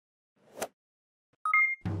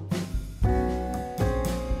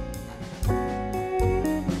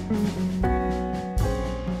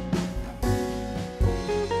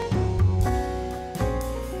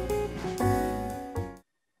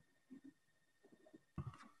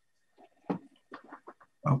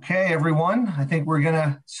Okay, everyone, I think we're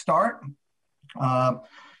gonna start. Uh,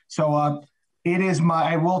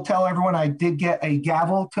 I will tell everyone I did get a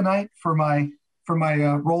gavel tonight for my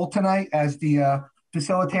role tonight as the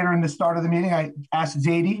facilitator in the start of the meeting. I asked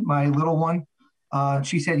Zadie, my little one.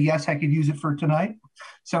 She said yes, I could use it for tonight.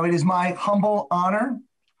 So it is my humble honor,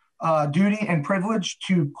 duty, and privilege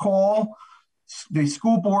to call the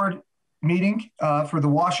school board meeting for the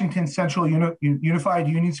Washington Central Unified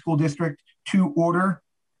Union School District to order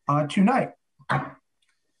tonight.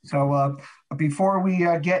 So before we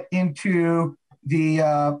get into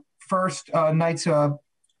the first night's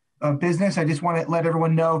business, I just want to let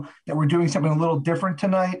everyone know that we're doing something a little different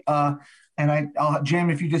tonight. Jim,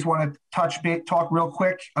 if you just want to talk real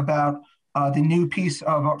quick about the new piece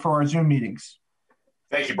for our Zoom meetings.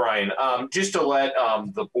 Thank you, Brian. Just to let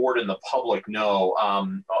the board and the public know,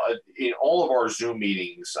 in all of our Zoom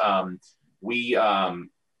meetings, we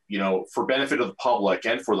for benefit of the public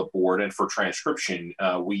and for the board and for transcription,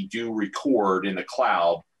 we do record in the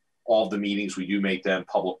cloud all of the meetings. We do make them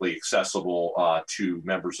publicly accessible to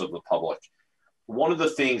members of the public. One of the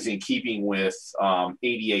things in keeping with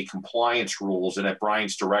ADA compliance rules and at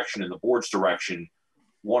Brian's direction and the board's direction,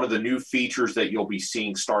 one of the new features that you'll be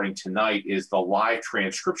seeing starting tonight is the live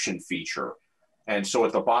transcription feature. And so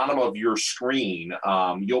at the bottom of your screen,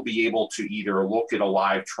 you'll be able to either look at a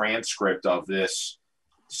live transcript of this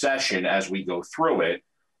session as we go through it,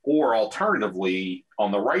 or alternatively,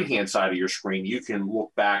 on the right-hand side of your screen, you can look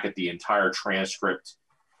back at the entire transcript,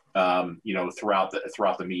 throughout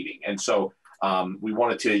the meeting. And so we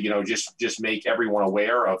wanted to, just make everyone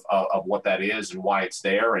aware of what that is and why it's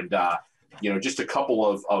there. And, just a couple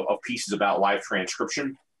of pieces about live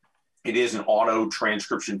transcription. It is an auto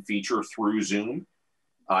transcription feature through Zoom.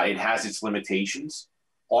 It has its limitations.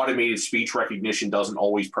 Automated speech recognition doesn't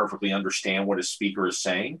always perfectly understand what a speaker is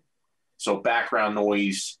saying. So background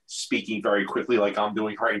noise, speaking very quickly like I'm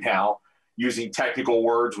doing right now, using technical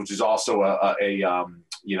words, which is also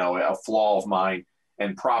a flaw of mine,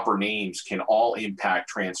 and proper names can all impact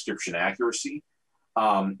transcription accuracy.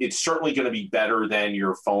 It's certainly going to be better than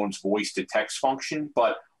your phone's voice to text function,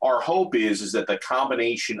 but our hope is that the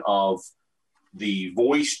combination of the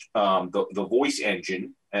voice, the voice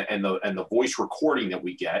engine and the voice recording that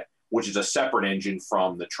we get, which is a separate engine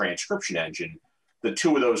from the transcription engine, the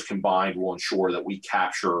two of those combined will ensure that we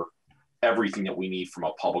capture everything that we need from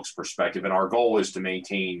a public's perspective. And our goal is to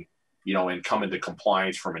maintain, and come into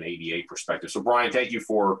compliance from an ADA perspective. So Brian, thank you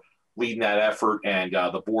for leading that effort, and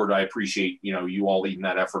the board, I appreciate, you all leading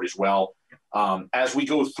that effort as well. As we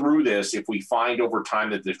go through this, if we find over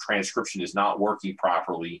time that the transcription is not working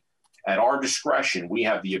properly, at our discretion, we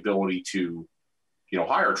have the ability to,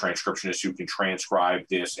 hire a transcriptionist who can transcribe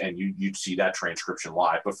this, and you'd see that transcription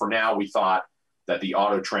live. But for now, we thought that the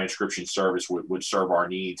auto transcription service would serve our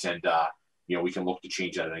needs, and we can look to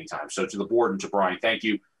change that at any time. So to the board and to Brian, thank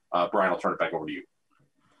you. Brian, I'll turn it back over to you.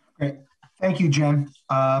 Great, thank you, Jim.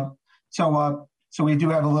 So we do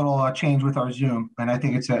have a little change with our Zoom, and I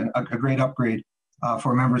think it's a great upgrade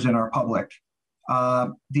for members in our public.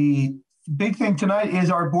 The big thing tonight is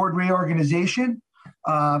our board reorganization.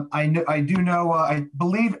 I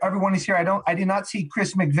believe everyone is here. I did not see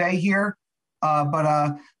Chris McVeigh here,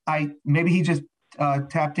 but maybe he just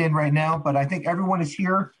tapped in right now. But I think everyone is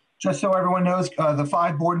here. Just so everyone knows, the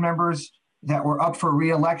 5 board members that were up for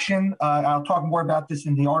re-election. I'll talk more about this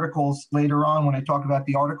in the articles later on when I talk about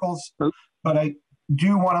the articles. But I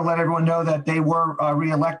do want to let everyone know that they were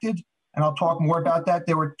re-elected, and I'll talk more about that.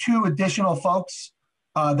 There were 2 additional folks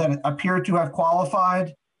that appear to have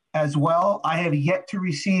qualified as well. I have yet to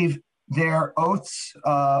receive their oaths.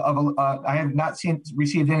 I have not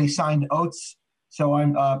received any signed oaths, so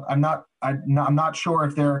I'm not sure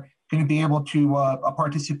if they're going to be able to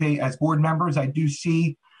participate as board members. I do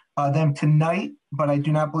see them tonight, but I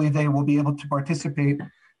do not believe they will be able to participate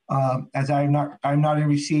as I'm not in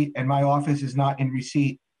receipt, and my office is not in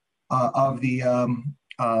receipt of the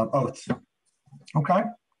oaths. Okay.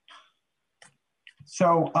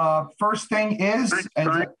 So first thing is,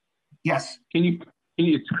 yes.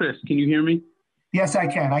 It's Chris. Can you hear me? Yes, I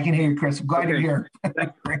can. I can hear you, Chris. I'm glad you're here.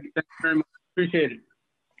 Thanks very much. Appreciate it.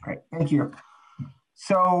 Great. Thank you.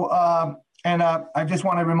 So, I just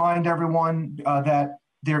want to remind everyone that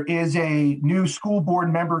there is a new school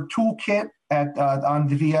board member toolkit on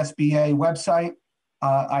the VSBA website.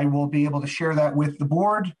 I will be able to share that with the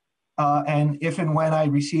board. And if and when I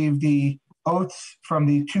receive the oaths from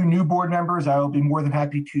the 2 new board members, I will be more than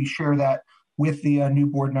happy to share that with the new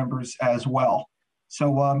board members as well.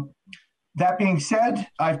 So that being said,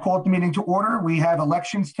 I've called the meeting to order. We have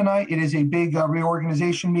elections tonight. It is a big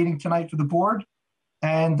reorganization meeting tonight for the board.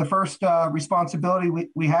 And the first responsibility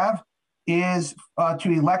we have is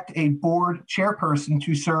to elect a board chairperson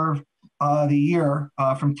to serve the year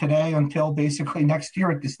from today until basically next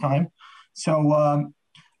year at this time. So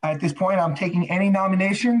at this point, I'm taking any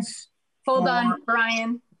nominations. Hold on,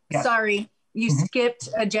 Brian. Yes. Sorry, you skipped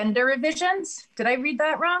agenda revisions. Did I read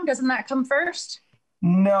that wrong? Doesn't that come first?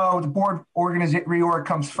 No, the board reorg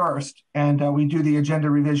comes first, and we do the agenda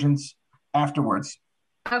revisions afterwards.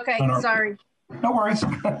 Okay, sorry. No worries.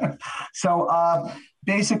 So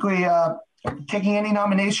basically, taking any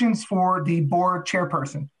nominations for the board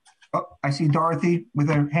chairperson. Oh, I see Dorothy with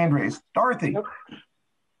her hand raised. Dorothy.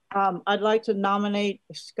 I'd like to nominate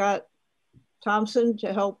Scott Thompson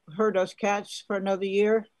to help herd us cats for another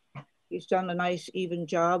year. He's done a nice, even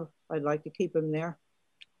job. I'd like to keep him there.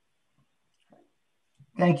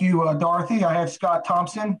 Thank you, Dorothy. I have Scott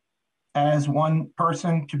Thompson as one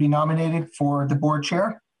person to be nominated for the board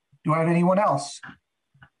chair. Do I have anyone else?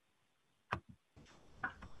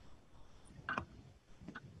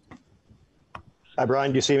 Hi,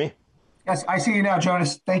 Brian. Do you see me? Yes, I see you now,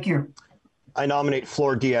 Jonas. Thank you. I nominate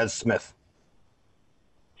Flor Diaz-Smith.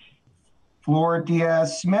 Flor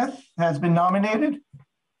Diaz-Smith has been nominated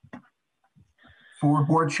for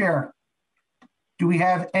board chair. Do we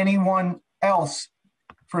have anyone else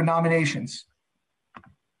for nominations?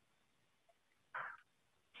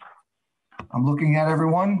 I'm looking at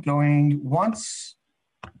everyone, going once,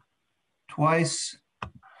 twice.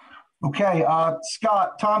 Okay,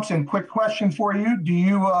 Scott Thompson, quick question for you. Do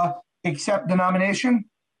you accept the nomination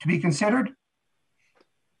to be considered?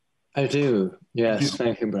 I do. Yes.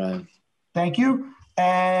 Thank you, Brian. Thank you.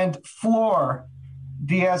 And Flor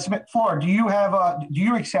Diaz-Smith, Flor, do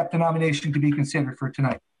you accept the nomination to be considered for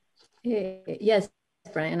tonight? Yes,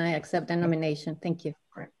 Brian, I accept the nomination. Thank you.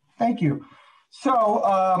 Great. Thank you. So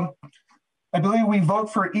I believe we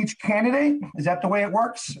vote for each candidate. Is that the way it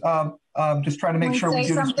works? Just trying to make sure we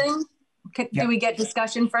do something. Do we get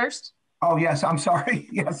discussion first? Oh, yes. I'm sorry.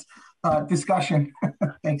 Yes. Discussion.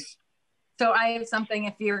 Thanks. So I have something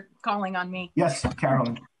if you're calling on me. Yes,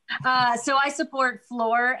 Carolyn. So I support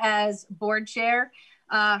Flor as board chair.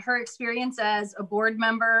 Her experience as a board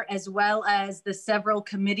member, as well as the several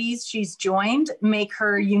committees she's joined, make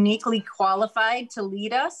her uniquely qualified to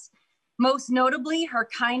lead us. Most notably, her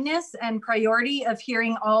kindness and priority of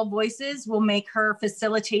hearing all voices will make her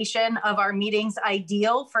facilitation of our meetings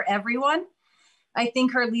ideal for everyone. I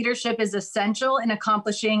think her leadership is essential in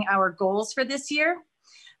accomplishing our goals for this year.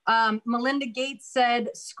 Melinda Gates said,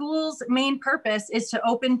 school's main purpose is to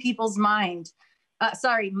open people's minds.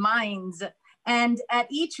 And at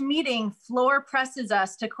each meeting, Flor presses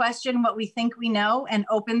us to question what we think we know and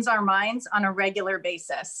opens our minds on a regular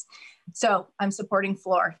basis. So I'm supporting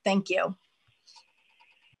Flor. Thank you.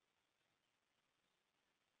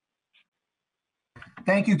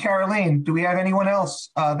 Thank you, Caroline. Do we have anyone else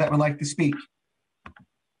that would like to speak?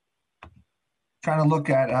 Trying to look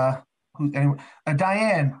at who's anyone.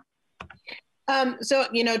 Diane. So,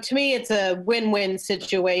 to me, it's a win-win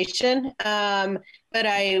situation. But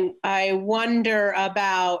I wonder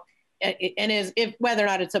about, whether or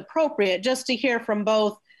not it's appropriate just to hear from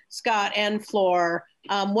both Scott and Flor,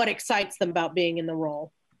 what excites them about being in the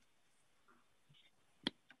role.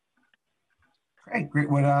 Great.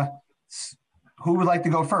 Who would like to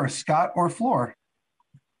go first, Scott or Flor?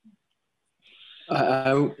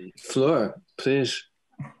 Flor, please,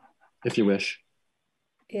 if you wish.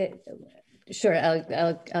 Sure,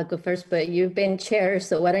 I'll go first, but you've been chair,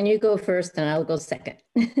 so why don't you go first and I'll go second.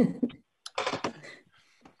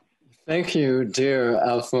 Thank you, dear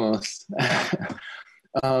Alphonse.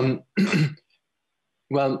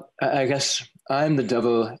 Well, I guess I'm the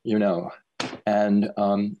devil you know, and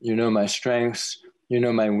you know my strengths, you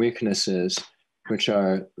know my weaknesses, which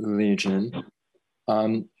are legion.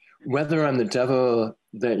 Whether I'm the devil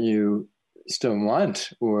that you still want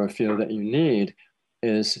or feel that you need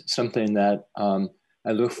is something that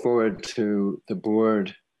I look forward to the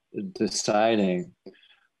board deciding.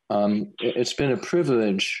 It's been a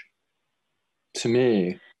privilege to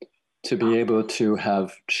me to be able to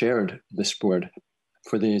have chaired this board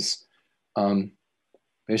for these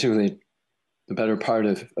basically the better part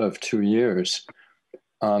of 2 years.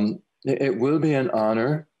 It will be an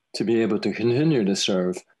honor to be able to continue to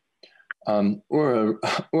serve, or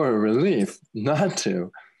a relief not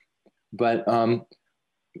to. But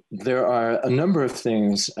there are a number of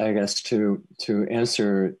things, I guess, to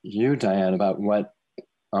answer you, Diane, about what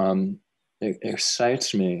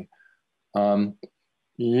excites me.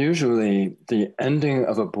 Usually, the ending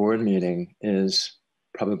of a board meeting is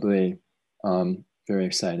probably very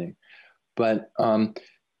exciting. But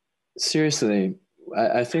seriously,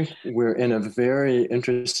 I think we're in a very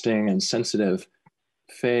interesting and sensitive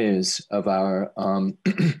phase of our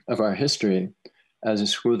of our history as a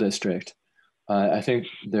school district. I think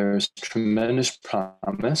there's tremendous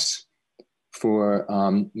promise for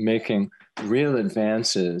making real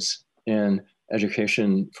advances in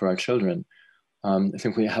education for our children. I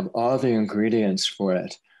think we have all the ingredients for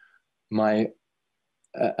it.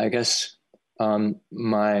 I guess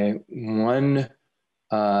my one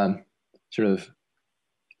sort of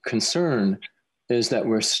concern is that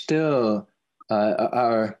we're still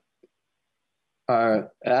our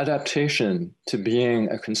adaptation to being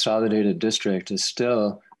a consolidated district is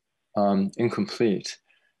still incomplete,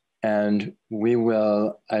 and we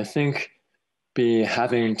will, I think, be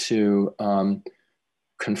having to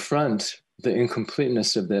confront the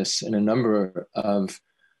incompleteness of this in a number of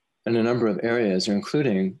areas,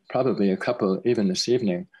 including probably a couple even this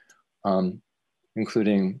evening,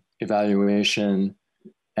 including evaluation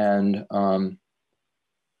and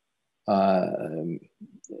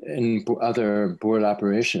in other board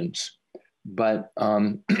operations. But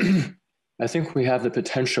I think we have the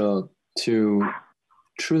potential to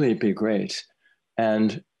truly be great.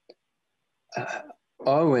 And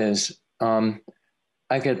always, I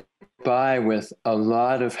get by with a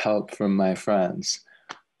lot of help from my friends.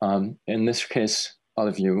 In this case, all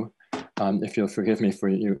of you, if you'll forgive me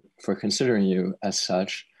for considering you as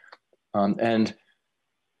such. And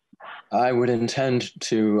I would intend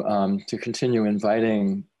to continue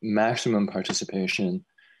inviting maximum participation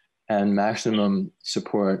and maximum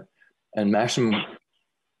support and maximum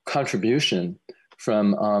contribution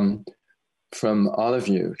from all of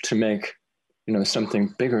you to make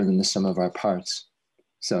something bigger than the sum of our parts.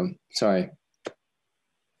 So sorry.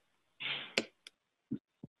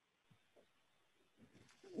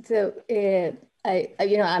 So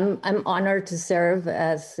I'm honored to serve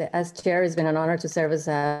as chair. It's been an honor to serve as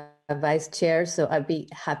a vice chair. So I'd be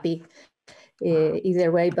happy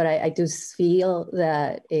either way. But I do feel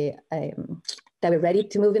that that we're ready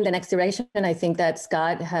to move in the next direction. And I think that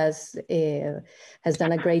Scott has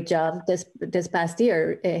done a great job this past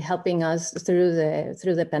year helping us through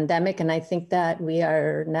the pandemic. And I think that we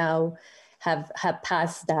are now have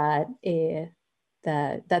passed that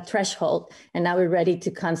threshold, and now we're ready to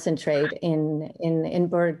concentrate in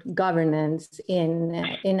board governance,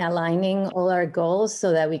 in aligning all our goals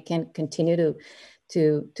so that we can continue to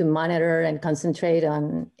monitor and concentrate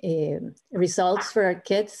on results for our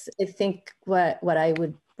kids. I think what I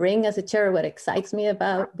would bring as a chair, what excites me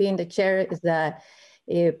about being the chair is that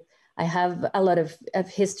I have a lot of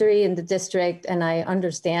history in the district, and I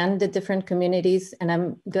understand the different communities, and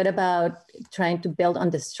I'm good about trying to build on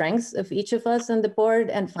the strengths of each of us on the board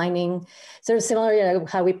and finding sort of similar to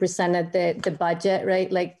how we presented the budget, right?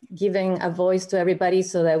 Like giving a voice to everybody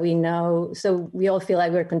so that we know, so we all feel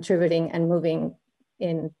like we're contributing and moving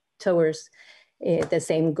in towards the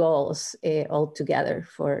same goals all together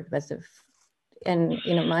for the best of, and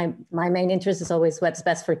my main interest is always what's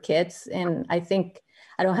best for kids. And I think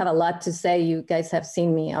I don't have a lot to say. You guys have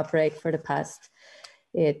seen me operate for the past,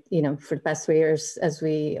 for the past 3 years as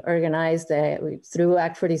we organized through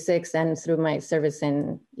Act 46 and through my service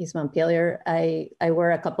in East Montpelier. I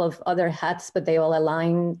wear a couple of other hats, but they all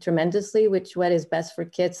align tremendously with what is best for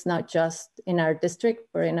kids, not just in our district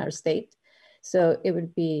or in our state. So it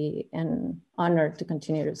would be an honor to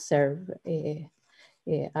continue to serve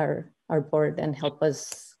our board and help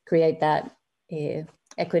us create that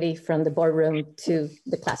equity from the boardroom to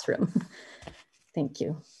the classroom. Thank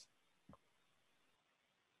you.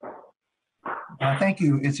 Thank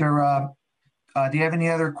you. Is there, do you have any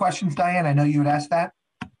other questions, Diane? I know you had asked that.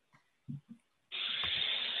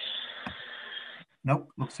 Nope,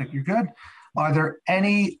 looks like you're good. Are there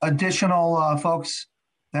any additional folks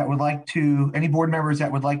that would like to, any board members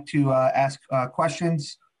that would like to ask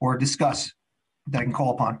questions or discuss that I can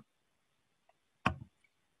call upon?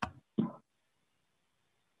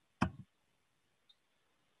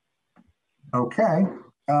 Okay.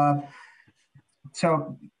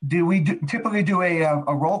 So do we typically do a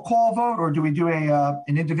roll call vote, or do we do an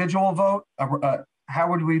individual vote? How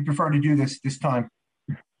would we prefer to do this time?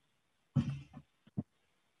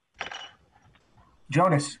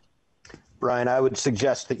 Jonas. Brian, I would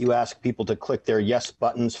suggest that you ask people to click their yes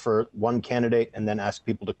buttons for one candidate and then ask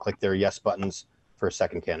people to click their yes buttons for a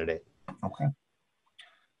second candidate. Okay.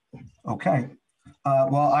 Okay.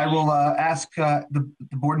 Well, I will ask the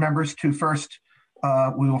board members to first,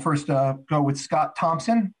 we will first go with Scott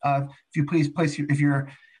Thompson. If you please place, if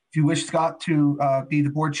you wish Scott to be the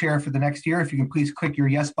board chair for the next year, if you can please click your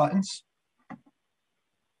yes buttons.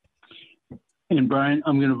 And Brian,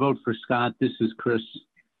 I'm going to vote for Scott. This is Chris.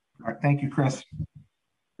 All right, thank you, Chris.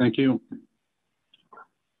 Thank you.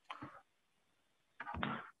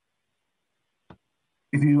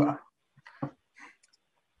 If you,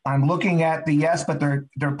 I'm looking at the yes, but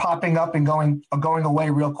they're popping up and going away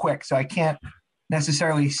real quick, so I can't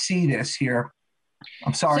necessarily see this here.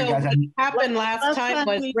 I'm sorry, So guys. what happened last time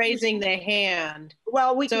was we- raising the hand.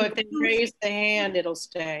 Well, we So can if they raise the hand, it'll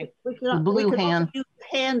stay. we can, blue we can hand. use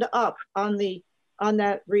the hand up on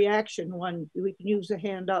that reaction one. We can use the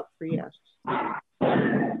hand up for yes.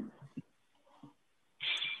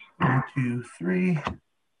 1, 2, 3.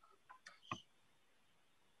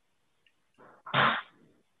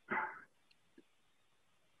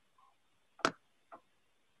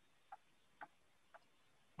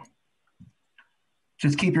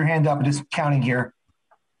 Just keep your hand up and just counting here.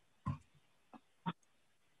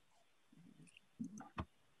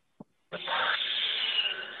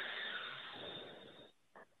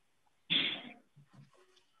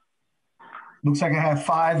 Looks like I have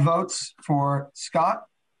 5 votes for Scott.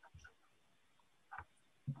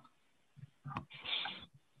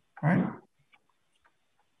 All right.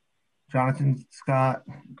 Jonathan, Scott.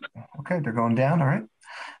 Okay, they're going down. All right.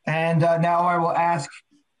 And now I will ask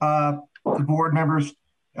the board members,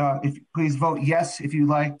 if please vote yes if you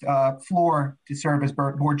like Floor to serve as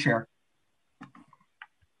board chair.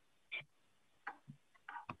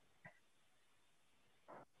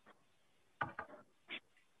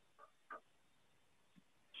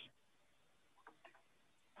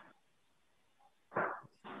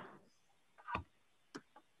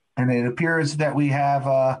 And it appears that we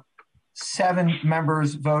have 7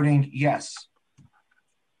 members voting yes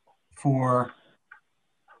for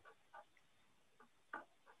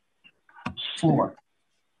Floor.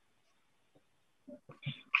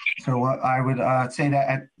 So I would say that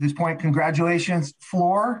at this point, congratulations,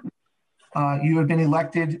 Floor. You have been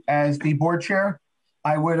elected as the board chair.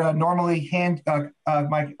 I would normally hand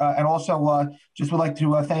and also just would like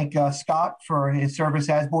to thank Scott for his service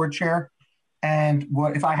as board chair. And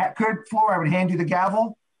if I could, Floor, I would hand you the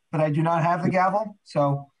gavel, but I do not have the gavel.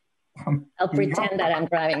 So I'll pretend that I'm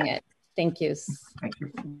grabbing it. Thank you. Thank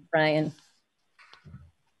you, Brian.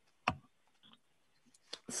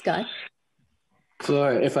 Scott?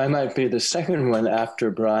 Floor, if I might be the second one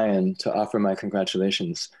after Brian to offer my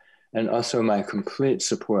congratulations and also my complete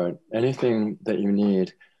support. Anything that you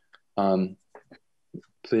need,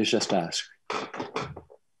 please just ask.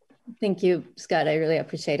 Thank you, Scott. I really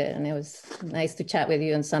appreciate it. And it was nice to chat with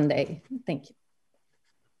you on Sunday. Thank you.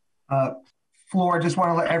 Floor, I just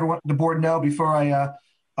want to let the board know before I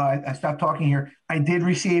stop talking here. I did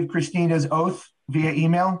receive Christina's oath via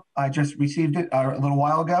email. I just received it a little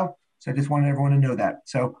while ago. So I just wanted everyone to know that.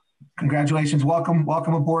 So congratulations. Welcome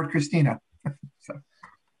aboard, Christina.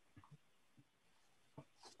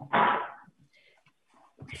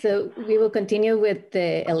 So we will continue with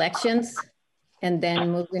the elections and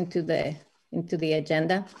then move into the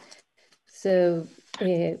agenda. So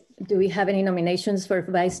do we have any nominations for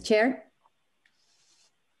vice chair?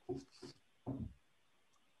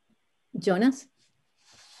 Jonas?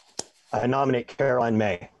 I nominate Caroline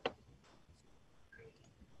May.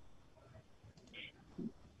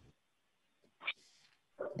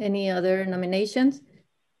 Any other nominations?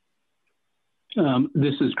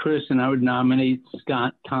 This is Chris, and I would nominate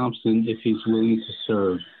Scott Thompson if he's willing to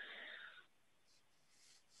serve.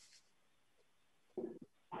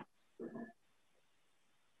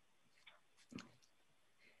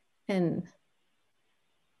 And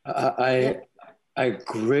I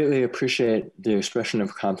greatly appreciate the expression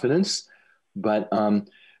of confidence, but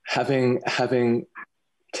having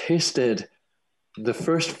tasted the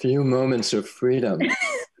first few moments of freedom,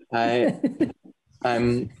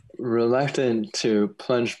 I'm reluctant to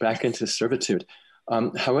plunge back into servitude.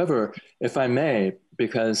 However, if I may,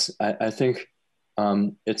 because I think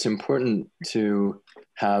it's important to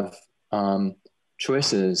have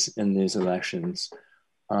choices in these elections.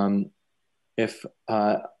 If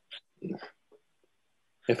I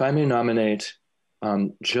may nominate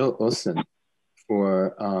Jill Olson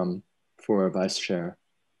for vice chair.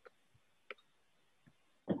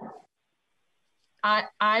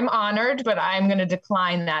 I'm honored, but I'm going to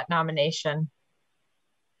decline that nomination.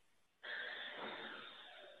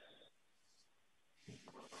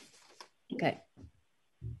 Okay.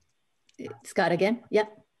 Scott again?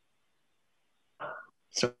 Yep.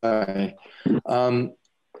 Sorry.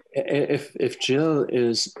 If Jill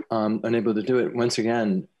is unable to do it, once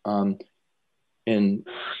again, in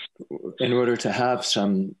order to have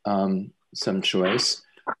some choice,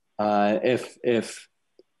 if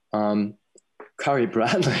Kari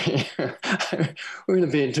Bradley, we're going to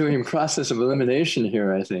be doing process of elimination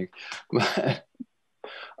here, I think. But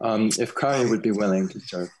if Kari would be willing to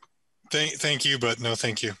serve. Thank you, but no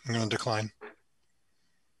thank you. I'm going to decline.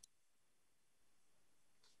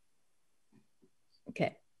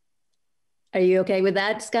 Okay. Are you okay with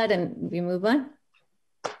that, Scott? And we move on?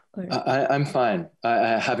 I'm fine.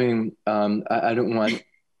 I don't want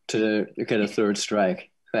to get a third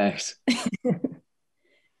strike. Thanks.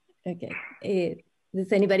 Okay.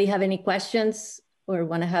 Does anybody have any questions or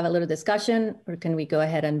want to have a little discussion, or can we go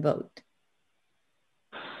ahead and vote?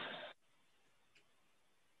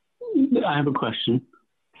 I have a question.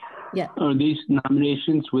 Yeah. Are these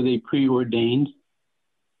nominations, were they preordained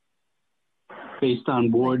based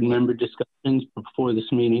on board member discussions before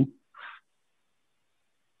this meeting?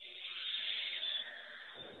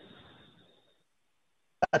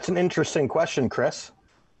 That's an interesting question, Chris.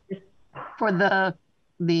 For the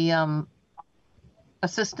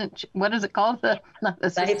assistant, what is it called? Not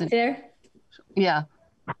assistant. Vice chair? Yeah.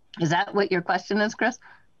 Is that what your question is, Chris?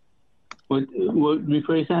 What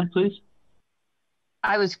rephrase that, please?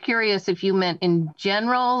 I was curious if you meant in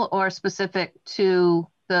general or specific to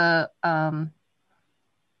the, I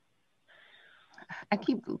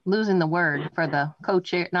keep losing the word for the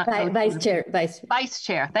co-chair, not vice chair. Vice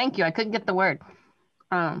chair. Thank you. I couldn't get the word.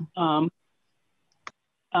 For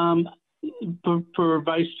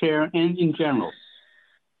vice chair and in general.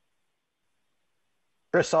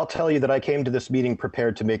 Chris, I'll tell you that I came to this meeting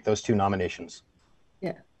prepared to make those two nominations.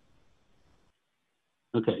 Yeah.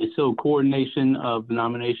 Okay, so coordination of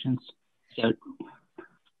nominations. I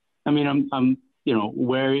mean, I'm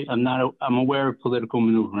wary. I'm aware of political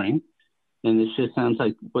maneuvering, and this just sounds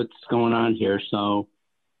like what's going on here. So,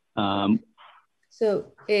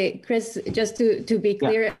 Chris, just to be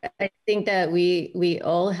clear, yeah. I think that we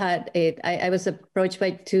all had it. I was approached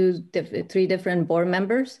by three different board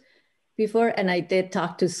members before, and I did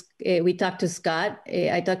talk to. We talked to Scott.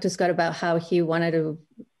 I talked to Scott about how he wanted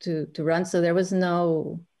to run. So there was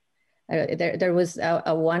no. There was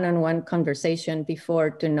a one-on-one conversation before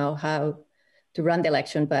to know how to run the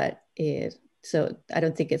election, but so I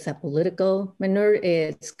don't think it's a political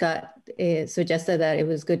maneuver. Scott suggested that it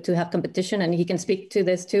was good to have competition, and he can speak to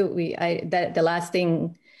this too. The last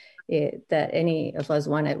thing that any of us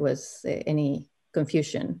wanted was any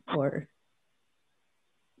confusion. Or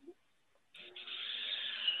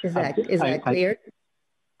is that clear?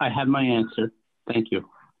 I have my answer. Thank you.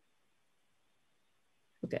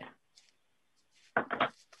 Okay.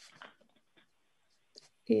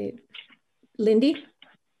 Lindy?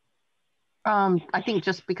 I think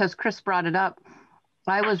just because Chris brought it up,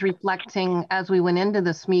 I was reflecting as we went into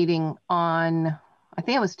this meeting on, I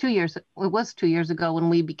think it was 2 years ago when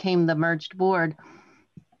we became the merged board,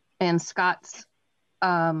 and Scott's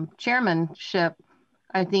chairmanship,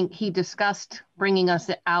 I think he discussed bringing us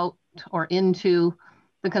out or into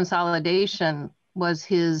the consolidation was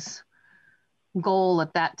his goal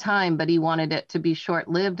at that time, but he wanted it to be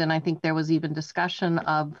short-lived. And I think there was even discussion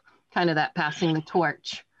of kind of that passing the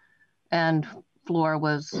torch, and Floor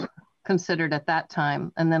was considered at that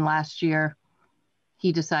time. And then last year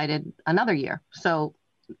he decided another year. So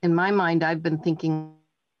in my mind, I've been thinking.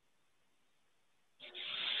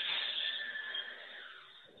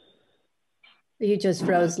 You just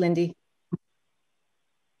froze, Lindy.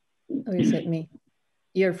 Or is it me?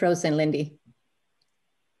 You're frozen, Lindy.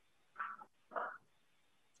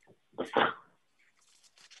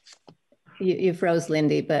 You froze,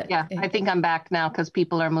 Lindy, but. Yeah, I think I'm back now because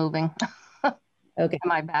people are moving. Okay.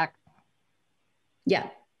 Am I back? Yeah.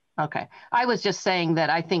 Okay. I was just saying that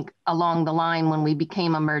I think along the line when we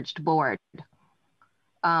became a merged board,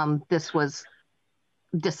 this was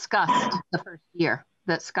discussed the first year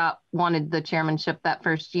that Scott wanted the chairmanship that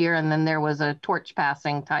first year, and then there was a torch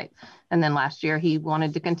passing type. And then last year he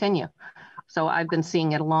wanted to continue. So I've been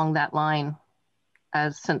seeing it along that line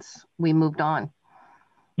since we moved on.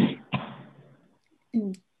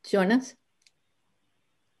 Jonas?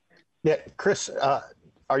 Yeah, Chris,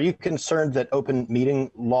 are you concerned that open meeting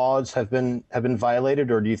laws have been violated,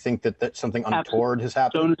 or do you think that something untoward has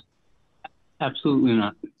happened? Jonas, absolutely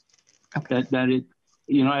not. Okay. That is,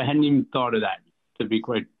 I hadn't even thought of that, to be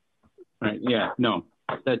quite right. Yeah, no,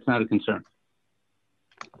 that's not a concern.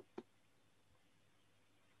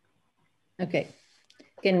 Okay.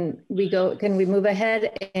 Can we move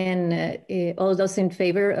ahead, and all those in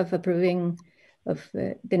favor of approving of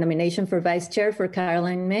the nomination for vice chair for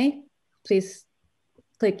Caroline May, please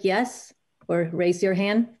click yes or raise your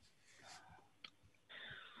hand.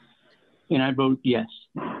 And I vote yes.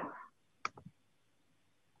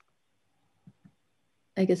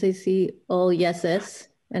 I guess I see all yeses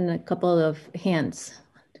and a couple of hands.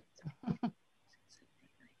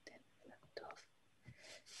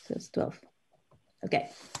 So it's 12. Okay.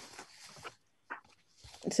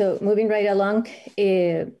 So moving right along,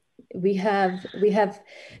 we have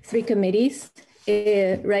 3 committees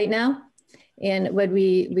right now. And what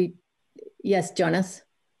we yes, Jonas.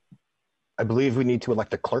 I believe we need to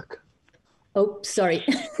elect a clerk. Oh, sorry.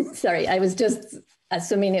 Sorry. I was just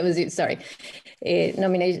assuming it was you. Sorry.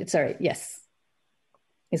 Nomination. Sorry. Yes.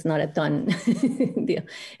 It's not a done deal.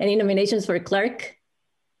 Any nominations for clerk?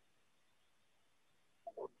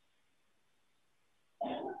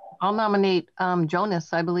 I'll nominate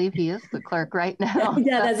Jonas. I believe he is the clerk right now.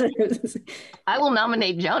 Yeah, that's what it was. I will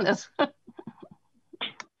nominate Jonas.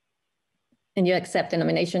 And you accept the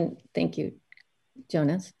nomination. Thank you,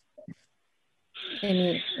 Jonas.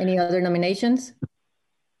 Any other nominations?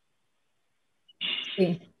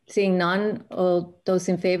 Seeing none, all those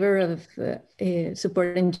in favor of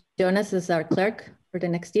supporting Jonas as our clerk for the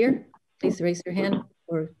next year, please raise your hand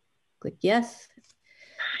or click yes.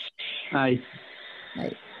 Aye.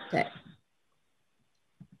 Aye. Okay.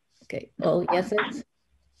 Okay, all yeses.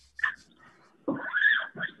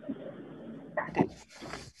 Okay.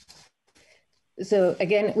 So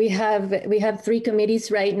again, we have 3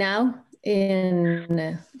 committees right now.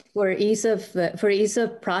 For ease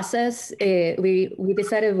of process, we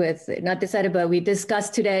decided we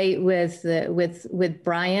discussed today with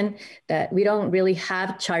Brian that we don't really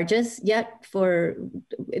have charges yet. For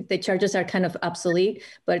the charges are kind of obsolete,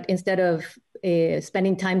 but instead of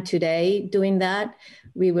spending time today doing that,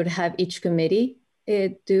 we would have each committee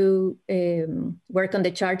do work on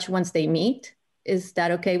the charge once they meet. Is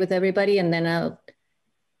that okay with everybody? And then I'll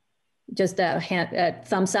just a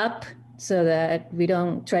thumbs up, so that we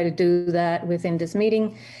don't try to do that within this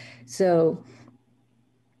meeting. So,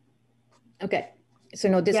 okay. So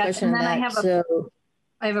no discussion on that.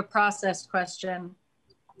 I have a process question.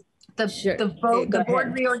 The Go board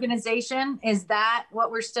ahead. reorganization, is that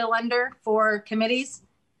what we're still under for committees?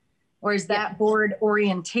 Or is that board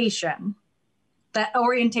orientation? That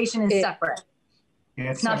orientation is separate.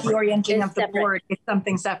 Yeah, it's not the orienting of the separate. board, it's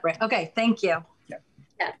something separate. Okay, thank you.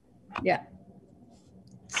 Yeah.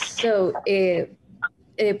 So a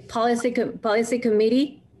policy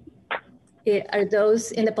committee, are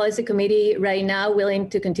those in the policy committee right now willing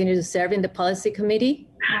to continue to serve in the policy committee?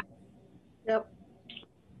 Yep.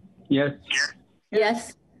 Yes.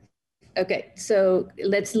 Yes. Okay, so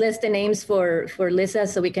let's list the names for Lisa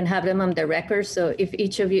so we can have them on the record. So if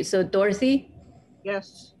each of you, so Dorothy?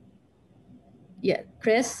 Yes. Yeah,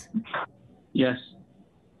 Chris? Yes.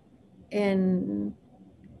 And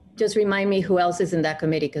just remind me who else is in that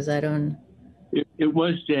committee, because I don't. It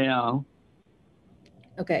was JL.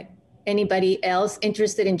 Okay. Anybody else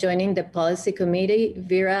interested in joining the policy committee,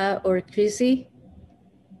 Vera or Chrissy?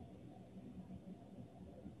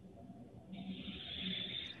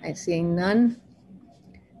 I see none.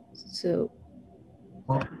 So.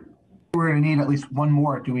 Well, we're going to need at least one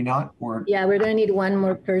more, do we not? Or Yeah, we're going to need one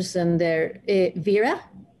more person there. Vera?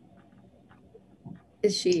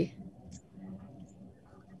 Is she?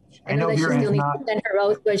 I know that Vera she has still needs not. to send her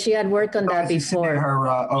oath, but she had worked on that She submitted before. her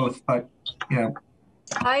oath, but you know.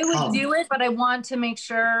 I would do it, but I want to make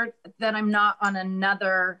sure that I'm not on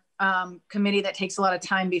another committee that takes a lot of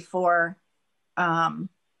time before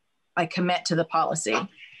I commit to the policy.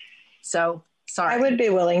 So sorry. I would be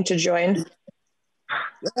willing to join.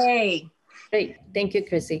 Yay. Great. Thank you,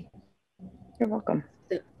 Chrissy. You're welcome.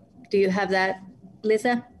 Do you have that,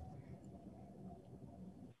 Lisa?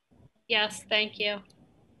 Yes, thank you.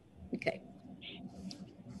 Okay.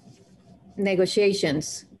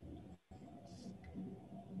 Negotiations.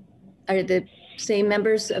 Are the same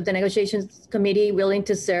members of the negotiations committee willing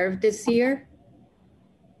to serve this year?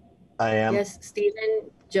 I am. Yes, Stephen,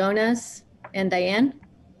 Jonas, and Diane?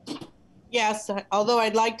 Yes, although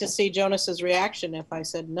I'd like to see Jonas's reaction if I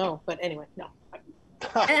said no, but anyway, no.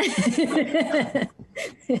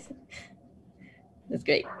 That's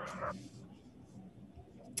great.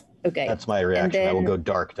 Okay. That's my reaction. Then, I will go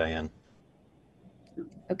dark, Diane.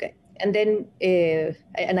 Okay. And then,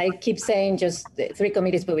 and I keep saying just 3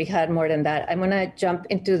 committees, but we had more than that. I'm going to jump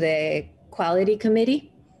into the quality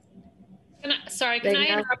committee. Can I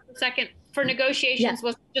interrupt a second? For negotiations,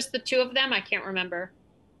 was it just the 2 of them? I can't remember.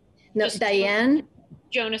 No, just Diane,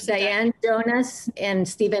 Jonas, Diane, Jonas, and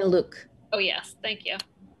Stephen Luke. Oh, yes. Thank you.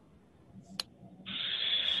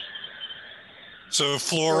 So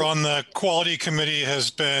floor on the quality committee has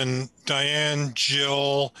been Diane,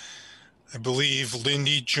 Jill, I believe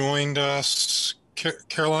Lindy joined us.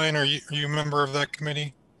 Caroline, are you a member of that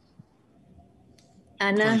committee?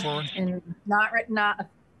 Anna, and not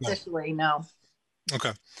officially, no.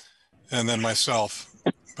 Okay, and then myself,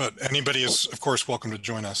 but anybody is of course welcome to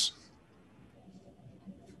join us.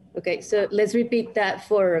 Okay, so let's repeat that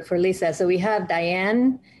for Lisa. So we have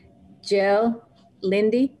Diane, Jill,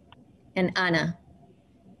 Lindy, and Anna.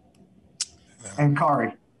 And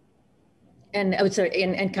Kari. And oh, sorry,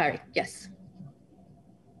 and Kari, yes.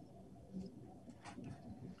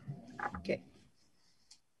 Okay.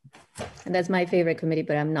 And that's my favorite committee,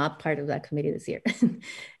 but I'm not part of that committee this year.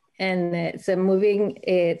 And so moving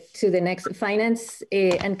to the next finance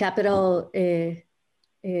and capital committee.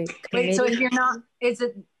 Wait, so if you're not, is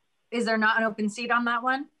there not an open seat on that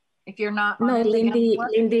one? If you're not on no, Lindy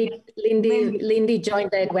Lindy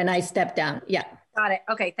joined it when I stepped down. Yeah. Got it.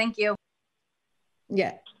 Okay, thank you.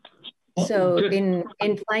 Yeah. So in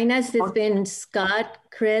finance, it's been Scott,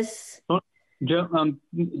 Chris. Joe, I'm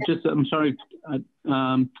sorry.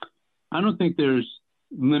 I don't think there's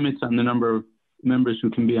limits on the number of members who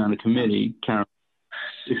can be on a committee, Karen.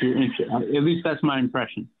 If you're interested, at least that's my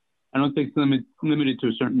impression. I don't think it's limited to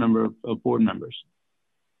a certain number of board members.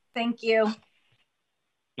 Thank you.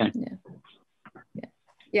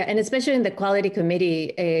 Yeah, and especially in the quality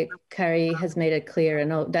committee, Kari has made it clear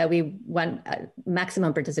that we want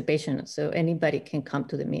maximum participation, so anybody can come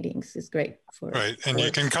to the meetings. It's great for right, and you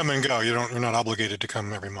can come and go. You're not obligated to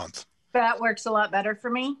come every month. That works a lot better for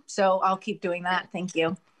me, so I'll keep doing that. Thank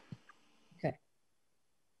you. Okay.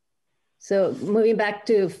 So moving back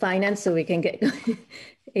to finance, so we can get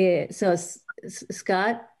so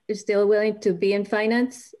Scott is still willing to be in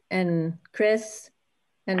finance, and Chris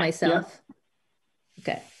and myself. Yeah.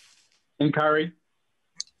 Okay. And Kari?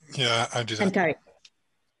 Yeah, I do that. And Kari.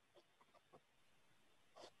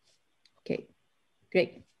 Okay,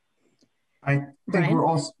 great. I think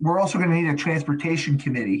we're also going to need a transportation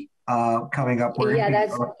committee coming up. What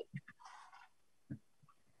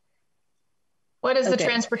does the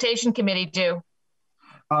transportation committee do?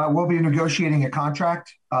 We'll be negotiating a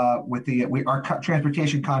contract with our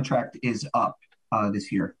transportation contract is up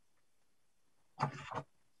this year.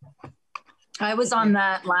 I was on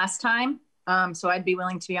that last time, so I'd be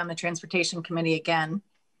willing to be on the transportation committee again.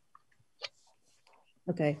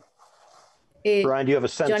 Okay. Brian, do you have a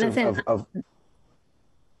sense of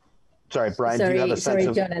sorry, Brian, do you have a sense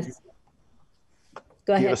of Jonas.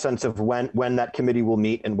 Go ahead. Do you have a sense of when that committee will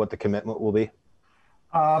meet and what the commitment will be?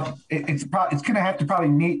 It's going to have to probably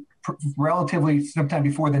meet relatively sometime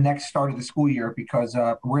before the next start of the school year, because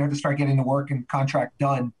we're going to have to start getting the work and contract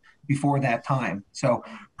done before that time. So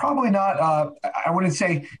probably not, I wouldn't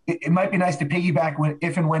say, it might be nice to piggyback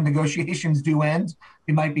if and when negotiations do end.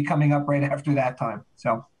 It might be coming up right after that time.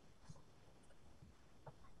 So.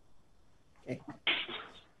 Okay.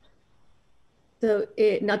 So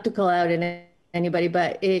not to call out anybody,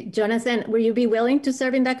 but Jonathan, will you be willing to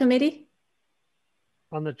serve in that committee?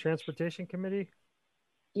 On the transportation committee?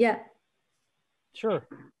 Yeah. Sure.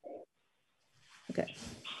 Okay.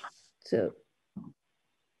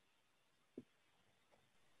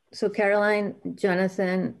 So Caroline,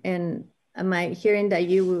 Jonathan, and am I hearing that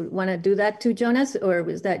you would want to do that too, Jonas, or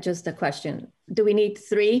was that just a question? Do we need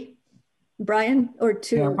 3, Brian, or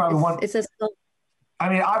 2? Yeah, probably one. I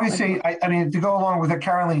mean, obviously, I mean, to go along with what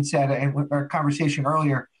Caroline said and with our conversation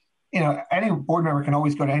earlier, any board member can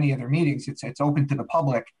always go to any of their meetings. It's open to the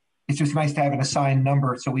public. It's just nice to have an assigned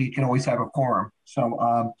number so we can always have a quorum.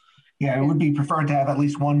 So, yeah, it would be preferred to have at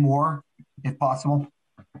least one more if possible.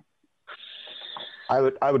 I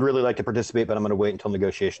would really like to participate, but I'm going to wait until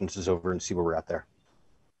negotiations is over and see where we're at there.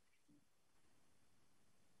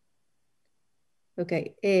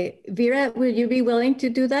 Okay. Vera, will you be willing to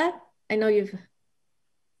do that? I know you've...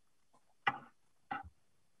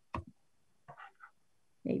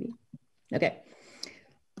 Maybe. Okay.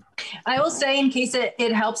 I will say, in case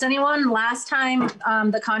it helps anyone, last time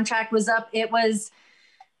the contract was up, it was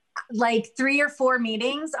like 3 or 4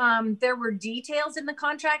 meetings. There were details in the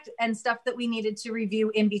contract and stuff that we needed to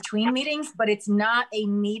review in between meetings, but it's not a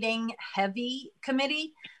meeting heavy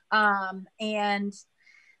committee. And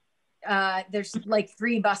there's like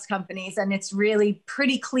 3 bus companies, and it's really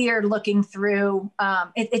pretty clear looking through.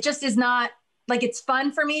 It just is not like, it's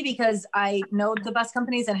fun for me because I know the bus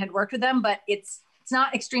companies and had worked with them, but it's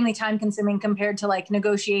not extremely time consuming compared to like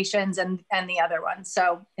negotiations and the other ones.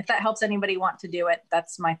 So if that helps anybody want to do it,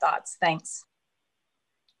 that's my thoughts. Thanks.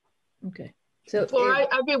 Okay. So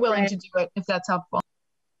I'd be willing to do it if that's helpful.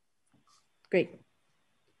 Great.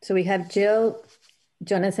 So we have Jill,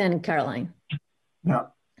 Jonathan, and Caroline. Yeah.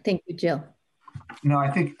 Thank you, Jill. No,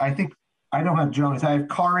 I think I don't have Jonas. I have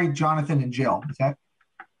Kari, Jonathan, and Jill. Is that?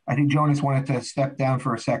 I think Jonas wanted to step down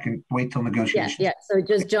for a second, wait till negotiations. Yeah. So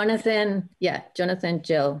just Jonathan, Jonathan,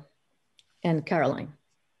 Jill, and Caroline.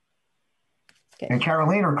 Okay. And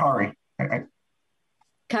Caroline or Kari?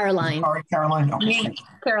 Caroline. Caroline. Okay. Me,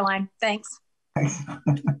 Caroline. Thanks.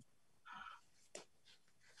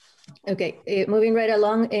 Okay, moving right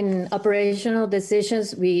along in operational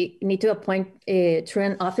decisions, we need to appoint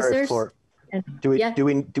truant officers. Flor, do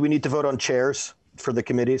we need to vote on chairs for the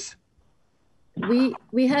committees?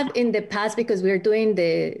 We have in the past, because we're doing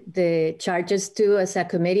the charges too as a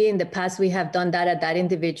committee. In the past, we have done that at that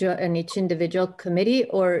individual and each individual committee.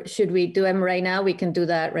 Or should we do them right now? We can do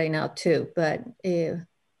that right now too. But if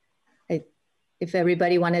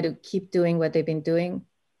everybody wanted to keep doing what they've been doing,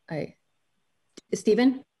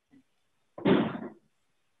 Stephen?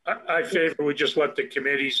 I favor we just let the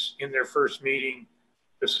committees in their first meeting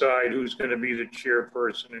decide who's going to be the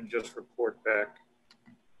chairperson and just report back.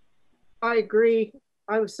 I agree.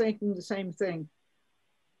 I was thinking the same thing.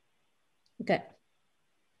 Okay.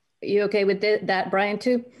 Are you okay with that, Brian,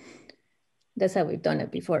 too? That's how we've done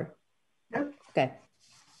it before. Yep. Okay.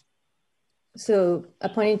 So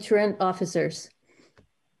appointing truant officers.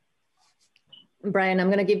 Brian, I'm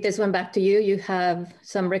going to give this one back to you. You have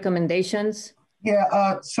some recommendations.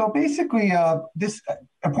 Yeah, so basically this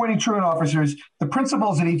appointing truant officers, the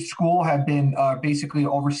principals at each school have been basically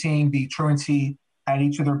overseeing the truancy at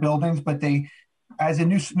each of their buildings, but they, as a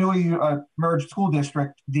newly merged school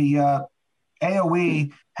district, the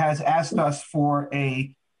AOE has asked us for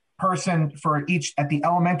a person for each at the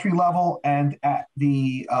elementary level and at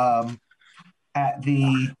the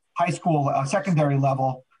high school secondary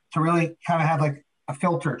level to really kind of have like a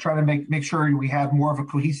filter, try to make sure we have more of a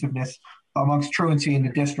cohesiveness amongst truancy in the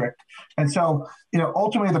district. And so,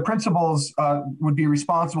 ultimately the principals would be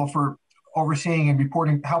responsible for overseeing and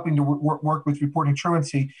reporting, helping to work with reporting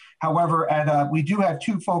truancy. However, we do have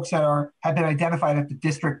two folks that have been identified at the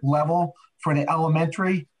district level for the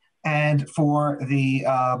elementary and for the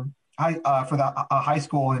high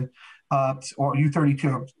school and or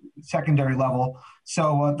U32 secondary level.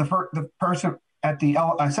 So the person at the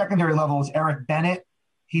secondary level is Eric Bennett.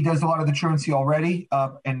 He does a lot of the truancy already,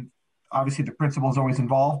 and obviously the principal is always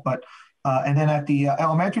involved. But and then at the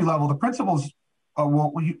elementary level, the principals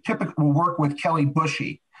will typically work with Kelly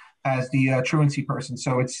Bushy as the truancy person.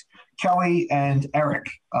 So it's Kelly and Eric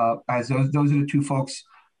as those are the two folks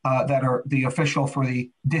that are the official for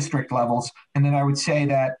the district levels. And then I would say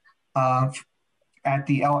that at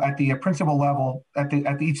the principal level,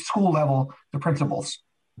 at each school level, the principals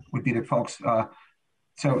would be the folks.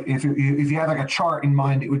 So if you have like a chart in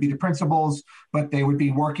mind, it would be the principals, but they would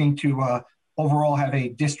be working to overall have a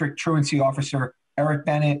district truancy officer, Eric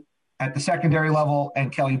Bennett at the secondary level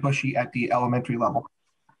and Kelly Bushy at the elementary level.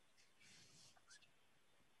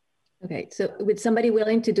 Okay, so would somebody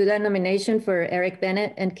willing to do that nomination for Eric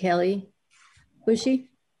Bennett and Kelly Bushy?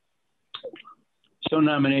 So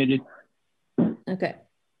nominated. Okay,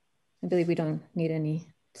 I believe we don't need any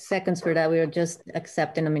seconds for that. We'll just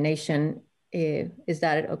accept the nomination. Is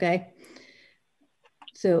that okay?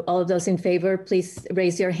 So all of those in favor, please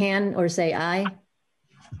raise your hand or say aye.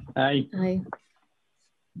 Aye. Aye.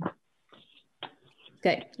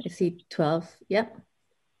 Okay, I see 12. Yep.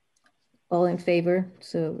 All in favor,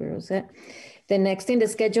 so we're all set. The next thing, the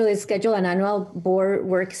schedule is schedule an annual board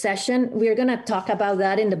work session. We're gonna talk about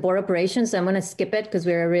that in the board operations. I'm gonna skip it because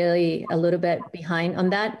we're really a little bit behind on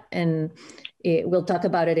that. And we'll talk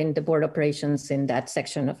about it in the board operations in that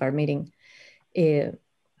section of our meeting.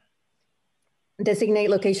 Designate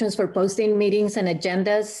locations for posting meetings and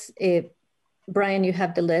agendas. Brian, you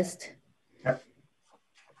have the list. Yep.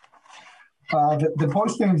 The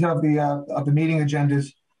postings of the meeting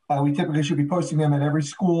agendas, we typically should be posting them at every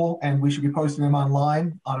school, and we should be posting them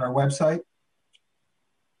online on our website.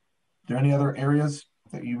 Are there any other areas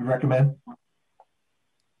that you would recommend?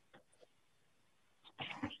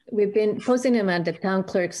 We've been posting them at the town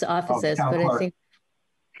clerk's offices, but I think,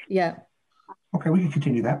 yeah. Okay, we can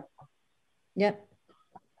continue that. Yep.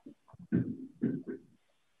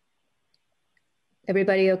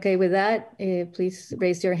 Everybody okay with that? Please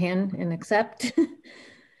raise your hand and accept.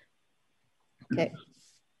 Okay.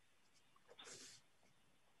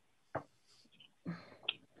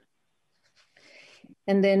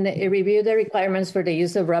 And then review the requirements for the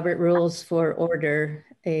use of Robert rules for order.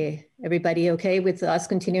 Everybody okay with us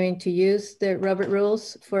continuing to use the Robert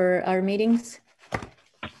rules for our meetings?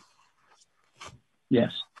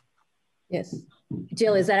 Yes. Yes.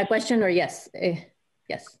 Jill, is that a question or yes?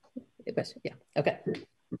 Yes. A question. Yeah. Okay.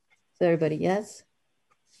 So everybody, yes.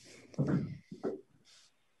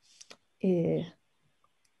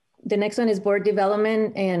 The next one is board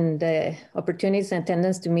development and opportunities and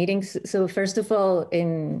attendance to meetings. So first of all,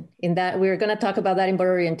 in that, we're going to talk about that in board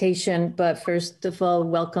orientation, but first of all,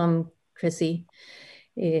 welcome Chrissy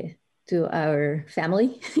to our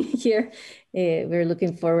family here. We're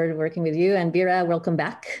looking forward to working with you, and Vera, welcome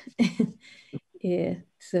back.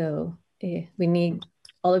 So we need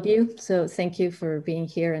all of you. So thank you for being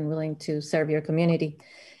here and willing to serve your community.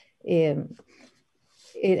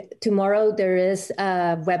 Tomorrow there is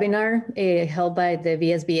a webinar held by the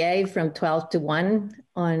VSBA from 12 to 1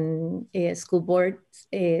 on school board.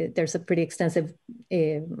 There's a pretty extensive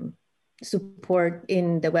support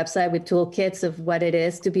in the website with toolkits of what it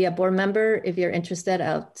is to be a board member. If you're interested,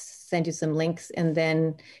 I'll send you some links. And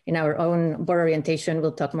then in our own board orientation,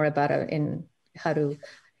 we'll talk more about it in how to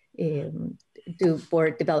do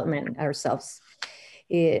board development ourselves.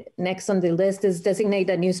 Next on the list is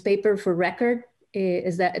designate a newspaper for record.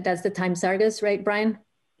 That's the Times Argus, right, Brian?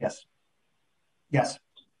 Yes. Yes.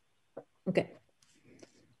 Okay.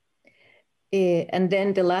 And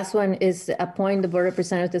then the last one is appoint the board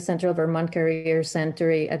representative to the Central Vermont Career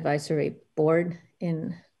Center Advisory Board.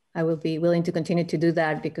 And I will be willing to continue to do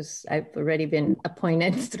that because I've already been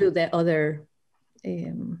appointed through the other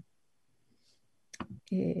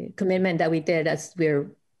commitment that we did as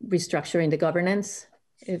we're restructuring the governance,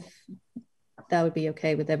 if that would be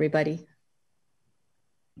okay with everybody.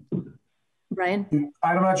 Brian?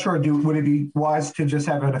 I'm not sure, would it be wise to just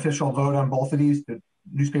have an official vote on both of these, the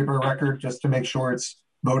newspaper record, just to make sure it's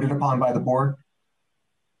voted upon by the board?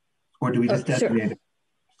 Or do we just designate it?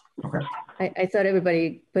 Okay. I thought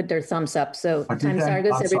everybody put their thumbs up. So Times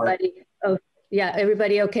Argus, everybody. Sorry. Oh, yeah,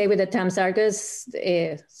 everybody okay with the Times Argus?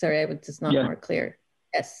 Sorry, I was just not more clear.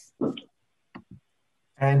 Yes.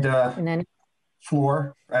 And then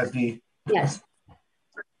floor as the yes.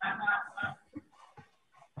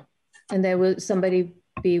 And there will somebody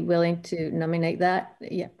be willing to nominate that?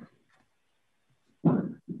 Yeah.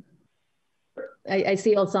 I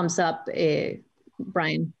see all thumbs up,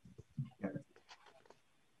 Brian.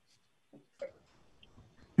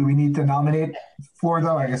 Do we need to nominate Floor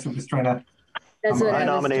though? I guess we're just trying to. I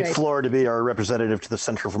nominate Floor to be our representative to the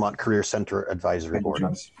Central Vermont Career Center Advisory Board.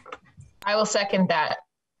 I will second that.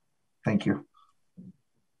 Thank you.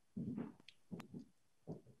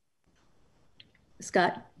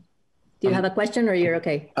 Scott, do you have a question or you're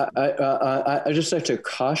okay? I just like to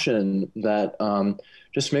caution that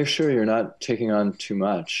just make sure you're not taking on too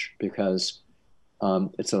much because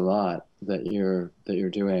it's a lot that you're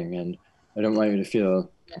doing, and I don't want you to feel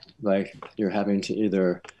like you're having to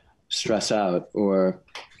either stress out or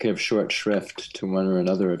give short shrift to one or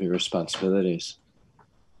another of your responsibilities.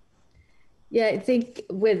 Yeah, I think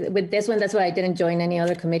with this one, that's why I didn't join any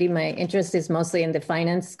other committee. My interest is mostly in the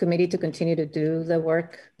finance committee to continue to do the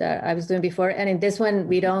work that I was doing before. And in this one,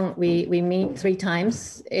 we meet 3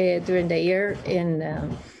 times during the year, and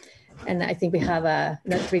I think we have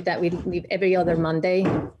not 3 that we meet every other Monday.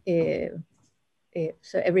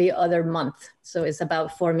 So every other month. So it's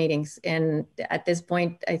about 4 meetings. And at this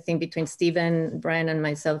point, I think between Stephen, Brian, and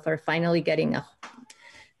myself are finally getting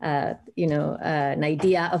an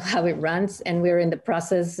idea of how it runs. And we're in the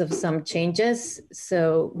process of some changes.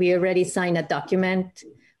 So we already signed a document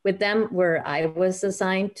with them where I was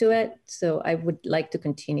assigned to it. So I would like to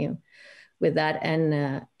continue with that.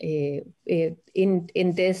 And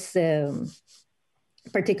in this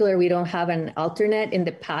particular, we don't have an alternate. In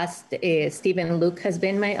the past, Stephen Luke has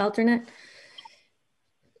been my alternate.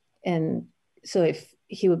 And so if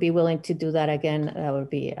he would be willing to do that again, that would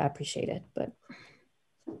be appreciated. But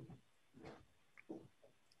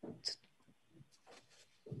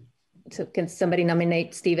so can somebody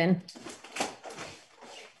nominate Stephen?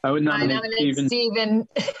 I would nominate Stephen.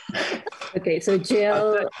 Okay, so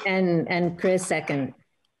Jill and Chris second.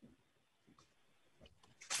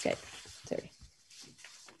 Okay, sorry.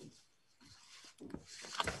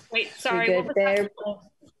 Wait, sorry.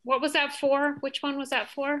 What was that for? Which one was that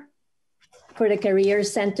for? For the Career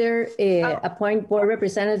Center, appoint board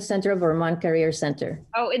representative, Central Vermont Career Center.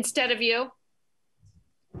 Oh, instead of you?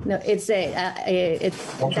 No, it's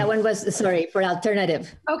that one was, sorry, for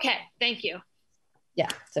alternative. Okay, thank you. Yeah,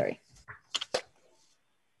 sorry.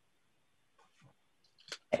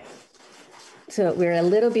 So we're a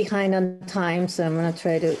little behind on time, so I'm going to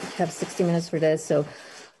try to have 60 minutes for this. So,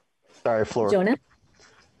 sorry, Flora. Jonah?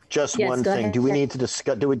 Just one thing. Ahead. Do we need to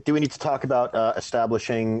discuss? Do we need to talk about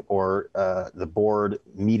establishing or the board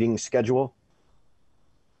meeting schedule?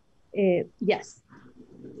 Yes.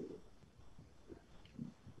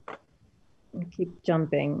 I'll keep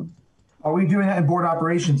jumping. Are we doing that in board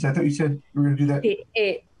operations? I thought you said we were going to do that.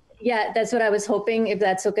 Yeah, that's what I was hoping. If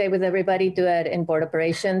that's okay with everybody, do it in board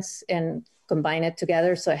operations and combine it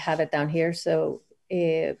together. So I have it down here. So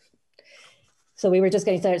so we were just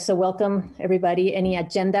getting started. So welcome everybody. Any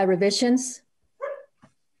agenda revisions?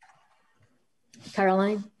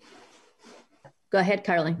 Caroline? Go ahead,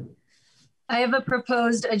 Caroline. I have a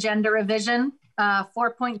proposed agenda revision.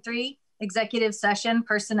 4.3 executive session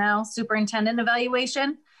personnel superintendent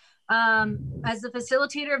evaluation. As the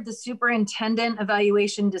facilitator of the superintendent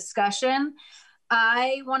evaluation discussion,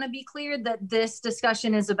 I want to be clear that this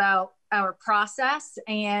discussion is about our process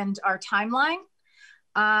and our timeline.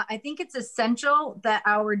 I think it's essential that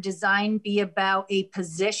our design be about a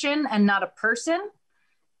position and not a person.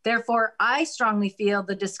 Therefore, I strongly feel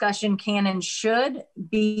the discussion can and should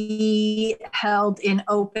be held in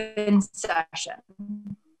open session.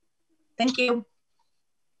 Thank you.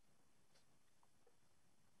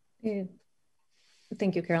 Yeah.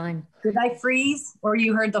 Thank you, Caroline. Did I freeze or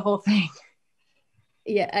you heard the whole thing?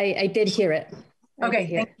 Yeah, I did hear it. Okay,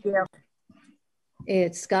 thank you.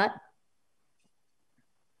 It's Scott.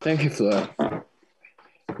 Thank you, Flora.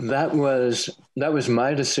 That was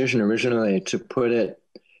my decision originally to put it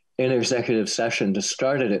in executive session, to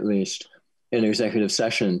start it at least in executive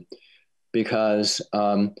session, because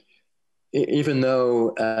even though,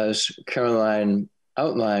 as Caroline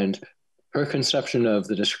outlined, her conception of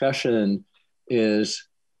the discussion is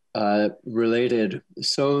related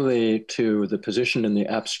solely to the position in the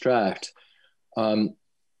abstract,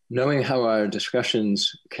 knowing how our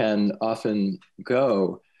discussions can often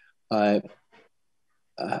go, I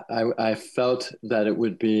felt that it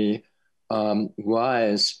would be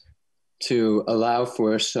wise to allow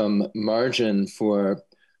for some margin for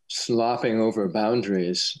slopping over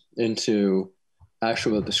boundaries into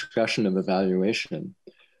actual discussion of evaluation,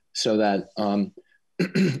 so that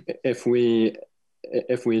if we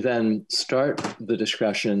then start the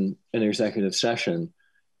discussion in executive session,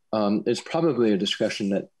 it's probably a discussion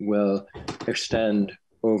that will extend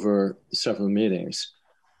over several meetings,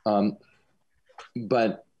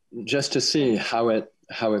 but just to see how it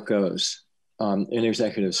goes in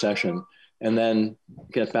executive session, and then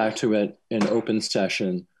get back to it in open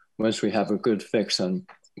session once we have a good fix on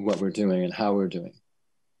what we're doing and how we're doing.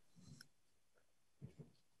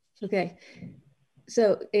 Okay.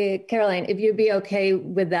 So Caroline, if you'd be okay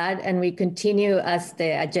with that, and we continue as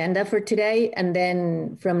the agenda for today, and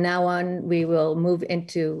then from now on, we will move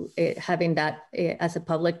into having that as a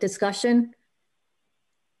public discussion.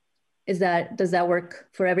 Does that work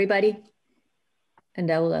for everybody? And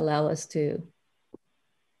that will allow us to,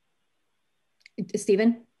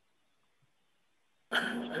 Stephen?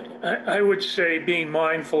 I would say, being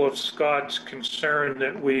mindful of Scott's concern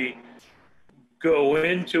that we go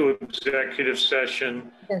into executive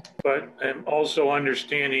session, but I'm also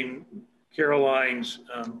understanding Caroline's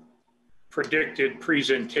predicted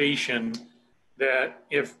presentation, that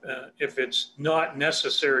if it's not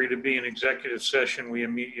necessary to be in executive session, we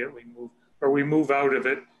immediately move out of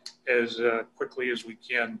it as quickly as we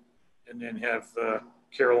can, and then have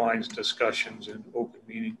Caroline's discussions in open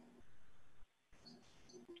meeting.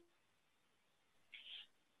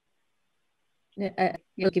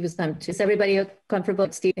 You'll give us time to. Is everybody comfortable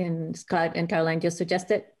with Steve and Scott and Caroline just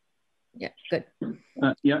suggested? Yeah, good.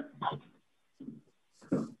 Yeah.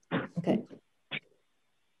 Okay.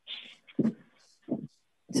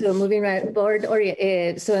 So moving right,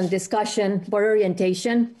 so in discussion, board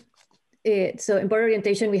orientation. So in board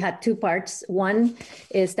orientation, we had two parts. One,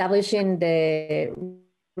 establishing the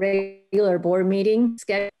regular board meeting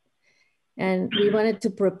schedule. And we wanted to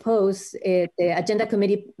propose, the agenda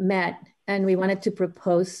committee met, and we wanted to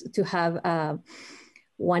propose to have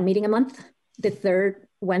one meeting a month, the third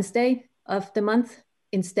Wednesday of the month,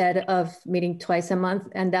 instead of meeting twice a month.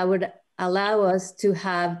 And that would allow us to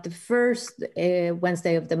have the first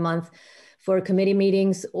Wednesday of the month for committee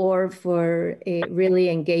meetings or for really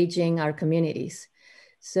engaging our communities.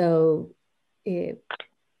 So it's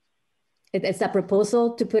a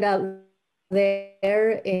proposal to put out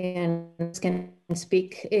there, and can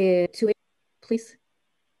speak to it, please.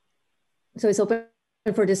 So it's open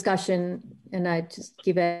for discussion, and I just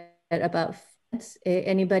give it about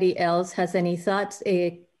anybody else has any thoughts?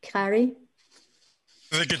 Carrie?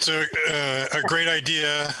 I think it's a great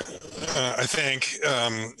idea. I think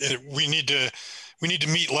we need to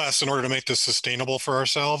meet less in order to make this sustainable for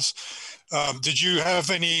ourselves. Did you have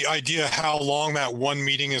any idea how long that one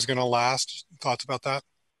meeting is going to last? Thoughts about that?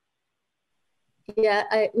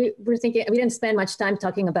 Yeah, we were thinking, we didn't spend much time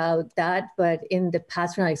talking about that, but in the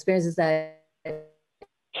past from our experiences that,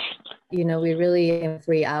 we really in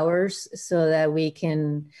 3 hours so that we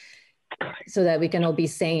can all be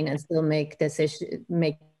sane and still make decisions.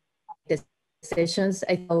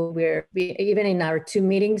 I know even in our 2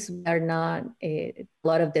 meetings, we are not a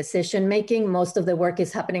lot of decision making. Most of the work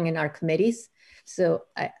is happening in our committees. So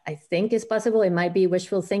I think it's possible. It might be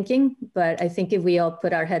wishful thinking, but I think if we all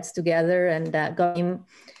put our heads together and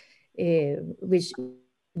we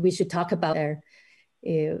should talk about there.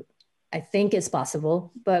 I think it's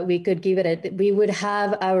possible, but we could give it we would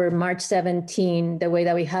have our March 17, the way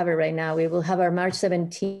that we have it right now, we will have our March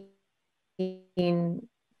 17 the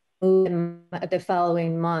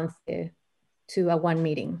following month to a one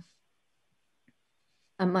meeting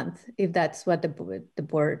a month, if that's what the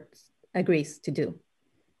board agrees to do.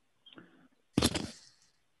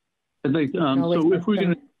 I'd like, so if we're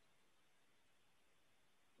going to...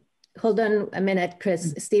 Hold on a minute,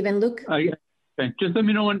 Chris. Stephen, Luke? Okay. Just let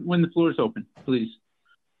me know when the floor is open, please.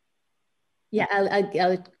 Yeah,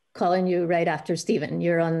 I'll call on you right after Stephen.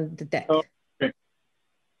 You're on the deck. Oh, okay.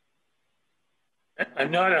 I'm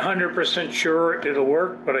not 100% sure it'll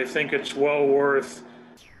work, but I think it's well worth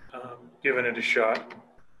giving it a shot.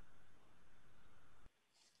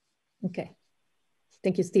 Okay.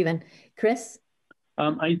 Thank you, Stephen. Chris?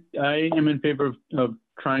 I am in favor of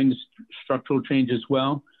trying the structural change as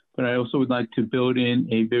well, but I also would like to build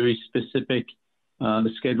in a very specific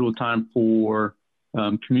scheduled time for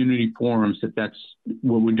community forums, if that's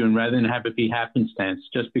what we're doing, rather than have it be happenstance.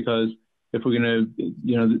 Just because if we're going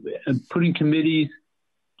to, putting committees,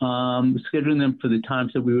 scheduling them for the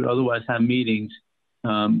times that we would otherwise have meetings,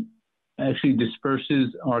 actually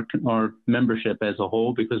disperses our membership as a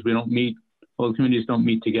whole, because we don't meet, all the committees don't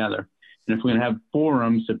meet together. And if we're going to have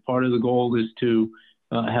forums, if part of the goal is to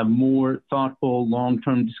have more thoughtful,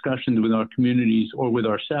 long-term discussions with our communities or with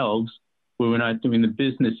ourselves, where we're not doing the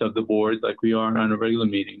business of the board like we are on a regular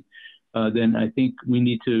meeting, then I think we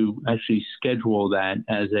need to actually schedule that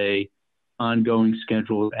as a ongoing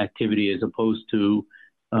scheduled activity, as opposed to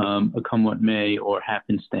a come what may or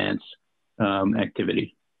happenstance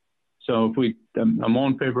activity. So if I'm all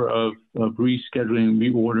in favor of rescheduling,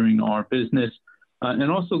 reordering our business,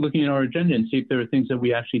 and also looking at our agenda and see if there are things that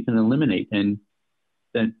we actually can eliminate, and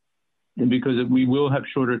because we will have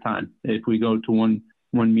shorter time if we go to one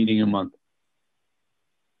meeting a month.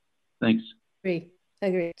 Thanks. Agree.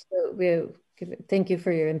 So thank you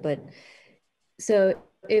for your input. So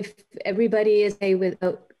if everybody is okay with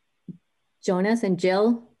Jonas and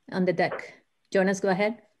Jill on the deck. Jonas, go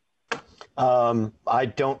ahead. I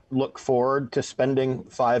don't look forward to spending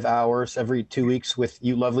 5 hours every 2 weeks with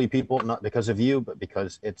you lovely people, not because of you, but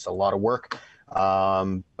because it's a lot of work.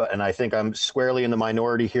 And I think I'm squarely in the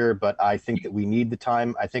minority here, but I think that we need the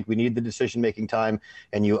time. I think we need the decision-making time,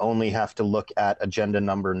 and you only have to look at agenda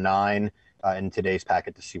number 9 in today's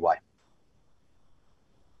packet to see why.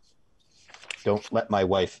 Don't let my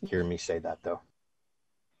wife hear me say that, though.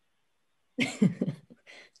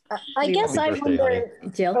 I guess I wonder,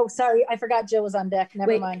 Jill. Oh, sorry, I forgot Jill was on deck.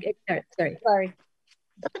 Never mind. Sorry.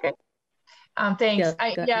 Okay. Thanks. Jill,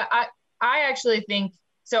 I actually think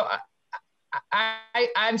so.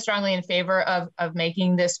 I'm strongly in favor of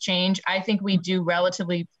making this change. I think we do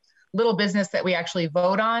relatively little business that we actually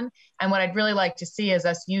vote on. And what I'd really like to see is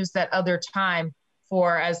us use that other time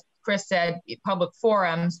for, as Chris said, public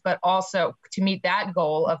forums, but also to meet that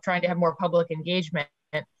goal of trying to have more public engagement.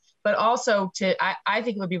 But also I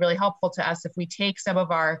think it would be really helpful to us if we take some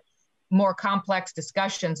of our more complex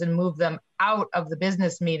discussions and move them out of the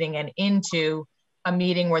business meeting and into a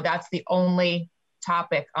meeting where that's the only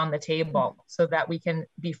topic on the table, so that we can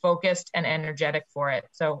be focused and energetic for it.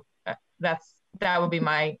 So that would be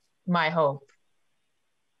my hope.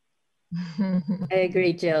 I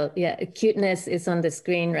agree, Jill. Yeah, cuteness is on the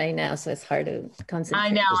screen right now, so it's hard to concentrate. I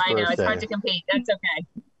know. It's hard to compete. That's okay.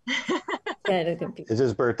 It's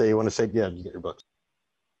his birthday. You want to say, yeah, you get your books.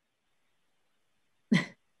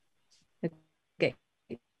 Okay,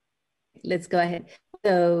 let's go ahead.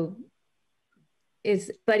 So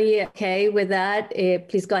is Buddy okay with that?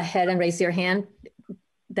 Please go ahead and raise your hand,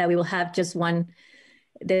 that we will have just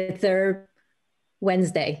the third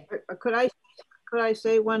Wednesday. Could I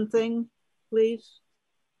say one thing, please?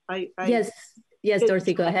 Yes,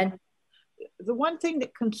 Dorothy, go ahead. The one thing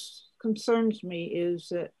that concerns me is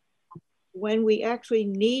that when we actually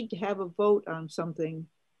need to have a vote on something,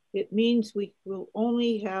 it means we will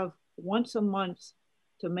only have once a month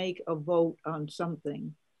to make a vote on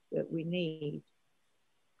something that we need.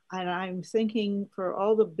 And I'm thinking, for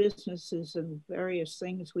all the businesses and various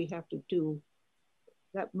things we have to do,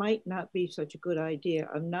 that might not be such a good idea.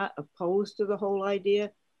 I'm not opposed to the whole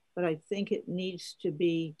idea, but I think it needs to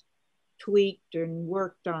be tweaked and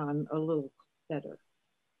worked on a little better.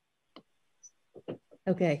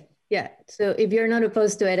 Okay, yeah. So if you're not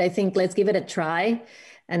opposed to it, I think let's give it a try.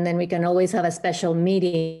 And then we can always have a special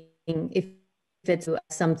meeting if it's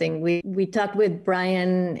something. We talked with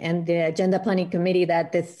Brian and the Agenda Planning Committee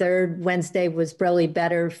that the third Wednesday was probably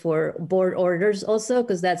better for board orders also,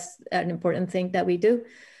 because that's an important thing that we do.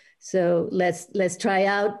 So let's try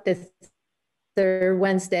out the third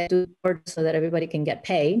Wednesday so that everybody can get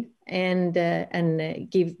paid and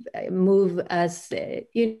move us, it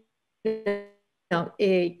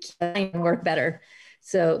can work better.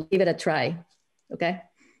 So give it a try. Okay.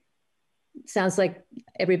 Sounds like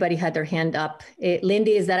everybody had their hand up.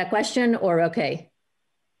 Lindy, is that a question or okay?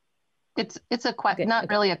 It's a question, not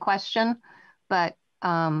really a question, but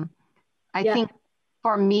I think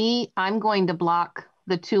for me, I'm going to block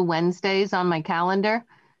the 2 Wednesdays on my calendar,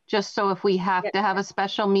 just so if we have to have a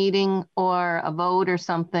special meeting or a vote or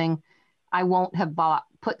something, I won't have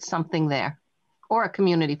put something there, or a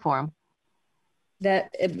community forum.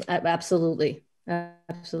 That absolutely.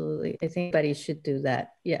 Absolutely. I think everybody should do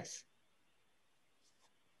that. Yes.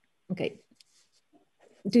 Okay.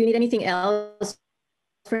 Do you need anything else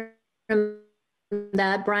from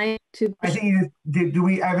that, Brian? I think do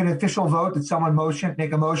we have an official vote? Did someone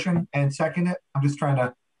make a motion and second it? I'm just trying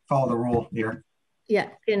to follow the rule here. Yeah.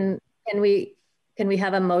 Can we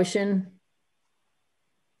have a motion?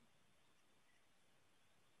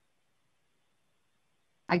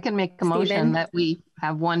 I can make a motion that we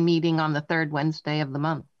have one meeting on the 3rd Wednesday of the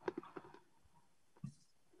month.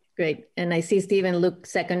 Great. And I see Stephen Luke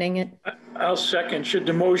seconding it. I'll second. Should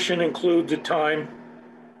the motion include the time?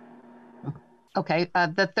 Okay.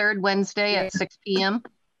 The 3rd Wednesday at 6 p.m.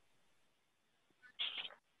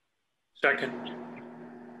 Second.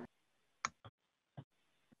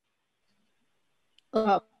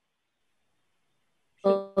 All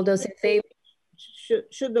those in favor?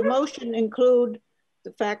 Should the motion include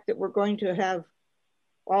the fact that we're going to have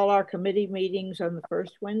all our committee meetings on the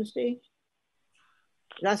 1st Wednesday?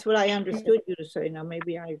 That's what I understood you to say. Now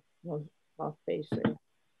maybe I was off base there.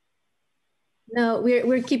 No,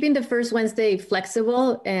 we're keeping the 1st Wednesday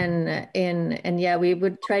flexible, and yeah, we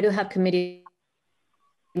would try to have committee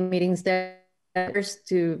meetings there first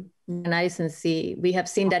to organize and see. We have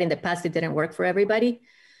seen that in the past; it didn't work for everybody,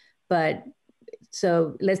 but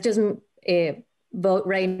so let's just vote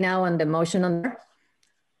right now on the motion on there.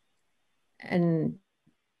 And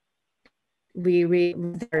we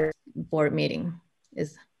read our board meeting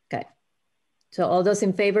is okay. So all those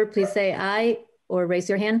in favor, please say aye or raise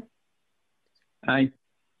your hand. Aye.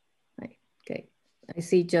 Aye. Okay. I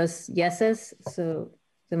see just yeses. So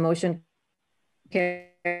the motion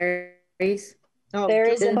carries. Oh, there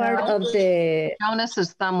is a part of the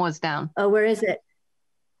Jonas's thumb was down. Oh, where is it?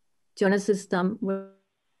 Jonas's thumb. Where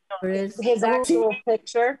is his actual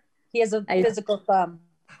picture? He has a physical thumb.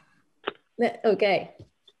 Okay.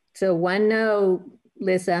 So 1 no,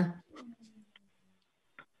 Lisa.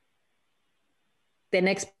 The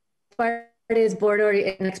next part is board or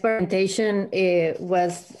next presentation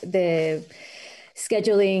was the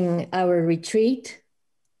scheduling our retreat.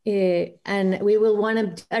 And we will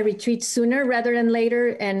want a retreat sooner rather than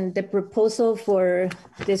later. And the proposal for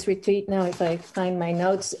this retreat, now if I find my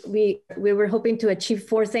notes, we were hoping to achieve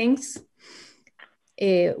 4 things.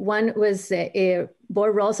 One was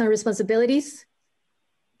board roles and responsibilities.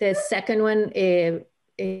 The second one,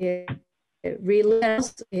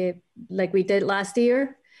 relays, like we did last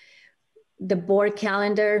year. The board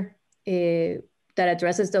calendar that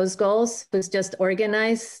addresses those goals was just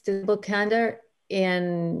organized, the board calendar.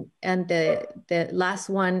 And the last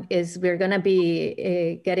one is we're going to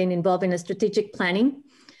be getting involved in a strategic planning.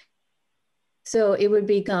 So it would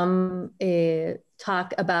become a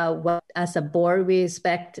talk about what, as a board, we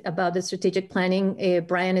expect about the strategic planning.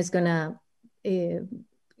 Brian is going to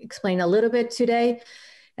explain a little bit today,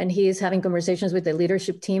 and he is having conversations with the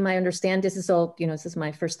leadership team. I understand this is all, this is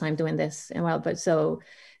my first time doing this, and well, but so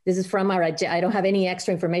this is from our, I don't have any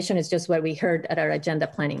extra information. It's just what we heard at our agenda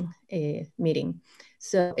planning meeting.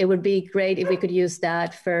 So it would be great if we could use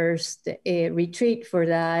that first retreat for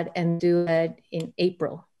that and do it in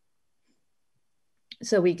April.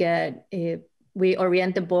 So we get, we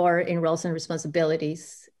orient the board in roles and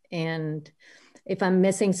responsibilities. And if I'm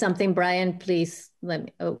missing something, Brian, please let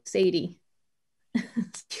me, oh, Sadie.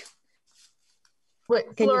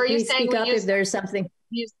 Wait, Can Flora, you please speak up if there's something?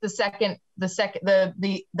 Use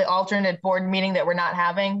the alternate board meeting that we're not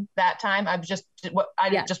having that time. I just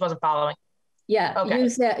wasn't following. Yeah,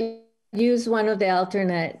 okay. Use one of the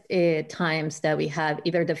alternate times that we have,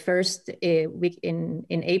 either the first week in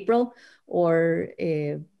April or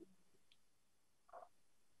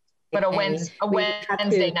but a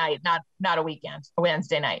Wednesday night, not a weekend, a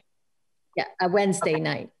Wednesday night. Yeah, a Wednesday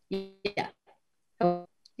night. Yeah. Oh,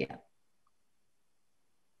 yeah.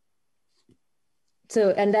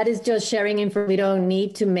 So, and that is just sharing information. We don't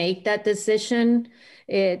need to make that decision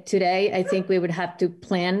today. I think we would have to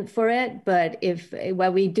plan for it. But if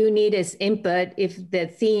what we do need is input, if the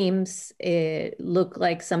themes look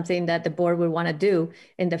like something that the board would want to do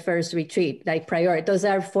in the first retreat, like those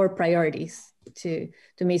are 4 priorities to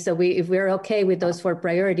me. So if we're okay with those 4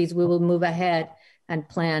 priorities, we will move ahead and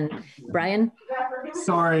plan. Brian?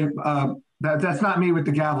 Sorry, that's not me with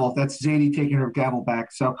the gavel. That's Zadie taking her gavel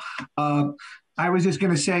back. So I was just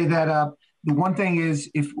going to say that the one thing is,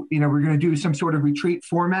 if we're going to do some sort of retreat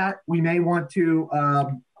format, we may want to,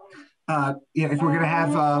 if we're going to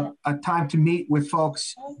have a time to meet with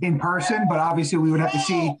folks in person, but obviously we would have to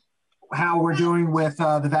see how we're doing with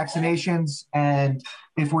the vaccinations and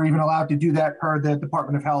if we're even allowed to do that per the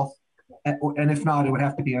Department of Health. And if not, it would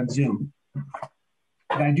have to be on Zoom.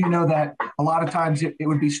 And I do know that a lot of times it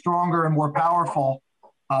would be stronger and more powerful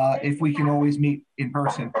if we can always meet in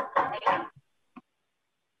person.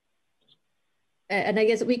 And I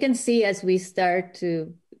guess we can see as we start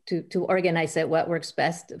to organize it what works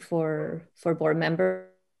best for board members.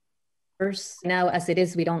 Now, as it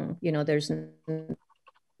is, we don't, there's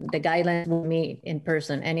the guidelines will meet in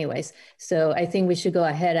person anyways. So I think we should go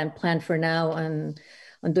ahead and plan for now on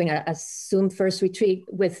doing a Zoom first retreat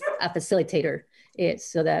with a facilitator,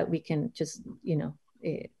 so that we can just,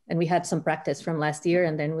 and we had some practice from last year,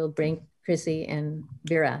 and then we'll bring Chrissy and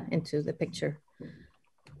Vera into the picture.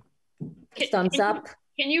 Thumbs up.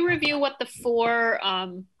 Can you review what the four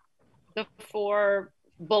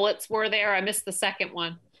bullets were there? I missed the second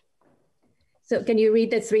one. So can you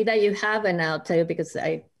read the 3 that you have? And I'll tell you, because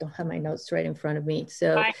I don't have my notes right in front of me.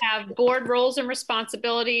 So I have board roles and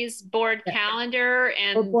responsibilities, board calendar,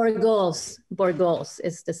 and board goals. Board goals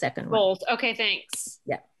is the second one. Goals. Okay, thanks.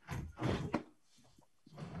 Yeah.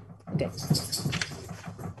 Okay.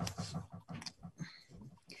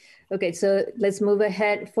 Okay, so let's move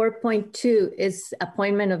ahead. 4.2 is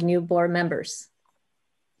appointment of new board members.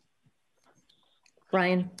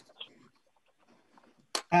 Brian.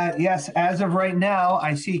 Yes, as of right now,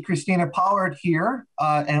 I see Christina Pollard here,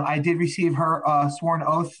 and I did receive her sworn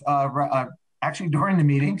oath actually during the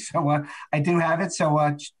meeting, so I do have it.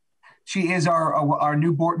 So she is our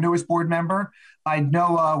newest board member. I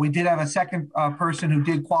know we did have a second person who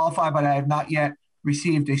did qualify, but I have not yet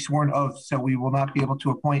received a sworn oath, so we will not be able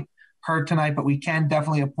to appoint her tonight, but we can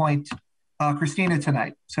definitely appoint Christina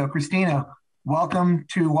tonight. So Christina, welcome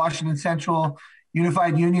to Washington Central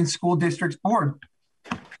Unified Union School District's board.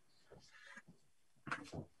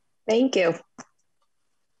 Thank you. Do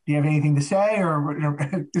you have anything to say, or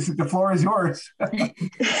the floor is yours?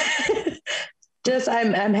 Just,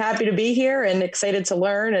 I'm happy to be here and excited to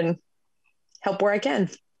learn and help where I can.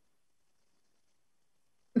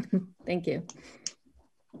 Thank you.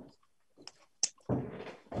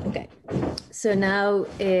 Okay, so now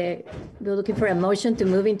we're looking for a motion to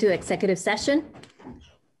move into executive session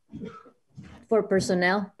for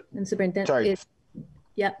personnel and superintendent. Sorry.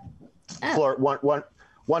 Yeah. Flor,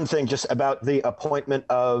 one thing just about the appointment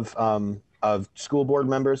of school board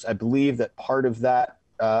members. I believe that part of that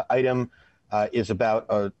item is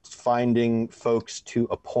about finding folks to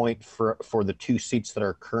appoint for the 2 seats that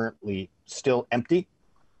are currently still empty.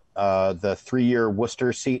 The 3-year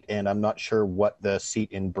Worcester seat, and I'm not sure what the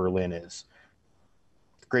seat in Berlin is.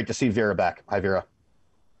 Great to see Vera back. Hi, Vera.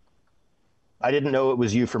 I didn't know it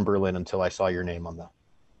was you from Berlin until I saw your name on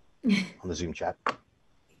the Zoom chat.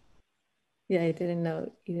 Yeah, I didn't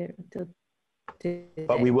know either until today.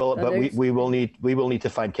 But we will need to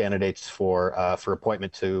find candidates for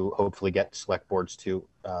appointment to hopefully get select boards to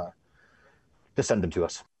send them to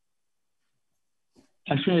us.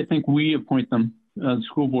 Actually, I think we appoint them. The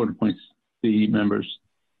school board appoints the members,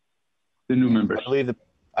 the new members.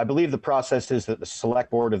 I believe the process is that the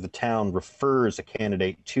select board of the town refers a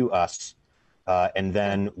candidate to us, and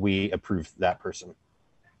then we approve that person.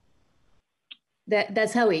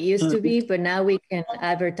 That's how it used to be, but now we can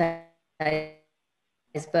advertise.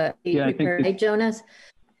 But yeah, right, Jonas?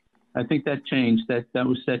 I think that changed. That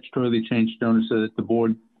was statutorily changed, Jonas, so that the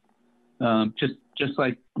board, just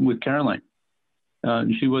like with Caroline,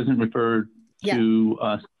 she wasn't referred to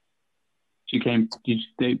us. She came.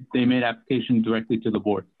 They made application directly to the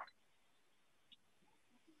board.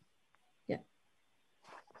 Yeah.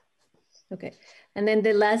 Okay. And then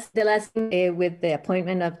the last thing with the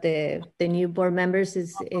appointment of the new board members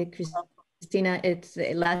is Christina. It's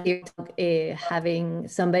last year having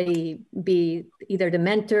somebody be either the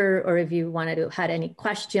mentor, or if you wanted to had any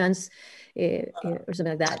questions or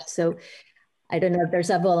something like that. So I don't know if there's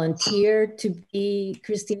a volunteer to be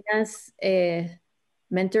Christina's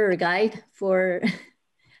mentor or guide for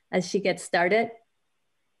as she gets started.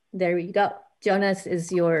 There you go. Jonas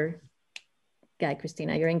is your guy,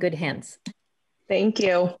 Christina. You're in good hands. Thank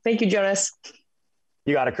you. Thank you, Jonas.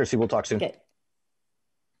 You got it, Chrissy. We'll talk soon. Okay.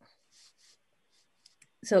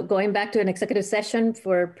 So going back to an executive session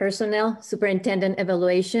for personnel superintendent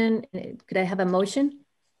evaluation, could I have a motion?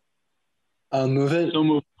 I'll move it. So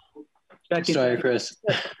move. Second. Sorry, Chris.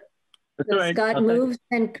 That's all right. Scott moves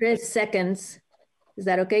and Chris seconds. Is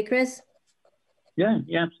that okay, Chris? Yeah,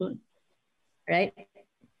 absolutely. Right.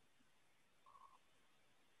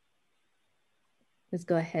 Let's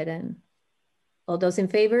go ahead and all those in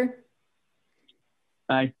favor?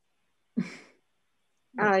 Aye.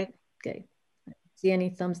 Aye. Okay. See any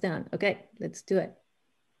thumbs down? Okay, let's do it.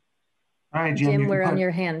 All right, Jim, we're on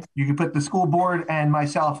your hands. You can put the school board and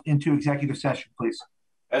myself into executive session, please.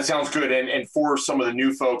 That sounds good. And for some of the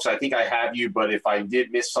new folks, I think I have you, but if I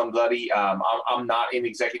did miss somebody, I'm not in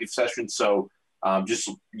executive session. So just,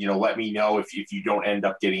 let me know if you don't end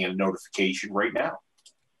up getting a notification right now.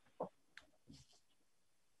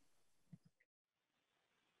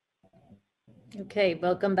 Okay,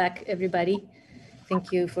 welcome back, everybody.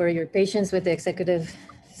 Thank you for your patience with the executive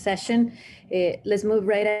session. Let's move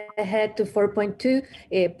right ahead to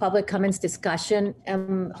 4.2, public comments discussion.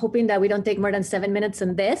 I'm hoping that we don't take more than 7 minutes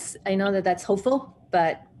on this. I know that that's hopeful,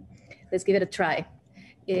 but let's give it a try.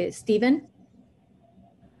 Stephen?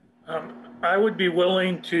 I would be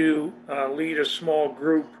willing to lead a small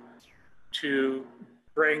group to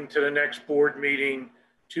bring to the next board meeting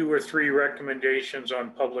 2 or 3 recommendations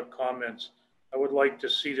on public comments. I would like to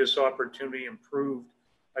see this opportunity improved.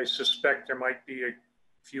 I suspect there might be a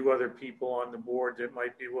few other people on the board that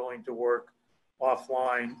might be willing to work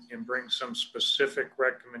offline and bring some specific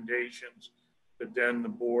recommendations that then the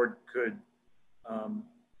board could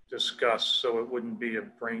discuss, so it wouldn't be a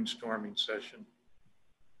brainstorming session.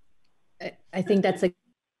 I think that's a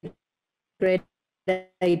great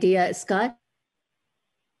idea. Scott?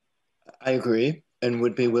 I agree and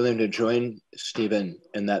would be willing to join Stephen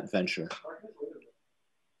in that venture.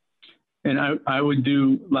 And I would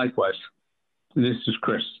do likewise. This is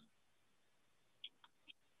Chris.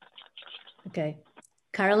 Okay.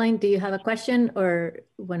 Caroline, do you have a question or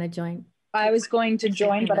want to join? I was going to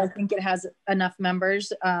join, but I think it has enough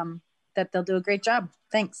members that they'll do a great job.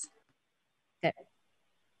 Thanks. Okay.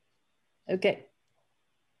 Okay.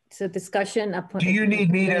 So discussion. Do you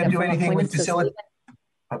need me to do anything with facilitating?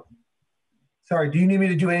 Sorry, do you need me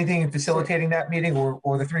to do anything in facilitating that meeting,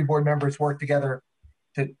 or the 3 board members work together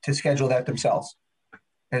to schedule that themselves?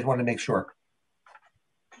 I just want to make sure.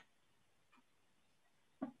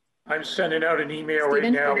 I'm sending out an email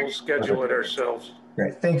right now. We'll schedule it ourselves.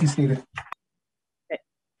 Great. Thank you, Stephen. Okay.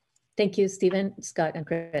 Thank you, Stephen, Scott, and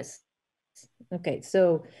Chris. Okay,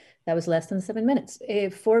 so that was less than 7 minutes.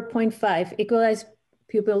 4.5, equalized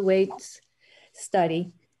pupil weights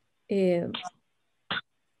study.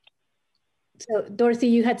 So Dorothy,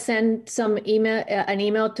 you had sent some an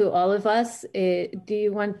email to all of us. Do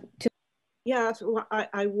you want to? Yes, well,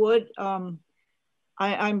 I would.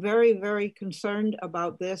 I'm very, very concerned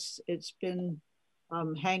about this. It's been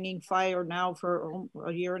hanging fire now for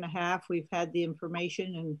a year and a half. We've had the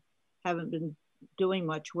information and haven't been doing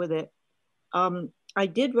much with it. I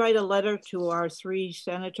did write a letter to our 3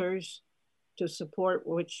 senators to support,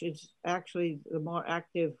 which is actually the more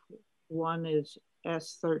active one is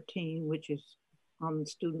S13, which is on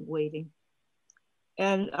student waiting.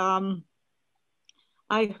 And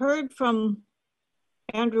I heard from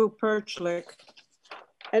Andrew Perchlik,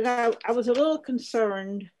 and I was a little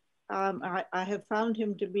concerned. I have found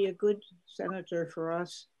him to be a good senator for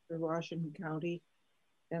us, for Washington County,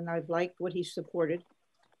 and I've liked what he supported.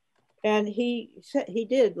 And he said he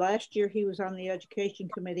did. Last year, he was on the Education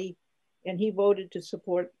Committee, and he voted to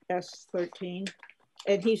support S13,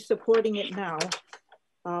 and he's supporting it now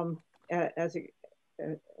as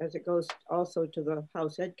it goes also to the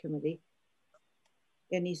House Ed Committee.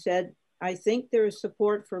 And he said, I think there is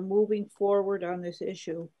support for moving forward on this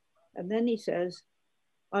issue. And then he says,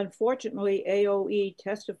 unfortunately, AOE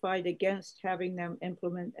testified against having them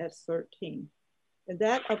implement S13. And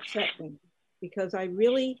that upset me because I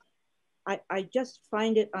just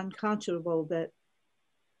find it unconscionable that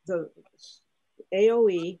the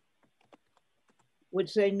AOE would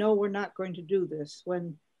say, no, we're not going to do this,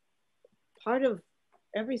 when part of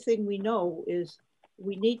everything we know is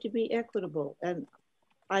we need to be equitable. And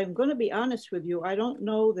I'm going to be honest with you, I don't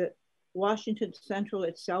know that Washington Central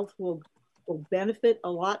itself will benefit a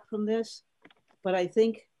lot from this, but I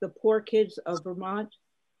think the poor kids of Vermont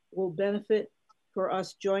will benefit for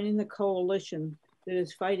us joining the coalition that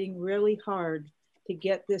is fighting really hard to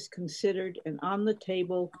get this considered and on the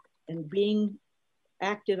table and being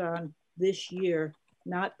acted on this year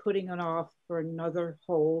not putting it off for another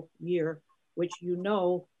whole year, which you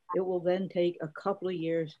know it will then take a couple of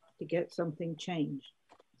years to get something changed.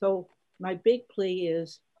 So my big plea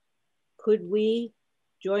is, could we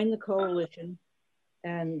join the coalition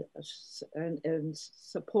and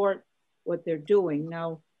support what they're doing?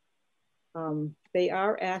 Now, they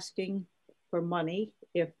are asking for money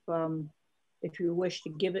if you wish to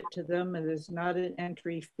give it to them, and there's not an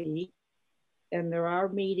entry fee. And there are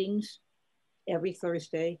meetings every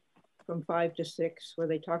Thursday from 5 to 6 where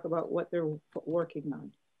they talk about what they're working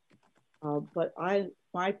on. But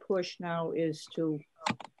my push now is to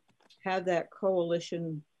have that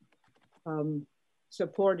coalition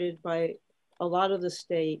supported by a lot of the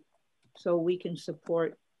state so we can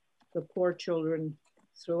support the poor children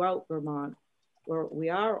throughout Vermont, where we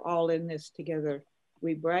are all in this together.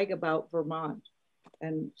 We brag about Vermont,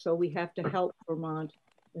 and so we have to help Vermont,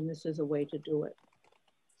 and this is a way to do it.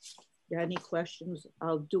 If you have any questions,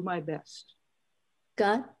 I'll do my best.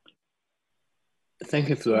 Scott? Thank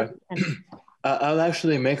you, Flora. I'll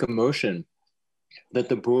actually make a motion that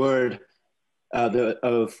the board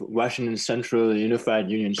of Washington Central Unified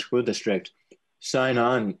Union School District sign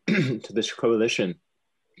on to this coalition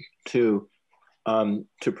to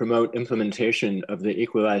promote implementation of the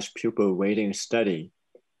equalized pupil weighting study.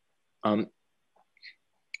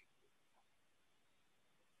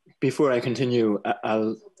 Before I continue,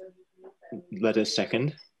 I'll let a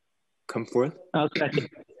second come forth. I'll second.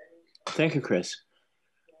 Thank you, Chris.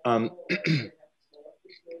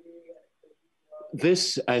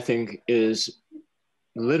 This, I think, is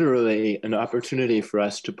literally an opportunity for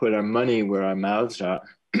us to put our money where our mouths are.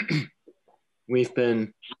 We've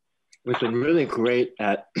been really great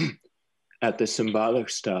at the symbolic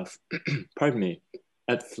stuff. Pardon me,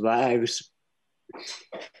 at flags,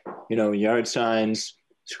 yard signs,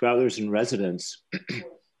 scholars in residence.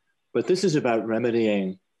 But this is about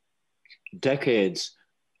remedying decades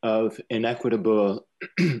of inequitable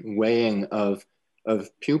weighing of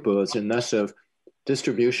pupils and thus of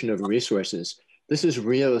distribution of resources. This is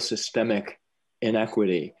real systemic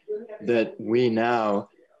inequity that we now,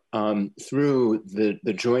 through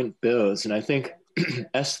the joint bills, and I think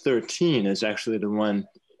S13 is actually the one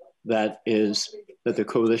that the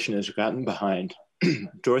coalition has gotten behind.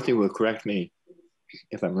 Dorothy will correct me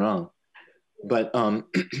if I'm wrong, but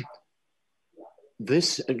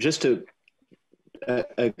this, just to,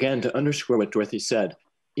 again, to underscore what Dorothy said,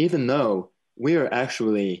 even though we are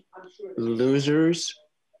actually losers,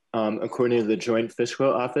 according to the Joint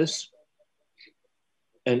Fiscal Office,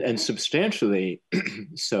 and substantially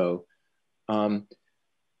so,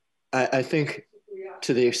 I think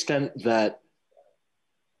to the extent that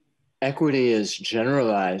equity is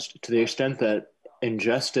generalized, to the extent that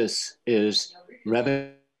injustice is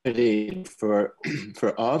remedied for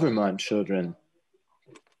all Vermont children,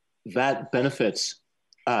 that benefits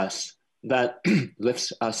us, that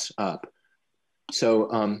lifts us up.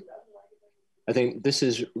 So I think this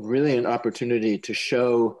is really an opportunity to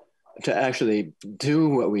actually do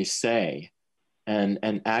what we say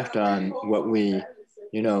and act on what we,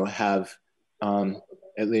 have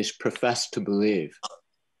at least professed to believe.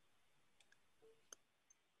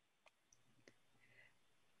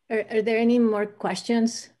 Are there any more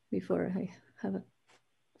questions before I have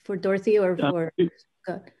for Dorothy or for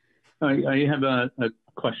Scott? I have a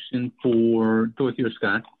question for Dorothy or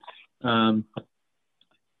Scott.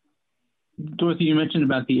 Dorothy, you mentioned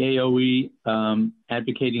about the AOE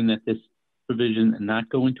advocating that this provision not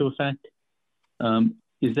go into effect.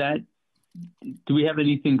 Do we have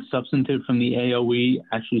anything substantive from the AOE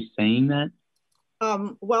actually saying that?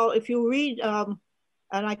 Well, if you read, and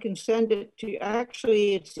I can send it to you,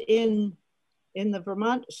 actually it's in the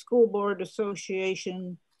Vermont School Board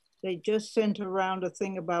Association. They just sent around a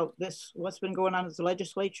thing about this, what's been going on in the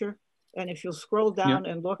legislature. And if you'll scroll down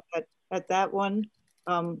and look at that one,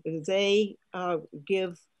 they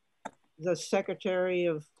give the Secretary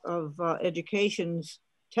of Education's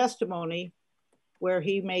testimony where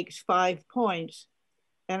he makes 5 points.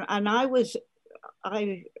 And I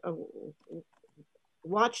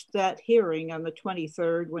watched that hearing on the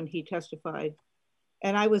 23rd when he testified.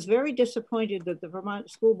 And I was very disappointed that the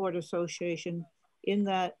Vermont School Board Association, in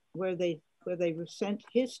that where they sent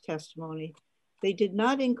his testimony, they did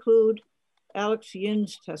not include Alex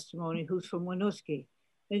Yin's testimony, who's from Winooski.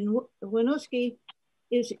 And Winooski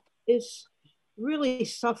is really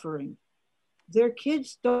suffering. Their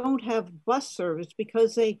kids don't have bus service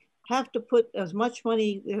because they have to put as much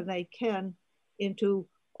money as they can into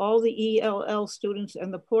all the ELL students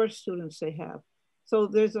and the poor students they have. So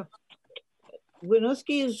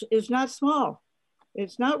Winooski is not small.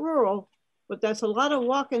 It's not rural, but that's a lot of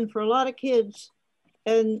walking for a lot of kids.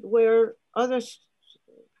 and where other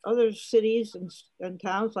cities and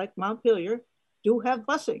towns like Montpelier do have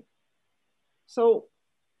busing. So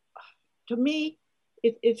to me,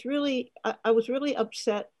 it's really, I was really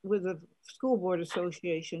upset with the School Board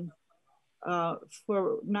Association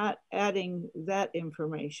for not adding that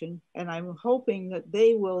information. And I'm hoping that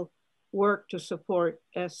they will work to support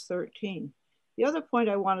S13. The other point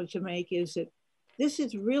I wanted to make is that this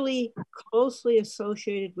is really closely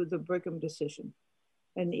associated with the Brigham decision.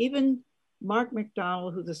 And even Mark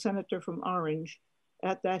McDonald, who's a senator from Orange,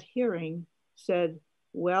 at that hearing said,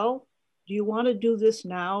 well, do you want to do this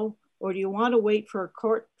now? Or do you want to wait for a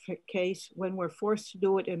court case when we're forced to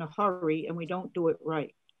do it in a hurry and we don't do it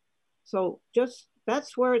right? So just,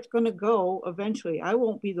 that's where it's going to go eventually. I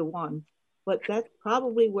won't be the one, but that's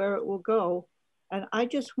probably where it will go. And I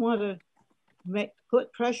just want to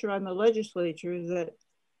put pressure on the legislature that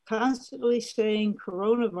constantly saying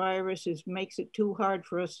coronavirus makes it too hard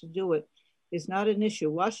for us to do it is not an issue.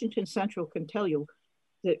 Washington Central can tell you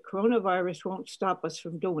that coronavirus won't stop us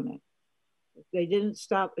from doing it. It didn't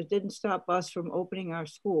stop us from opening our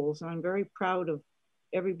schools. And I'm very proud of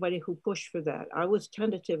everybody who pushed for that. I was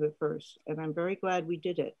tentative at first, and I'm very glad we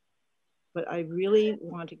did it. But I really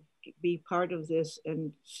want to be part of this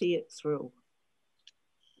and see it through.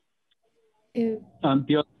 The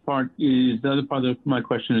other part of my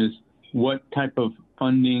question is, what type of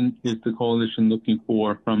funding is the coalition looking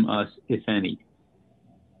for from us, if any?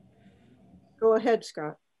 Go ahead,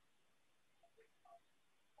 Scott.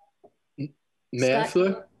 May I,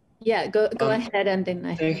 Fleur? Yeah, go ahead, and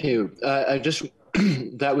then Thank you. I just,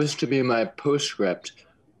 that was to be my postscript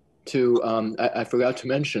to, I forgot to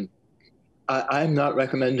mention, I'm not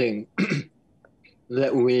recommending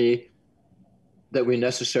that we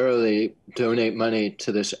necessarily donate money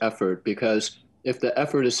to this effort, because if the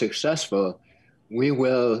effort is successful, we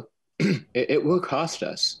will, it will cost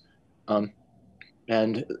us.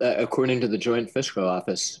 And according to the Joint Fiscal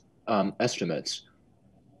Office estimates.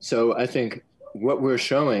 So I think what we're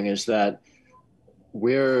showing is that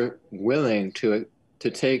we're willing to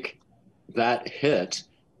take that hit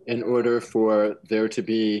in order for there to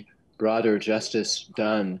be broader justice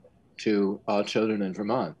done to all children in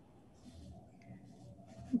Vermont.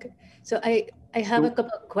 Okay, so I have a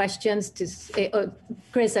couple of questions to say. Oh,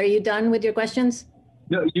 Chris, are you done with your questions?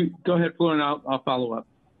 No, you go ahead, Fleur, and I'll follow up.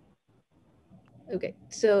 Okay,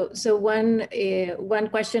 so one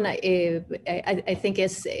question I think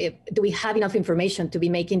is, do we have enough information to be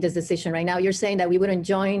making this decision right now? You're saying that we wouldn't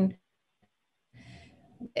join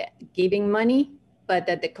giving money, but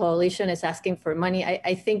that the coalition is asking for money.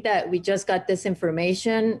 I think that we just got this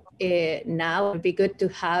information now. It would be good to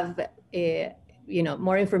have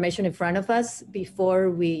more information in front of us before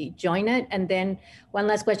we join it. And then one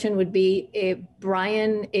last question would be,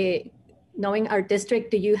 Brian, knowing our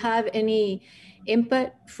district, do you have any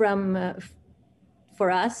input from for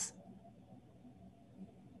us?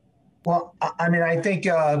 Well, I mean, I think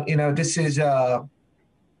this is a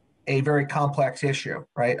very complex issue,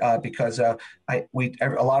 right? Because a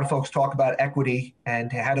lot of folks talk about equity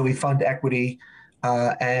and how do we fund equity,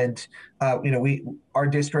 and our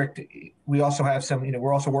district, we also have some,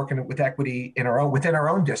 we're also working with equity within our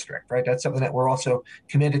own district, right? That's something that we're also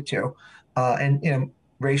committed to, and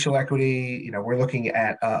racial equity. We're looking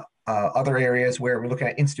at other areas where we're looking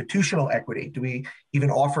at institutional equity. Do we even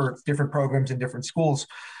offer different programs in different schools?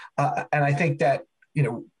 And I think that,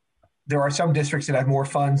 there are some districts that have more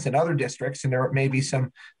funds than other districts, and there may be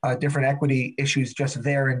some different equity issues just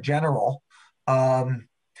there in general.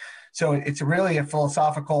 So it's really a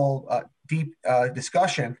philosophical, deep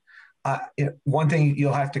discussion. One thing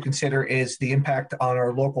you'll have to consider is the impact on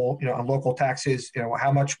our local, on local taxes.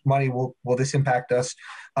 How much money will this impact us?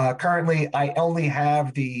 Currently, I only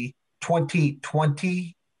have the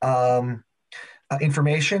 2020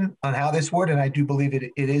 information on how this would, and I do believe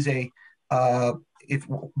it is if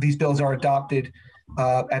these bills are adopted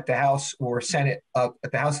at the House or Senate,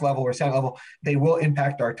 at the House level or Senate level, they will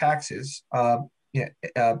impact our taxes. But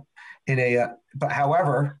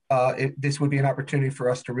however, this would be an opportunity for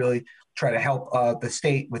us to really try to help the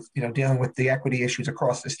state with dealing with the equity issues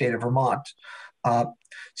across the state of Vermont.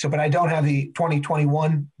 But I don't have the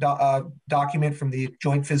 2021 document from the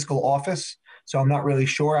Joint Fiscal Office, so I'm not really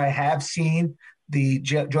sure. I have seen the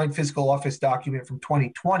Joint Fiscal Office document from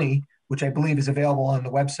 2020, which I believe is available on the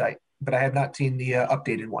website, but I have not seen the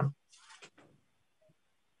updated one.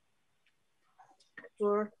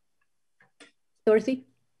 Sure. Dorothy?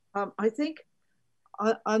 I think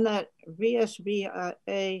on that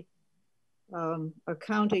VSBA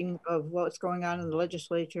accounting of what's going on in the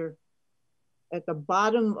legislature, at the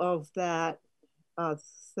bottom of that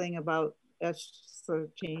thing about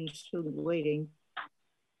change to waiting,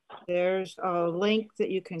 there's a link that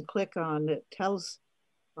you can click on that tells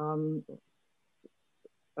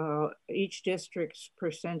each district's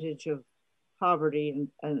percentage of poverty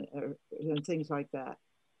and things like that.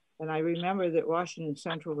 And I remember that Washington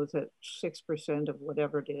Central was at 6% of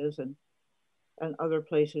whatever it is, and other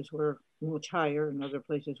places were much higher and other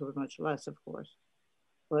places were much less, of course.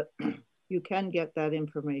 But you can get that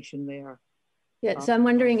information there. Yeah, so I'm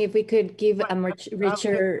wondering if we could give a much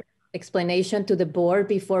richer explanation to the board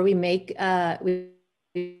before we make to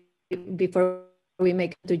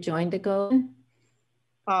join the code.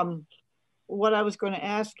 What I was going to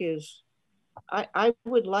ask is, I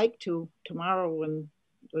would like to, tomorrow when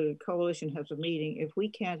the coalition has a meeting, if we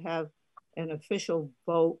can't have an official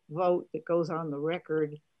vote that goes on the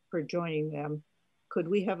record for joining them, could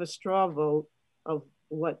we have a straw vote of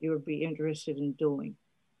what you would be interested in doing?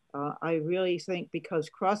 I really think because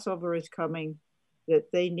crossover is coming,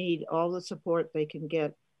 that they need all the support they can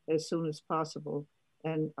get as soon as possible.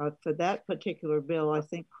 And for that particular bill, I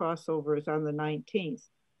think crossover is on the 19th.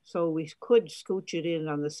 So we could scooch it in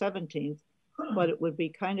on the 17th, but it would be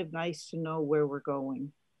kind of nice to know where we're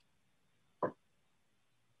going.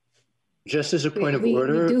 Just as a point of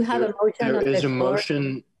order, we do have a motion there on is the a floor.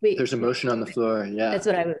 motion. There's a motion on the floor. Yeah. That's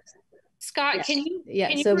what I was. Scott, Yes. can you? Yeah.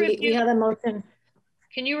 Can you So review, we have a motion.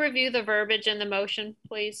 Can you review the verbiage in the motion,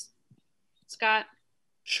 please, Scott?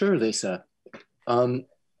 Sure, Lisa.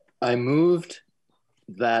 I moved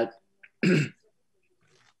that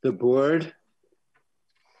the board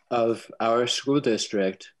of our school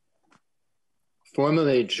district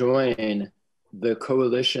formally join the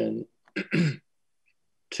coalition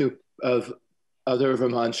of other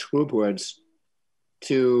Vermont school boards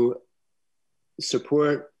to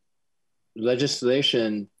support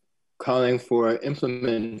legislation calling for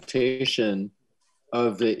implementation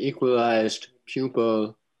of the equalized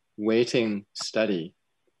pupil weighting study.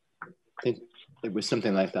 I think it was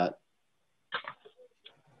something like that.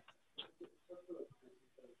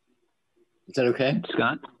 Is that okay?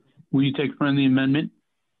 Scott, will you take friendly amendment?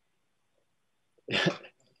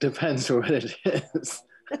 Depends on what it is.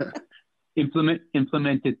 Implement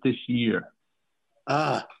it this year.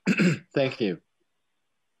 Ah, thank you.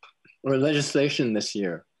 Or legislation this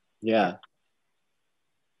year. Yeah.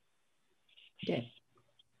 Okay.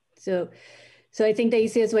 So I think the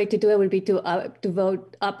easiest way to do it would be to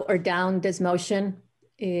vote up or down this motion.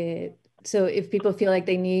 So if people feel like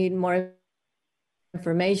they need more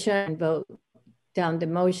information, vote down the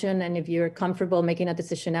motion. And if you're comfortable making a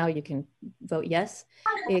decision now, you can vote yes.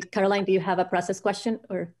 Caroline, do you have a process question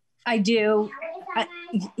or? I do.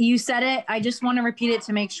 You said it. I just want to repeat it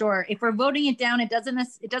to make sure. If we're voting it down, it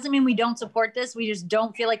doesn't mean we don't support this. We just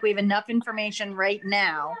don't feel like we have enough information right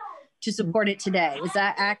now to support it today. Is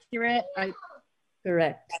that accurate?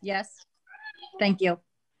 Correct. Yes. Thank you.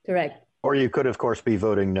 Correct. Or you could, of course, be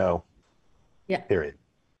voting no. Yeah. Period.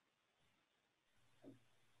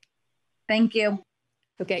 Thank you.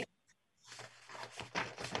 Okay.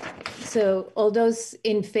 So all those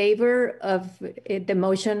in favor of the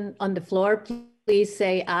motion on the floor, please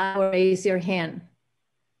say aye or raise your hand.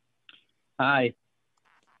 Aye.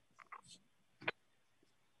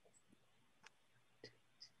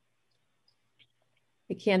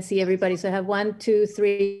 I can't see everybody. So I have 1, 2,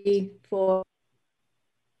 3, 4,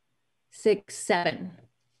 6, 7.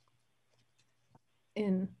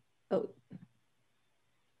 And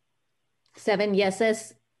 7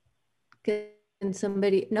 yeses. Can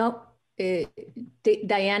somebody, no.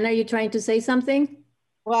 Diana, are you trying to say something?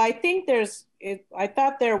 Well, I think I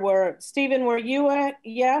thought there were, Stephen, were you a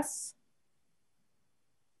yes?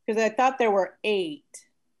 Because I thought there were 8.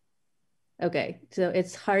 Okay, so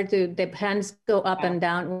it's hard to, the hands go up and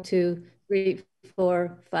down. 1, 2, 3,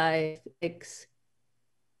 4, 5, 6,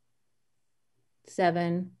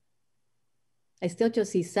 7. I still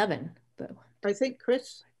just see 7, but I think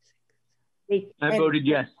Chris. 8. I voted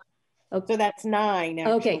yes. Okay. So that's 9.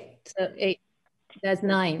 Actually. Okay, so 8. That's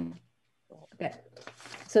 9. Okay,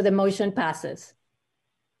 so the motion passes.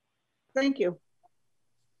 Thank you.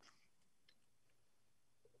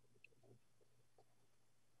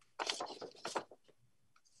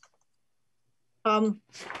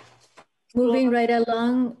 Moving right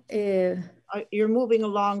along. You're moving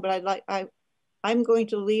along, but I'm going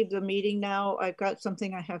to leave the meeting now. I've got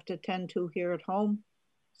something I have to attend to here at home.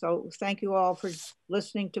 So thank you all for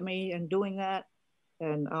listening to me and doing that.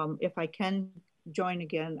 And if I can join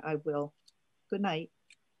again, I will. Good night.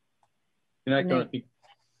 Good night, Dorothy.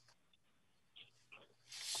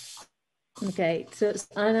 Okay, so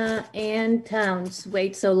Anna and Towns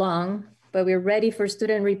wait so long, but we're ready for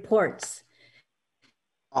student reports.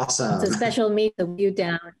 Awesome. It's a special meeting with you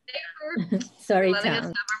down. Sorry,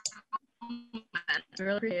 town.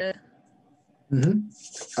 Really appreciate it.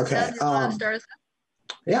 Okay.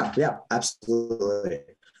 Yeah, absolutely.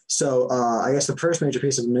 So I guess the first major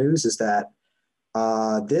piece of news is that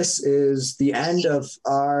this is the end of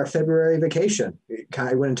our February vacation. It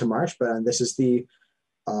kind of went into March, but this is the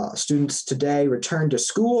students today returned to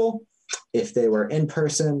school. If they were in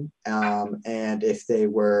person and if they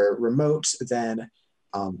were remote, then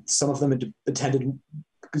some of them attended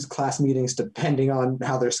class meetings depending on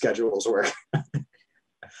how their schedules work.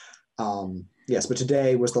 Yes, but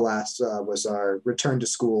today was the last, was our return to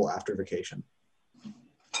school after vacation.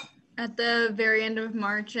 At the very end of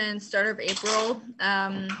March and start of April,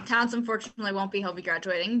 Towns unfortunately won't be, he'll be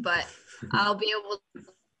graduating, but I'll be able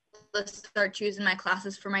to start choosing my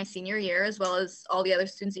classes for my senior year, as well as all the other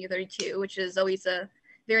students in year 32, which is always a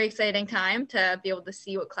very exciting time to be able to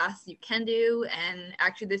see what classes you can do. And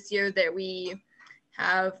actually this year that we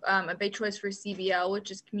have a big choice for CBL,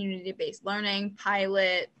 which is community-based learning,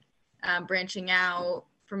 pilot, branching out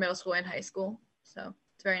for middle school and high school. So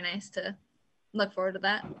it's very nice to look forward to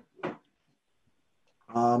that.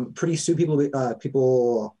 Pretty soon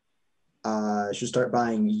people should start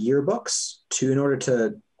buying yearbooks in order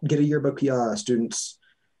to get a yearbook. Students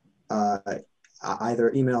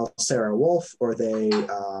either email Sarah Wolf or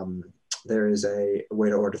there is a way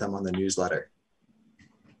to order them on the newsletter.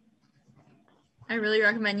 I really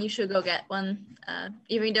recommend you should go get one.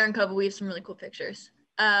 Even during COVID, we have some really cool pictures.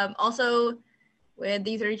 Also, with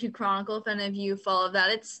the 32 Chronicle, if any of you follow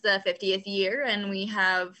that, it's the 50th year, and we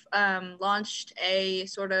have launched a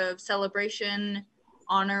sort of celebration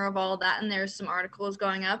honor of all that, and there's some articles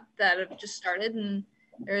going up that have just started, and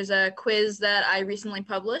there's a quiz that I recently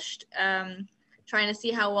published trying to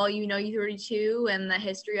see how well you know U32 and the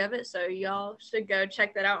history of it, so y'all should go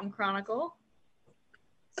check that out in Chronicle.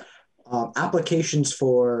 Applications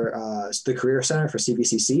for the Career Center for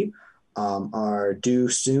CVCC are due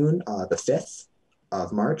soon, the 5th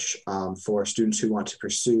of March, for students who want to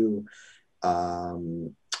pursue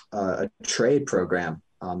a trade program.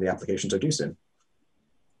 The applications are due soon.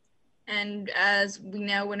 And as we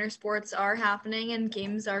know, winter sports are happening and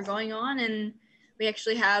games are going on, and we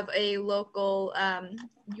actually have a local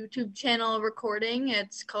YouTube channel recording.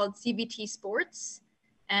 It's called CBT Sports.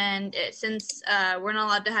 And since we're not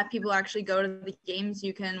allowed to have people actually go to the games,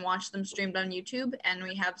 you can watch them streamed on YouTube. And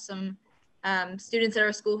we have some students at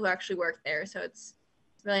our school who actually work there. So it's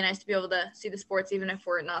really nice to be able to see the sports, even if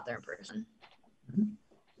we're not there in person.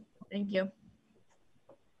 Thank you.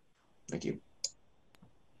 Thank you.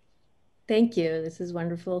 Thank you. This is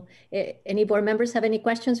wonderful. Any board members have any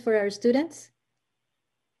questions for our students?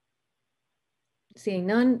 Seeing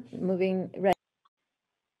none, moving right.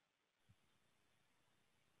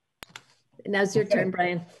 Now's your turn,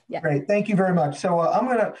 Brian. Yeah. Great. Thank you very much. So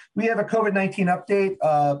we have a COVID-19 update.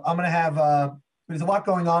 I'm going to have, there's a lot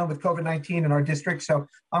going on with COVID-19 in our district. So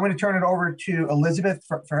I'm going to turn it over to Elizabeth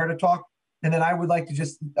for her to talk. And then I would like to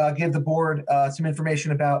just give the board some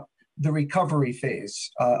information about the recovery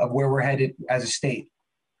phase of where we're headed as a state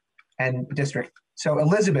and district. So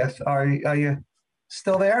Elizabeth, are you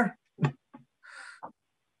still there?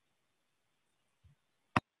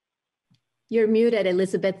 You're muted,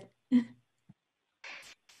 Elizabeth.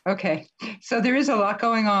 Okay, so there is a lot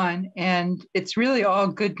going on, and it's really all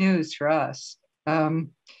good news for us. I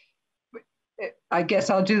guess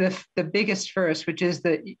I'll do the biggest first, which is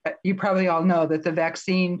that you probably all know that the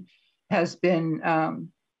vaccine has been,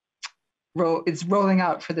 it's rolling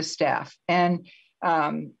out for the staff. And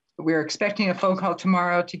we're expecting a phone call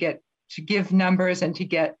tomorrow to give numbers and to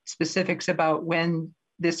get specifics about when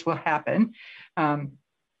this will happen.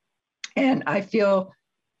 And I feel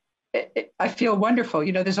wonderful.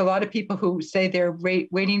 You know, there's a lot of people who say they're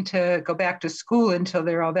waiting to go back to school until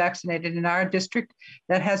they're all vaccinated. In our district,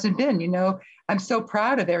 that hasn't been. You know, I'm so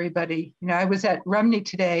proud of everybody. You know, I was at Rumney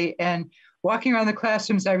today and walking around the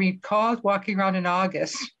classrooms, I recalled walking around in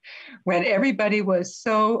August when everybody was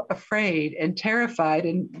so afraid and terrified.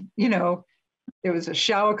 And, you know, there was a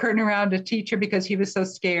shower curtain around a teacher because he was so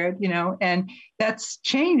scared, you know, and that's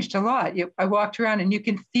changed a lot. I walked around and you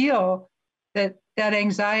can feel that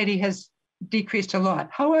anxiety has decreased a lot.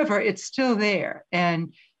 However, it's still there.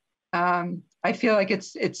 And I feel like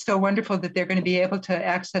it's so wonderful that they're going to be able to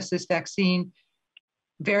access this vaccine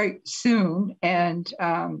very soon. And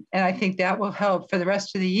I think that will help for the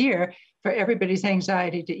rest of the year for everybody's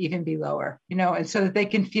anxiety to even be lower, you know, and so that they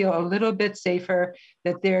can feel a little bit safer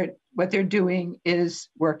that what they're doing is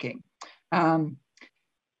working.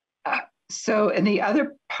 So, and the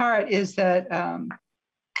other part is that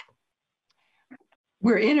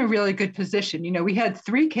we're in a really good position. You know, we had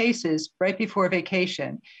 3 cases right before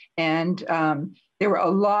vacation, and there were a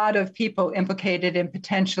lot of people implicated in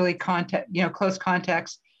potentially close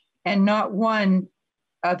contacts, and not one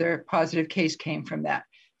other positive case came from that.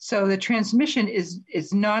 So the transmission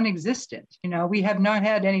is non-existent. You know, we have not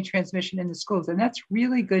had any transmission in the schools, and that's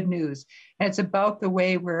really good news. And it's about the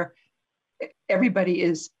way where everybody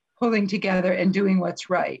is pulling together and doing what's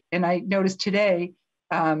right. And I noticed today,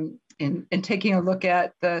 in taking a look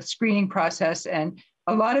at the screening process, and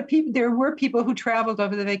a lot of people, there were people who traveled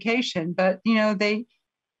over the vacation, but you know,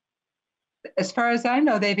 as far as I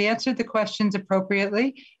know, they've answered the questions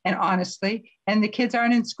appropriately and honestly, and the kids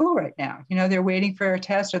aren't in school right now. You know, they're waiting for a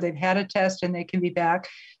test, or they've had a test and they can be back.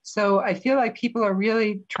 So I feel like people are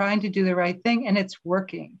really trying to do the right thing, and it's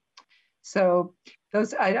working. So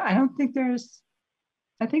I don't think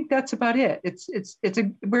I think that's about it.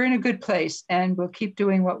 We're in a good place, and we'll keep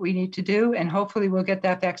doing what we need to do, and hopefully we'll get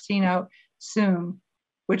that vaccine out soon,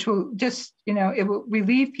 which will just, you know, it will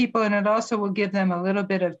relieve people, and it also will give them a little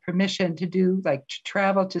bit of permission to do, like, to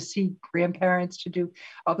travel, to see grandparents, to do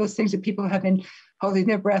all those things that people have been holding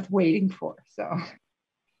their breath waiting for. So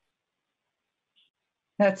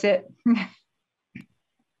that's it.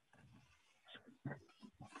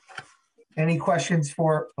 Any questions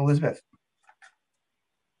for Elizabeth?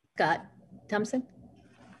 Scott Thompson?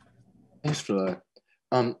 Thanks, Flora.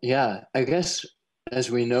 Yeah, I guess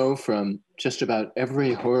as we know from just about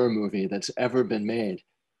every horror movie that's ever been made,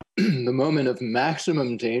 the moment of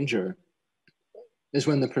maximum danger is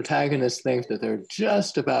when the protagonists think that they're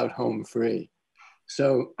just about home free.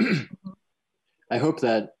 So I hope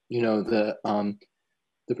that, you know,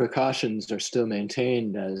 the precautions are still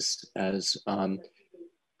maintained as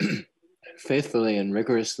faithfully and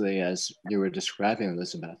rigorously as you were describing,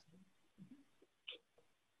 Elizabeth.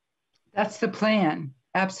 That's the plan.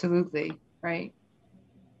 Absolutely. Right.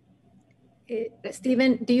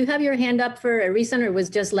 Stephen, do you have your hand up for a reason, or was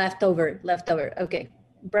just leftover? Okay.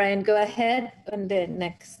 Brian, go ahead on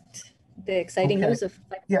the exciting news of.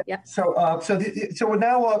 Yeah. So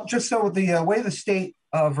now, just so the way the state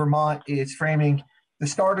of Vermont is framing the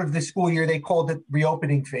start of this school year, they called it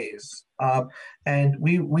reopening phase. And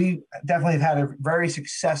we definitely have had a very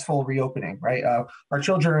successful reopening, right? Our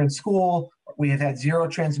children are in school. We have had 0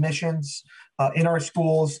 transmissions in our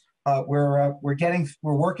schools. We're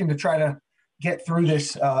working to try to get through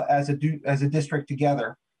this as a district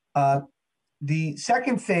together. The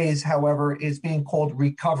second phase, however, is being called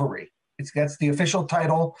recovery. That's the official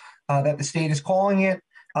title that the state is calling it.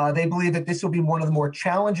 They believe that this will be one of the more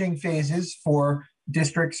challenging phases for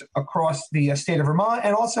districts across the state of Vermont,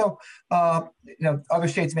 and also, other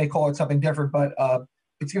states may call it something different, but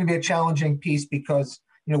it's going to be a challenging piece because,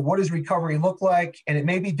 what does recovery look like? And it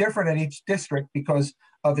may be different at each district because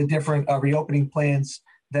of the different reopening plans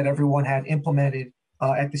that everyone had implemented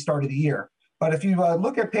at the start of the year. But if you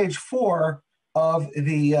look at page 4 of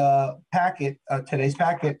the packet, today's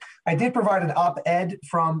packet, I did provide an op-ed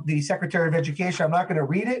from the Secretary of Education. I'm not going to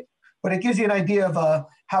read it, but it gives you an idea of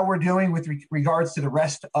how we're doing with regards to the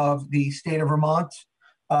rest of the state of Vermont.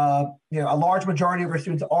 A large majority of our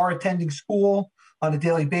students are attending school on a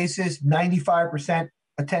daily basis, 95%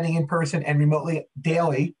 attending in person and remotely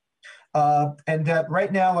daily.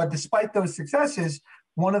 Right now, despite those successes,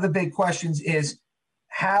 one of the big questions is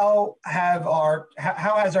how has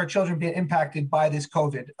our children been impacted by this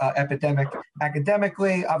COVID epidemic?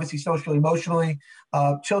 Academically, obviously, socially, emotionally.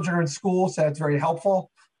 Children are in school, so that's very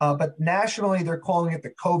helpful. But nationally, they're calling it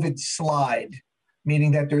the COVID slide,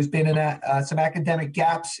 meaning that there's been some academic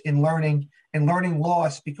gaps in learning and learning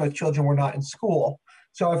loss because children were not in school.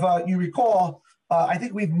 So if you recall, I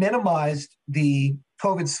think we've minimized the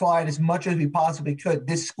COVID slide as much as we possibly could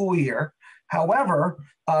this school year. However,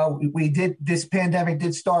 this pandemic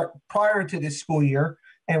did start prior to this school year,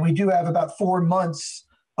 and we do have about 4 months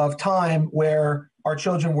of time where our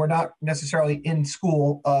children were not necessarily in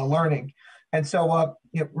school learning. And so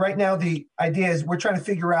right now the idea is we're trying to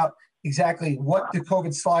figure out exactly what the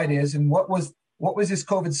COVID slide is and what was this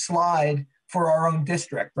COVID slide for our own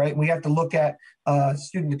district, right? We have to look at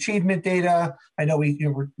student achievement data. I know we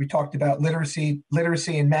talked about literacy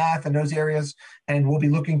and math and those areas, and we'll be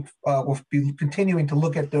continuing to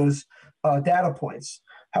look at those data points.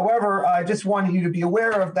 However, I just wanted you to be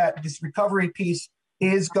aware of that. This recovery piece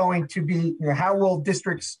is going to be, how will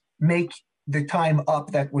districts make the time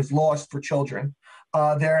up that was lost for children?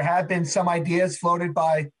 There have been some ideas floated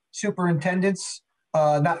by superintendents,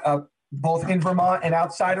 both in Vermont and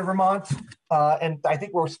outside of Vermont. And I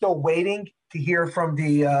think we're still waiting to hear from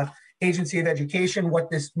the Agency of Education what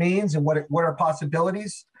this means and what are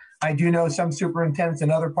possibilities. I do know some superintendents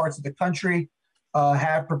in other parts of the country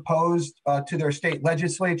have proposed to their state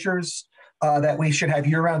legislatures that we should have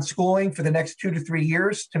year-round schooling for the next 2 to 3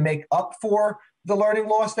 years to make up for the learning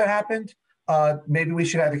loss that happened. Maybe we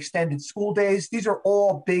should have extended school days. These are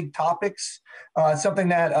all big topics, something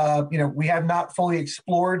that we have not fully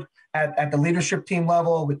explored at the leadership team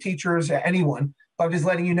level with teachers, anyone. But I'm just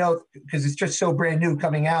letting you know because it's just so brand new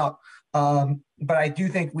coming out. But I do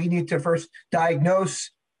think we need to first diagnose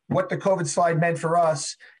what the COVID slide meant for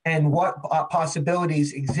us and what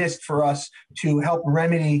possibilities exist for us to help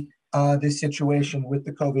remedy this situation with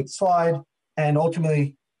the COVID slide and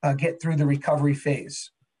ultimately get through the recovery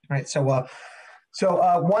phase. Right. So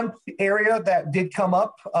one area that did come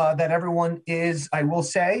up that everyone is, I will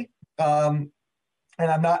say, and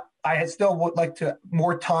I still would like to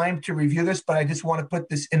more time to review this, but I just want to put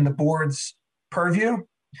this in the board's purview.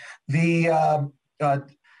 The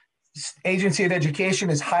Agency of Education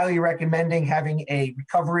is highly recommending having a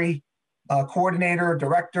recovery coordinator,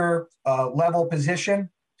 director level position.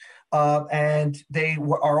 And they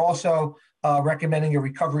are also recommending a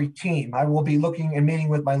recovery team. I will be looking and meeting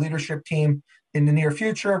with my leadership team in the near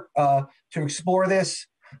future to explore this.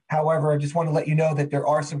 However, I just want to let you know that there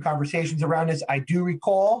are some conversations around this. I do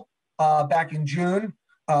recall back in June,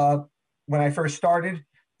 when I first started,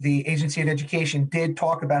 the Agency of Education did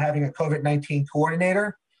talk about having a COVID-19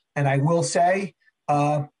 coordinator. And I will say,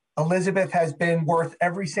 Elizabeth has been worth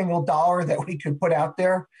every single dollar that we could put out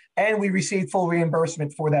there, and we received full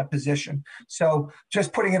reimbursement for that position. So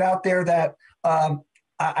just putting it out there that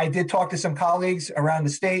I did talk to some colleagues around the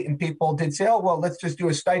state, and people did say, oh, well, let's just do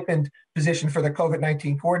a stipend position for the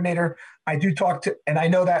COVID-19 coordinator. I do talk to, and I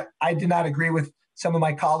know that I did not agree with some of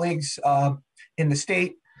my colleagues in the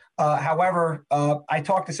state. However, I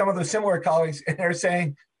talked to some of those similar colleagues, and they're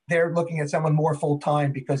saying they're looking at someone more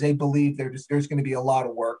full-time because they believe there's going to be a lot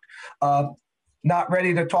of work. Not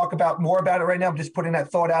ready to talk more about it right now. I'm just putting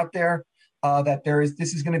that thought out there that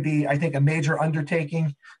this is going to be, I think, a major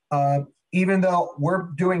undertaking, even though we're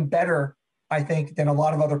doing better, I think, than a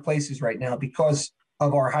lot of other places right now because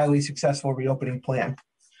of our highly successful reopening plan.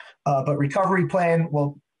 But recovery plan,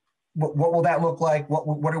 what will that look like?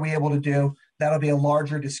 What are we able to do? That'll be a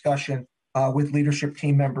larger discussion with leadership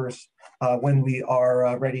team members when we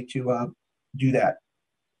are ready to do that.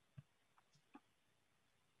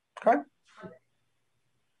 Okay.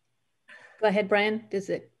 Go ahead, Brian.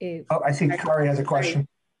 I see Kari has a question.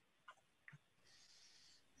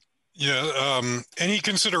 Yeah. Any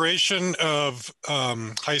consideration of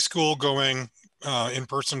high school going in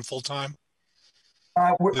person full time?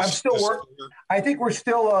 I think we're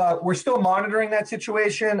still monitoring that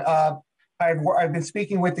situation. I've been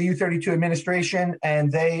speaking with the U32 administration,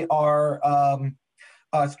 and they are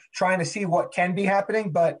trying to see what can be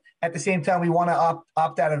happening. But at the same time, we want to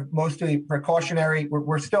opt out of most of the precautionary.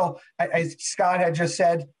 We're still, as Scott had just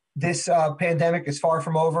said, this pandemic is far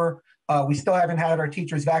from over. We still haven't had our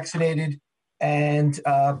teachers vaccinated, and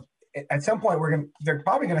at some point, they're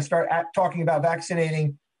probably going to start talking about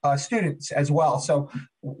vaccinating students as well. So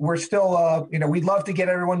we're still, we'd love to get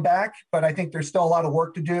everyone back, but I think there's still a lot of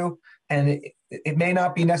work to do. And it may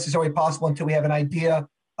not be necessarily possible until we have an idea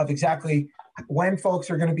of exactly when folks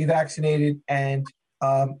are going to be vaccinated and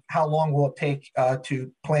how long will it take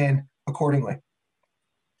to plan accordingly.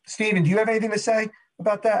 Stephen, do you have anything to say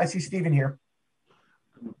about that? I see Stephen here.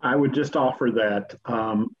 I would just offer that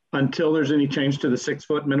until there's any change to the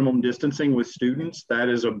 6-foot minimum distancing with students, that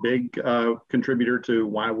is a big contributor to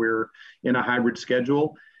why we're in a hybrid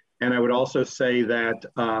schedule. And I would also say that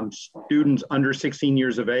students under 16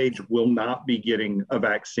 years of age will not be getting a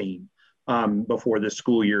vaccine before this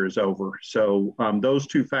school year is over. So those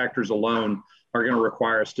two factors alone are going to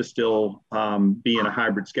require us to still be in a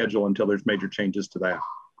hybrid schedule until there's major changes to that.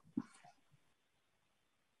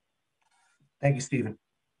 Thank you, Stephen.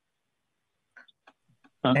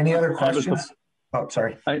 Any other questions? Oh,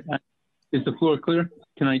 sorry. Is the floor clear?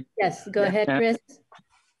 Can I? Yes, go ahead, Chris.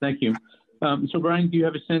 Thank you. So Brian, do you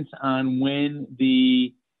have a sense on when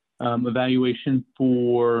the evaluation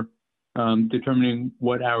for determining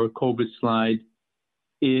what our COVID slide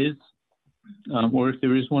is, or if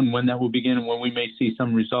there is one, when that will begin and when we may see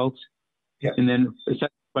some results? Yeah. And then the second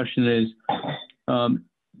question is,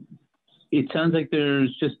 it sounds like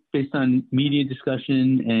there's, just based on media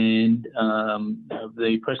discussion and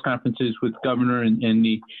the press conferences with the governor and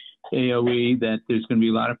the AOE, that there's going to be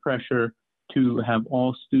a lot of pressure to have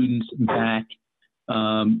all students back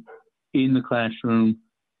in the classroom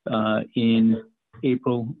in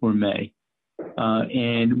April or May.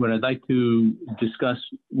 And what I'd like to discuss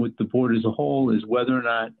with the board as a whole is whether or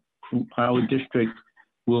not our district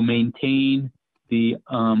will maintain the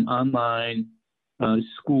online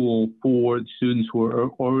school for students who are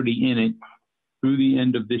already in it through the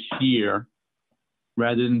end of this year,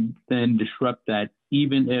 rather than disrupt that,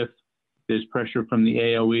 even if there's pressure from the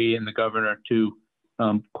AOE and the governor to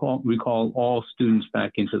recall all students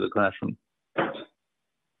back into the classroom.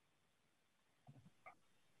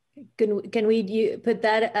 Can we put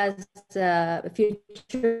that as a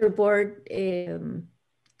future board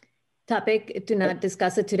topic, to not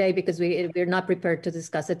discuss it today because we're not prepared to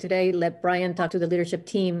discuss it today? Let Brian talk to the leadership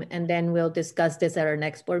team and then we'll discuss this at our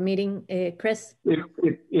next board meeting. Chris?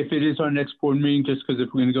 If it is our next board meeting, just because if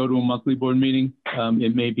we're going to go to a monthly board meeting,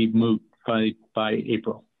 it may be moot by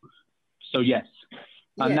April. So yes,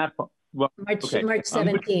 on that part. Well, March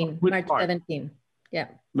 17. Yeah.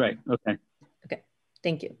 Right. Okay. Okay.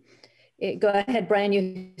 Thank you. Go ahead, Brian.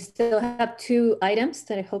 You still have 2 items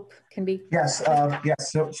that I hope can be. Yes.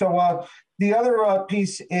 Yes. So the other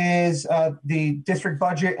piece is the district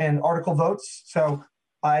budget and article votes. So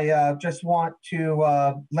I just want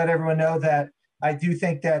to let everyone know that I do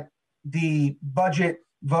think that the budget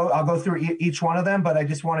vote, I'll go through each one of them, but I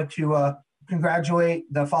just wanted to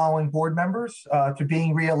congratulate the following board members to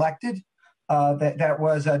being reelected. That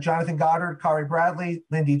was Jonathan Goddard, Kari Bradley,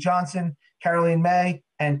 Lindy Johnson, Caroline May,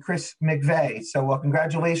 and Chris McVeigh. So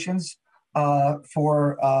congratulations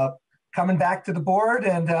for coming back to the board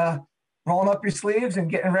and rolling up your sleeves and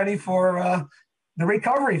getting ready for the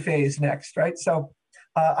recovery phase next, right? So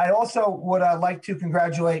I also would like to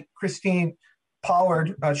congratulate Christine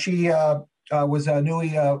Pollard. She was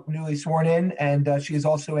newly sworn in, and she is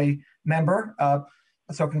also a member.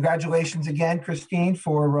 So congratulations again, Christine,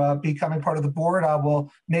 for becoming part of the board. I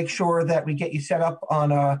will make sure that we get you set up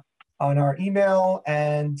on our email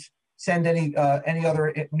and send any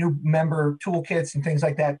other new member toolkits and things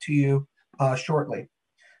like that to you shortly.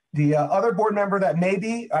 The other board member that may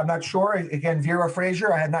be, I'm not sure, again, Vera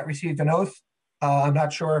Frazier, I have not received an oath. I'm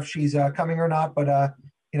not sure if she's coming or not, but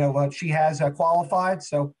she has qualified.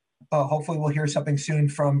 So hopefully we'll hear something soon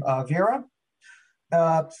from Vera.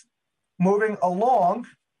 Moving along,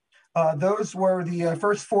 those were the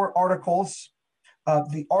first 4 articles.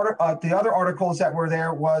 The other articles that were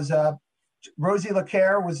there was Rosie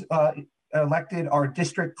LaCare was elected our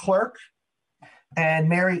district clerk, and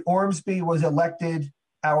Mary Ormsby was elected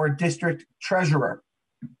our district treasurer.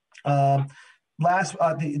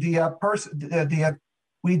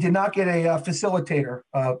 We did not get a facilitator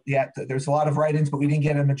yet. There's a lot of write-ins, but we didn't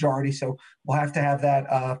get a majority, so we'll have to have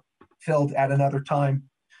that filled at another time.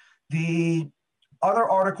 The other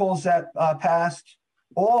articles that passed,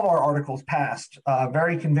 all of our articles passed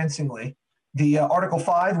very convincingly. The Article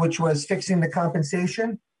 5, which was fixing the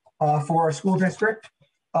compensation for our school district,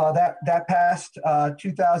 that passed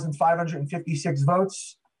 2,556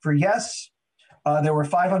 votes for yes. There were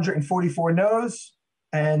 544 no's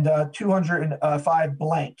and 205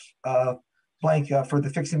 blank for the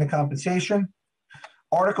fixing the compensation.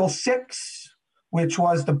 Article 6, which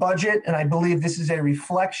was the budget, and I believe this is a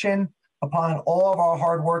reflection upon all of our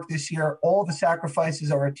hard work this year, all the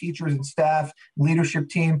sacrifices of our teachers and staff, leadership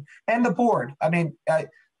team, and the board. I mean, I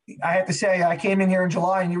have to say, I came in here in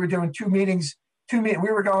July and you were doing 2 meetings, we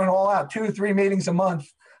were going all out, 2 or 3 meetings a month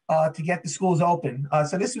to get the schools open.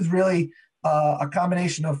 So this was really a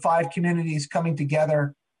combination of 5 communities coming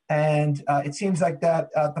together. And it seems like that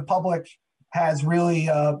the public has really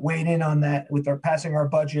weighed in on that with passing our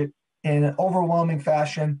budget in an overwhelming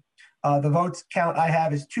fashion. The votes count I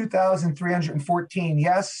have is 2,314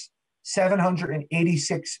 yes,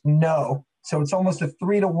 786 no. So it's almost a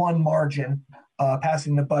 3-to-1 margin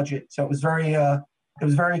passing the budget. So it was very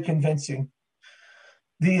convincing.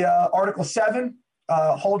 The Article 7,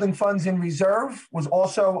 holding funds in reserve, was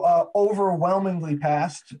also overwhelmingly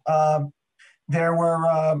passed. There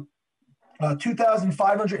were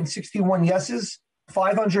 2,561 yeses,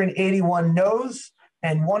 581 noes,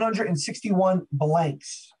 and 161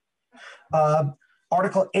 blanks.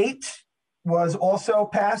 Article 8 was also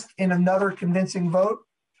passed in another convincing vote.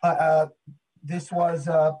 This was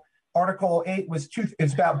Article 8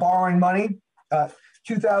 it's about borrowing money.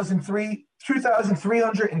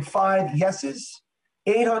 2,305 yeses,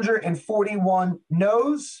 841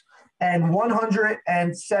 noes, and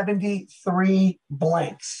 173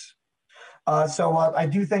 blanks. So I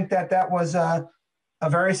do think that was a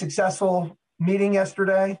very successful meeting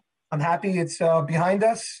yesterday. I'm happy it's behind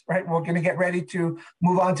us, right? We're going to get ready to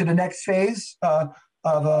move on to the next phase of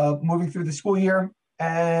moving through the school year.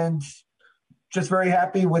 And just very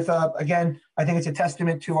happy with, again, I think it's a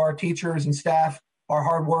testament to our teachers and staff, our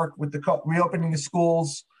hard work with the reopening the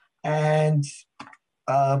schools. And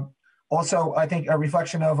also, I think a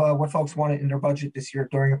reflection of what folks wanted in their budget this year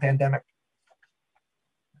during a pandemic.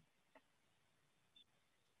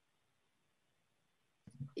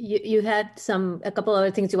 You had a couple other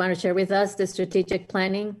things you want to share with us, the strategic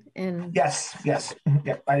planning and. Yes. Yeah,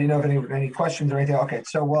 I didn't know if any questions or anything. Okay,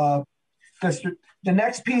 so the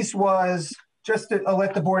next piece was just to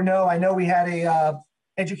let the board know. I know we had a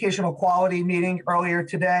educational quality meeting earlier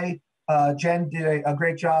today. Jen did a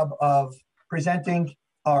great job of presenting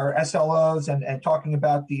our SLOs and talking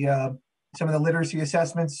about some of the literacy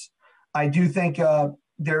assessments. I do think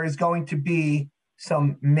there is going to be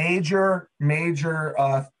some major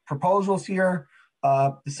proposals here.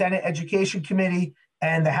 The Senate Education Committee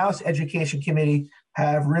and the House Education Committee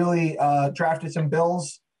have really drafted some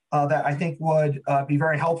bills that I think would be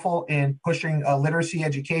very helpful in pushing literacy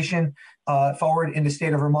education forward in the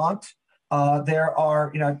state of Vermont. There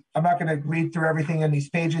are, I'm not going to read through everything in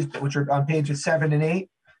these pages, which are on pages 7 and 8.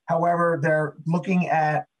 However, they're looking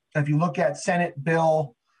at, if you look at Senate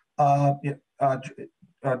Bill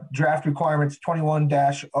draft requirements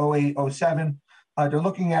 21-0807, they're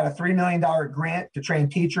looking at a $3 million grant to train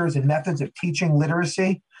teachers in methods of teaching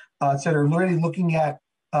literacy. So they're really looking at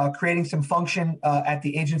creating some function at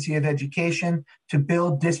the Agency of Education to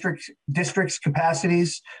build districts'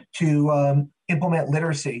 capacities to implement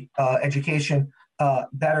literacy education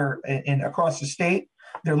better across the state.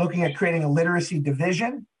 They're looking at creating a literacy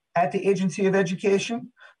division at the Agency of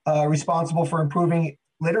Education, responsible for improving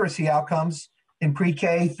literacy outcomes in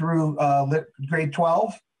pre-K through grade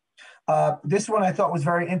 12. This one I thought was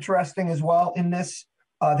very interesting as well in this.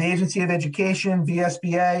 The Agency of Education,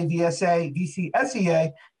 VSBA, VSA,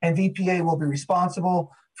 VCSEA, and VPA will be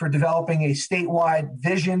responsible for developing a statewide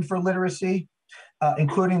vision for literacy,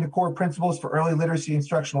 including the core principles for early literacy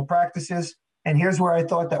instructional practices. And here's where I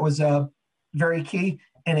thought that was very key,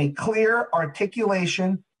 and a clear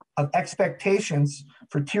articulation of expectations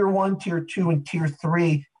for Tier 1, Tier 2, and Tier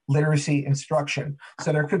 3 literacy instruction.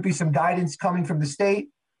 So there could be some guidance coming from the state,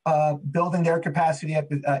 building their capacity at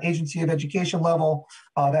the Agency of Education level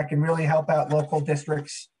that can really help out local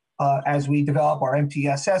districts as we develop our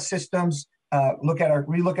MTSS systems, relook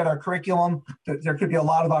at our curriculum. There could be a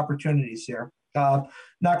lot of opportunities here.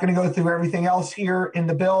 Not going to go through everything else here in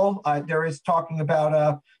the bill. There is talking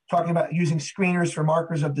about using screeners for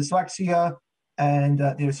markers of dyslexia, and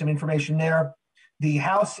there's some information there. The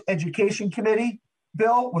House Education Committee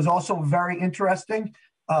bill was also very interesting,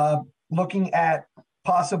 looking at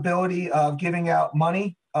possibility of giving out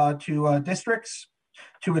money to districts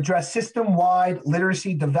to address system-wide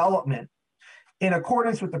literacy development in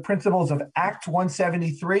accordance with the principles of Act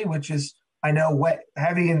 173, which is, I know,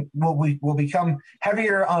 heavy and will become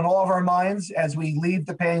heavier on all of our minds as we leave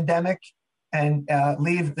the pandemic and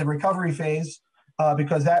leave the recovery phase,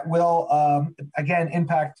 because that will, again,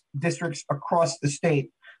 impact districts across the state.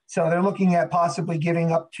 So they're looking at possibly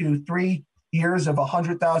giving up to 3 years of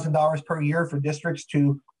 $100,000 per year for districts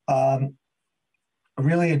to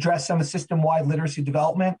really address some of system-wide literacy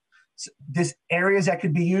development. This areas that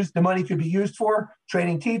could be used, the money could be used for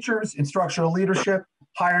training teachers, instructional leadership,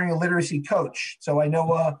 hiring a literacy coach. So I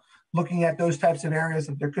know looking at those types of areas,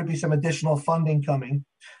 that there could be some additional funding coming.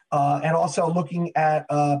 And also looking at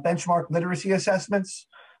benchmark literacy assessments,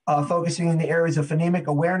 focusing in the areas of phonemic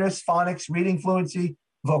awareness, phonics, reading fluency,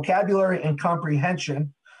 vocabulary, and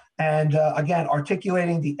comprehension. And again,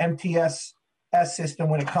 articulating the MTSS system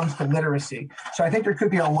when it comes to literacy. So I think there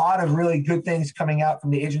could be a lot of really good things coming out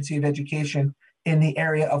from the Agency of Education in the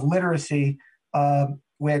area of literacy,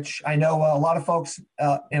 which I know a lot of folks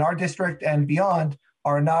in our district and beyond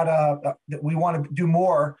are not, we want to do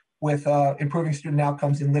more with improving student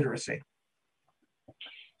outcomes in literacy.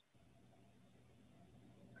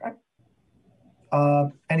 Okay.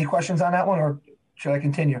 Any questions on that one, or should I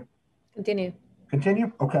continue? Continue.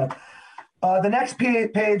 Continue? Okay. The next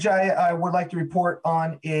page I would like to report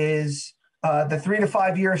on is the 3 to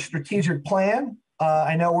 5 year strategic plan.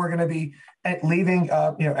 I know we're going to be leaving,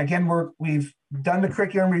 again, we've done the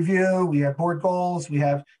curriculum review. We have board goals. We've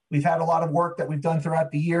had a lot of work that we've done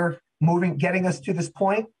throughout the year, getting us to this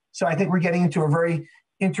point. So I think we're getting into a very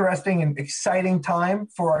interesting and exciting time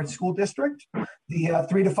for our school district. The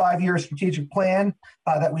 3 to 5 year strategic plan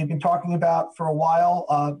that we've been talking about for a while,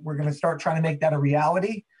 we're going to start trying to make that a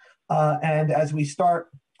reality. And as we start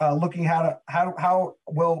looking how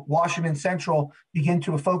will Washington Central begin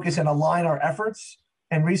to focus and align our efforts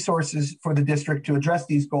and resources for the district to address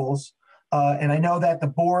these goals. And I know that the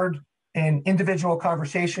board and individual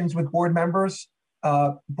conversations with board members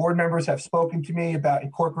have spoken to me about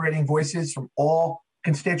incorporating voices from all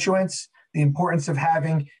constituents, the importance of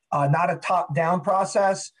having not a top-down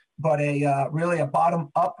process, but really a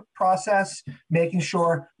bottom-up process, making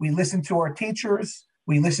sure we listen to our teachers,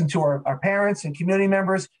 we listen to our parents and community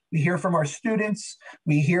members, we hear from our students,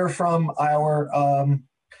 we hear from our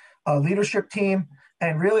leadership team,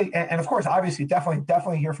 and really, and of course, obviously,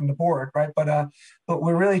 definitely hear from the board, right? But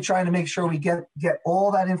we're really trying to make sure we get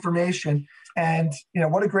all that information. And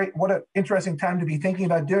what an interesting time to be thinking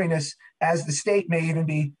about doing this, as the state may even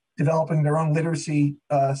be developing their own literacy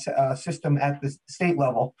system at the state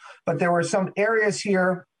level. But there were some areas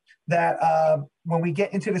here that when we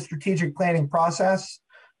get into the strategic planning process,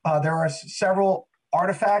 there are several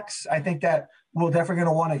artifacts I think that we're definitely going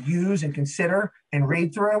to want to use and consider and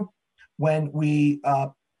read through when we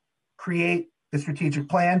create the strategic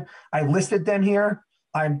plan. I listed them here.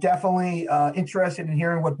 I'm definitely interested in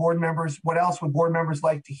hearing what else would board members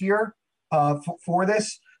like to hear for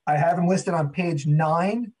this. I have them listed on page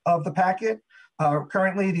 9 of the packet.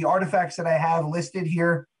 Currently, the artifacts that I have listed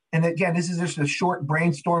here, and again, this is just a short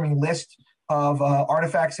brainstorming list of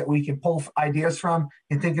artifacts that we can pull ideas from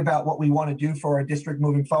and think about what we want to do for our district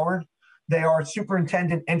moving forward. They are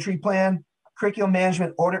superintendent entry plan, curriculum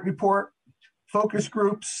management audit report, focus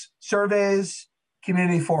groups, surveys,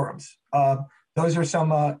 community forums. Those are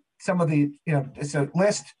some of the, it's a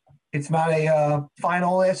list. It's not a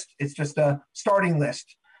final list. It's just a starting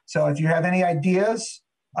list. So if you have any ideas,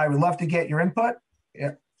 I would love to get your input.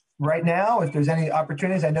 Right now, if there's any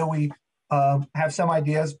opportunities, I know we have some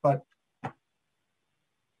ideas, but it'd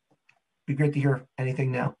be great to hear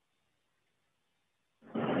anything now.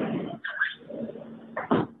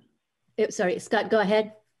 Sorry, Scott, go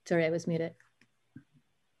ahead. Sorry, I was muted.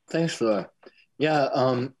 Thanks, Flora. Yeah,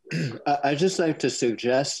 I'd just like to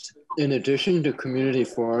suggest, in addition to community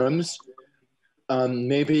forums,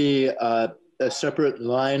 maybe a separate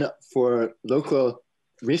line for local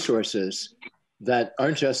resources that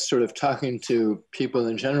aren't just sort of talking to people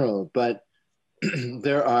in general, but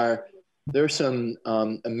there are some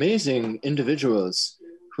amazing individuals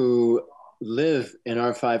who live in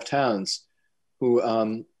our 5 towns, who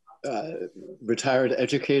retired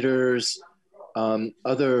educators,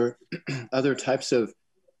 other types of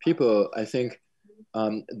people. I think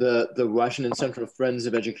the Washington Central Friends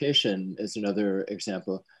of Education is another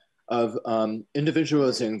example of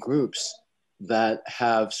individuals and groups that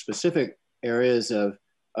have specific areas of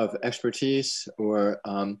expertise or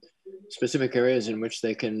specific areas in which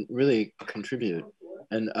they can really contribute.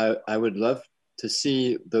 And I would love to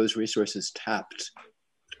see those resources tapped.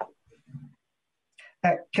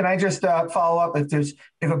 Can I just follow up?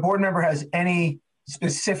 If a board member has any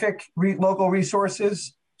specific local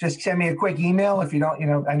resources, just send me a quick email. If you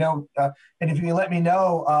don't, I know, and if you let me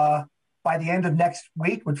know by the end of next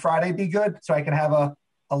week, would Friday be good? So I can have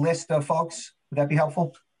a list of folks. Would that be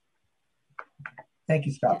helpful? Thank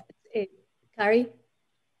you, Scott. Kari?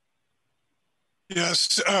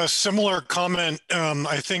 Yes, similar comment.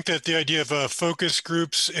 I think that the idea of focus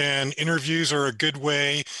groups and interviews are a good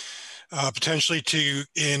way potentially to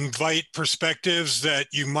invite perspectives that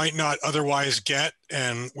you might not otherwise get,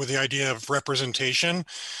 and with the idea of representation.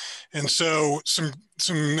 And so some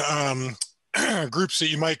groups that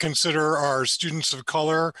you might consider are students of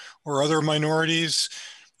color or other minorities,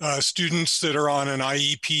 students that are on an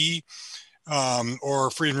IEP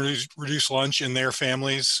or free and reduced lunch in their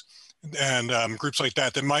families, and groups like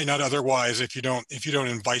that might not otherwise if you don't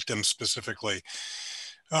invite them specifically.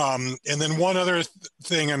 And then one other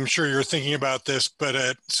thing, I'm sure you're thinking about this,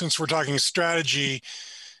 but since we're talking strategy,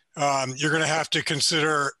 you're going to have to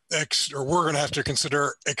consider, we're going to have to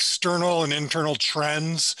consider external and internal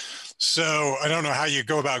trends. So I don't know how you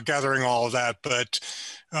go about gathering all of that, but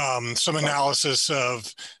some analysis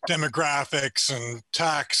of demographics and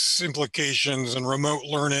tax implications and remote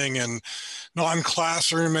learning and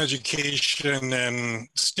non-classroom education and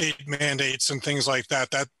state mandates and things like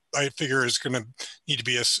that, that I figure is going to need to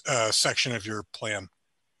be a section of your plan,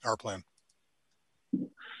 our plan.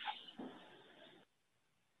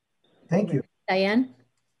 Thank you. Diane?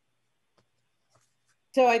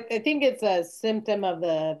 So I think it's a symptom of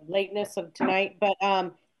the lateness of tonight, but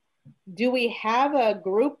do we have a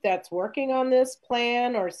group that's working on this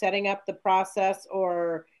plan or setting up the process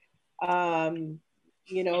or,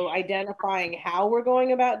 identifying how we're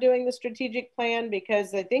going about doing the strategic plan?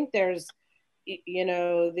 Because I think there's,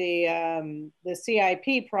 the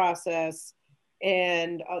CIP process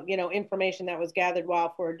and, information that was gathered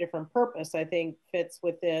while for a different purpose, I think fits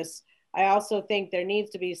with this. I also think there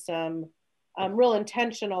needs to be some real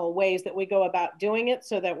intentional ways that we go about doing it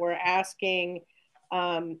so that we're asking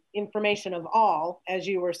information of all, as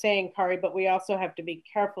you were saying, Kari, but we also have to be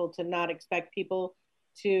careful to not expect people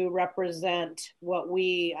to represent what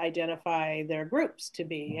we identify their groups to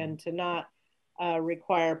be and to not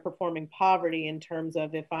require performing poverty in terms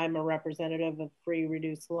of if I'm a representative of free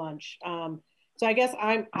reduced lunch. So I guess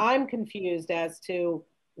I'm confused as to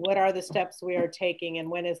what are the steps we are taking, and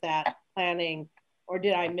when is that planning, or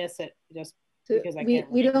did I miss it just because I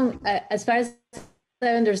can't? We don't, as far as I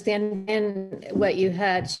understand, and what you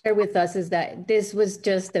had shared with us is that this was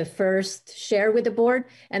just the first share with the board,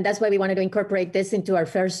 and that's why we wanted to incorporate this into our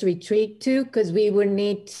first retreat too, because we would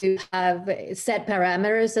need to have set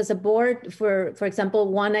parameters as a board. For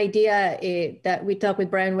example, one idea that we talked with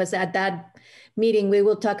Brian was at that meeting, we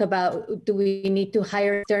will talk about, do we need to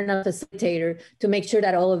hire an external facilitator to make sure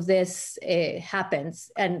that all of this happens?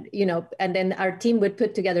 And, you know, and then our team would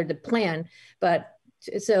put together the plan. But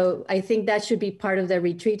so I think that should be part of the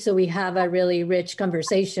retreat. So we have a really rich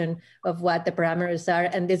conversation of what the parameters are.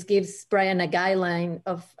 And this gives Brian a guideline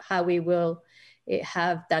of how we will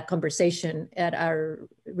have that conversation at our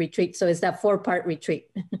retreat. So it's that 4-part retreat.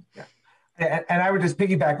 Yeah. And I would just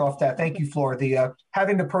piggyback off that. Thank you, Flora. The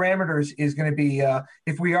having the parameters is going to be,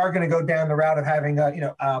 if we are going to go down the route of having a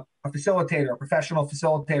facilitator, a professional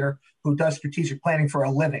facilitator who does strategic planning for a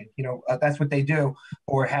living, that's what they do,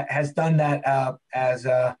 or has done that as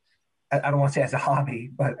a, I don't want to say as a hobby,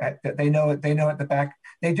 but they know it. They know at the back.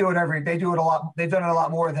 They do it a lot. They've done it a lot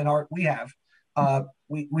more than we have.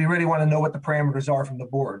 We really want to know what the parameters are from the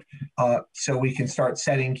board, so we can start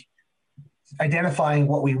identifying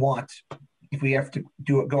what we want. If we have to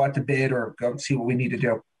go out to bid or go see what we need to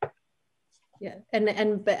do. Yeah,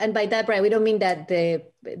 and by that, Brian, we don't mean that the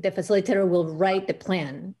facilitator will write the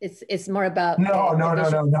plan. It's more about no.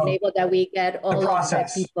 Enable that we get all of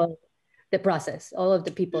the people, the process, all of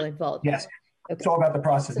the people involved. Yes, okay. It's all about the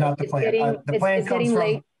process, not the plan. The plan comes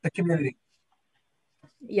from the community.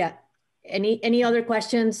 Yeah. Any other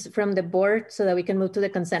questions from the board so that we can move to the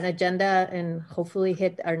consent agenda and hopefully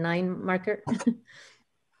hit our 9 marker?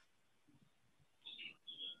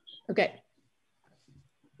 Okay.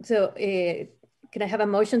 So can I have a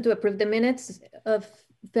motion to approve the minutes of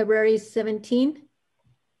February 17th?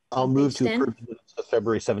 I'll move to approve the minutes of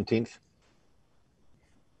February 17th.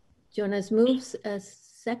 Jonas moves a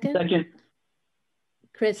second. Second.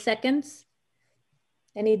 Chris seconds.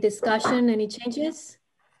 Any discussion, any changes?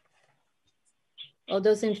 All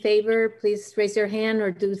those in favor, please raise your hand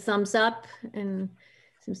or do thumbs up. And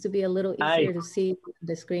it seems to be a little easier to see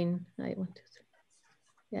the screen. I want to.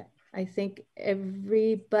 Yeah, I think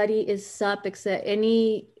everybody is up except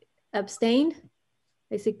any abstained.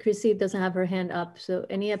 I see Chrissy doesn't have her hand up. So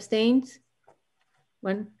any abstains?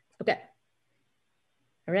 One, okay.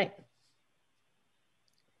 All right.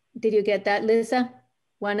 Did you get that, Lisa?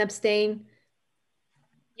 One abstain.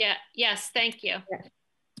 Yeah, yes, thank you. Yeah.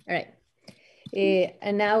 All right.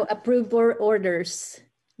 And now approve board orders.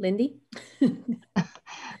 Lindy?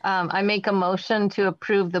 I make a motion to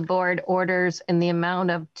approve the board orders in the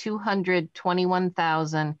amount of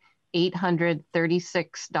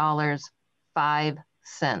 $221,836.05.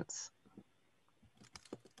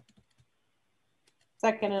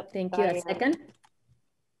 Second. Thank you. A second?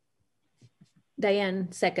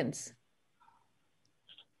 Diane seconds.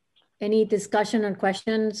 Any discussion or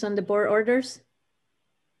questions on the board orders?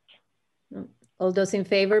 No. All those in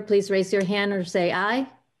favor, please raise your hand or say aye.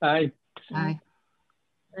 Aye. Aye.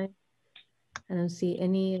 Aye. I don't see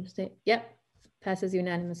any. Yep, passes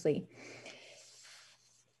unanimously.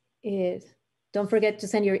 Don't forget to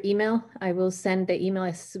send your email. I will send the email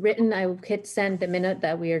as written. I will hit send the minute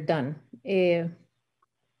that we are done.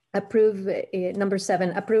 Approve, number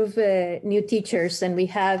 7, approve new teachers. And we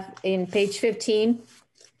have in page 15,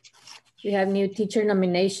 we have new teacher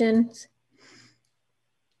nominations.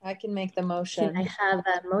 I can make the motion. Can I have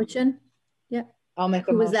a motion? Yeah. I'll make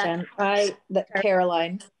a motion.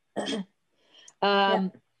 Caroline. I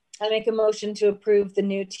make a motion to approve the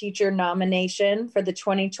new teacher nomination for the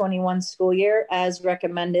 2021 school year as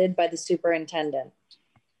recommended by the superintendent.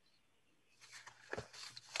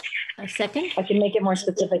 A second? I can make it more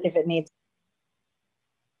specific if it needs.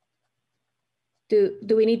 Do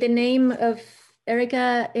we need the name of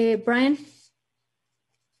Erica, Brian?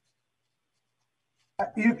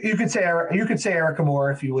 You could say Erica Moore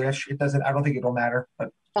if you wish. It doesn't. I don't think it'll matter. But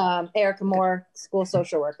Erica Moore, school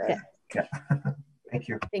social worker. Yeah. Yeah. Thank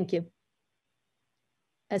you. Thank you.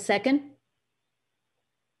 A second?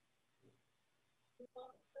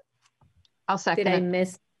 I'll second. Did I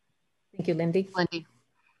miss? Thank you, Lindy. Lindy.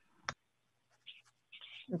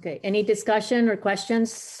 Okay. Any discussion or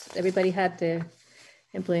questions? Everybody had the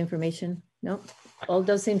employee information? No. All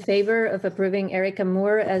those in favor of approving Erica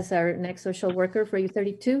Moore as our next social worker for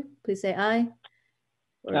U32, please say aye.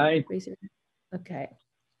 Or aye. Okay.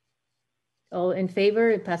 All in favor,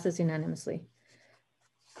 it passes unanimously.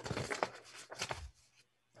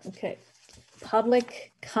 Okay.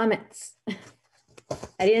 Public comments.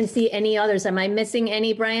 I didn't see any others. Am I missing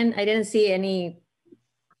any, Brian? I didn't see any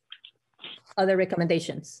other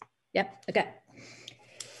recommendations? Yep, okay.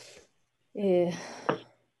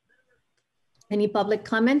 Any public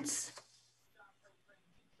comments?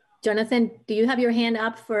 Jonathan, do you have your hand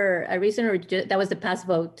up for a reason, or that was the past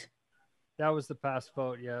vote? That was the past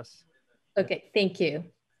vote, yes. Okay, thank you.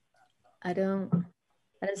 I don't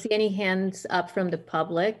see any hands up from the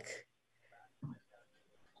public.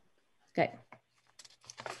 Okay.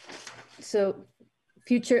 So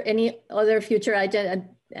any other future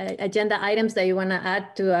agenda items that you want to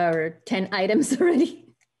add to our 10 items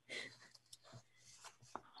already?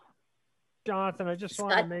 Jonathan, I just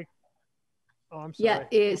want to make, oh, I'm sorry.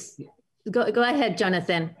 Yeah, go ahead,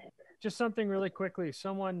 Jonathan. Just something really quickly.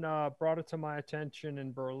 Someone brought it to my attention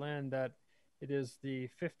in Berlin that it is the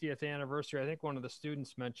 50th anniversary. I think one of the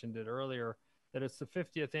students mentioned it earlier, that it's the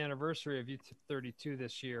 50th anniversary of Youth 32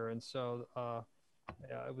 this year. And so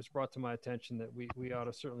it was brought to my attention that we ought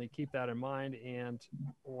to certainly keep that in mind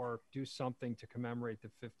or do something to commemorate the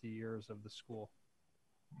 50 years of the school.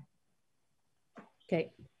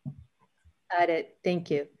 Okay, got it, thank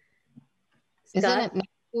you. Isn't it next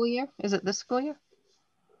school year? Is it this school year?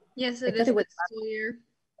 Yes, it is this school year.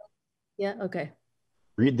 Yeah, okay.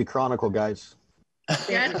 Read the Chronicle, guys.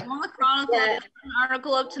 Yeah, it's on the Chronicle. There's an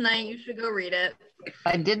article up tonight. You should go read it.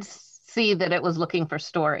 I did see that it was looking for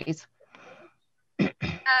stories. If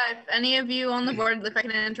any of you on the board, if I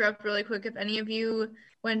can interrupt really quick, if any of you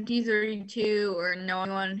went to 32 or know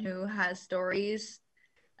anyone who has stories,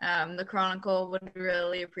 the Chronicle would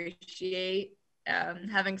really appreciate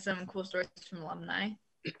having some cool stories from alumni.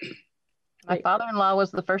 My father-in-law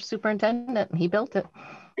was the first superintendent and he built it.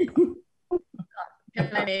 Can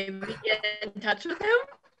I maybe get in touch with him?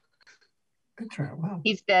 Good try. Wow.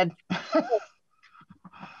 He's dead.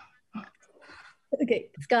 Okay,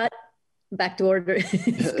 Scott, back to order.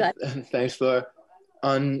 Scott. Thanks, Flora.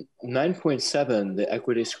 On 9.7, the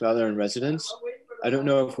Equity Scholar in Residence, I don't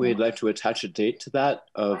know if we'd like to attach a date to that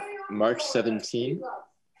of March 17.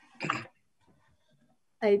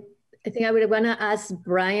 I think I would want to ask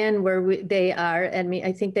Brian where they are. And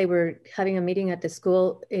I think they were having a meeting at the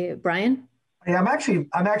school. Brian? Yeah,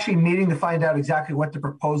 I'm actually meeting to find out exactly what the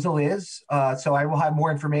proposal is. So I will have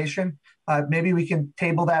more information. Maybe we can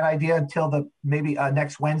table that idea until maybe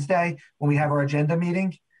next Wednesday when we have our agenda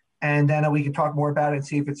meeting, and then we can talk more about it and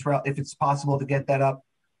see if it's possible to get that up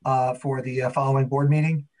for the following board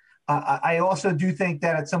meeting. I also do think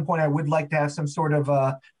that at some point I would like to have some sort of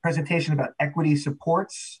presentation about equity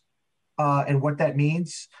supports and what that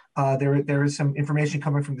means. There is some information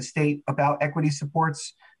coming from the state about equity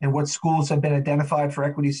supports and what schools have been identified for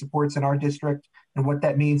equity supports in our district and what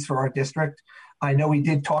that means for our district. I know we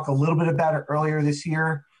did talk a little bit about it earlier this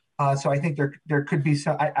year. So I think there could be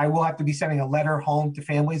some, I will have to be sending a letter home to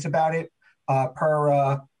families about it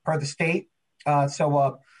per the state.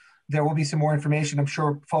 So there will be some more information. I'm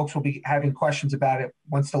sure folks will be having questions about it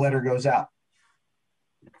once the letter goes out.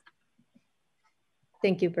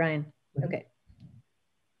 Thank you, Brian. Okay.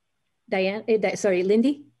 Diane, sorry,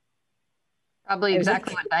 Lindy? Probably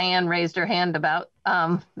exactly what Diane raised her hand about.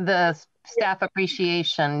 The staff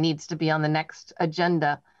appreciation needs to be on the next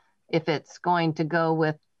agenda if it's going to go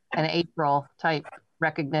with an April type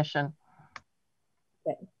recognition.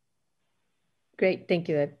 Okay. Great, thank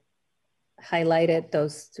you. I highlighted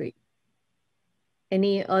those three.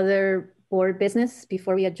 Any other board business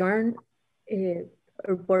before we adjourn?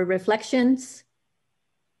 Or board reflections?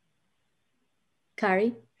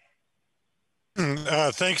 Kari?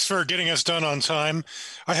 Thanks for getting us done on time.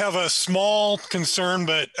 I have a small concern,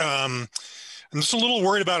 but I'm just a little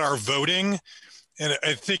worried about our voting. And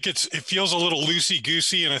I think it feels a little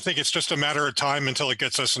loosey-goosey, and I think it's just a matter of time until it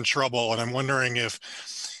gets us in trouble. And I'm wondering if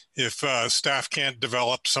staff can't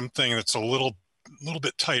develop something that's a little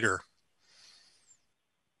bit tighter.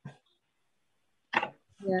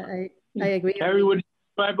 Yeah, I agree. Harry, what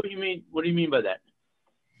do you mean? What do you mean by that?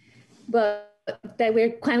 Well, that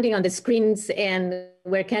we're counting on the screens and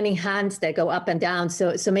we're counting hands that go up and down.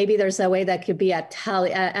 So maybe there's a way that could be a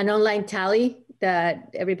tally, an online tally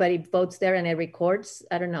that everybody votes there and it records.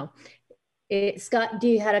 I don't know. Scott, do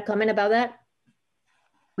you have a comment about that?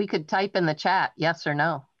 We could type in the chat, yes or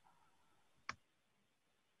no.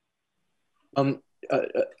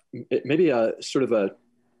 Maybe a sort of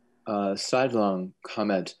a sidelong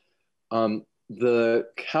comment. The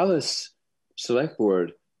Calais Select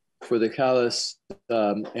Board for the Calais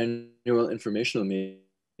annual informational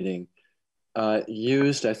meeting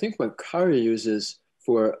used, I think what Kari uses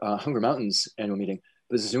for Hunger Mountain's annual meeting,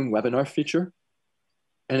 the Zoom webinar feature.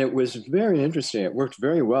 And it was very interesting. It worked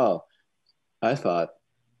very well, I thought,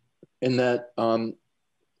 in that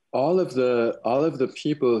all of the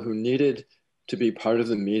people who needed to be part of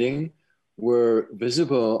the meeting were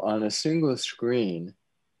visible on a single screen,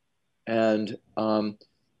 and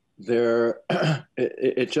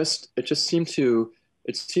it just seemed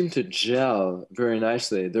to gel very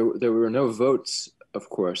nicely. There were no votes, of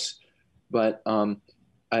course, but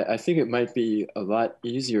I think it might be a lot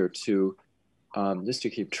easier to just to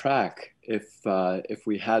keep track if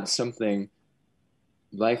we had something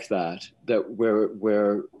like that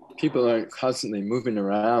where people aren't constantly moving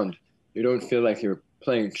around. You don't feel like you're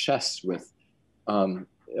playing chess with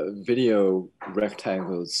video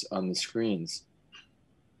rectangles on the screens.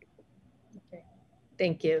 Okay.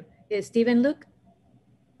 Thank you. Stephen, Luke?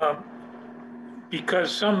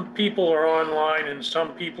 Because some people are online and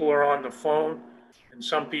some people are on the phone and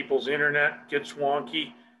some people's internet gets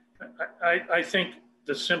wonky, I think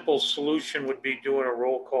the simple solution would be doing a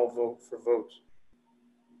roll call vote for votes.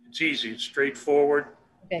 It's easy, it's straightforward.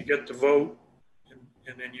 Okay. You get the vote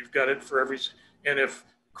and then you've got it for every, and if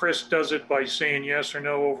Chris does it by saying yes or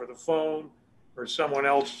no over the phone, or someone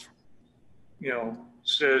else,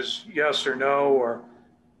 says yes or no, or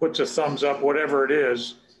puts a thumbs up, whatever it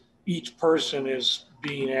is, each person is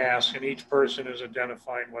being asked and each person is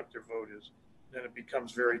identifying what their vote is. Then it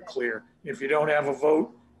becomes very clear. If you don't have a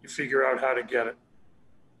vote, you figure out how to get it.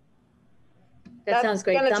 That sounds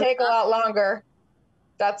great. It's going to take a lot longer.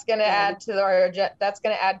 That's going to add to that's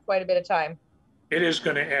going to add quite a bit of time. It is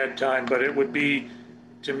going to add time, but it would be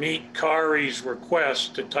to meet Kari's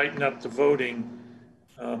request to tighten up the voting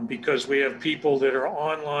because we have people that are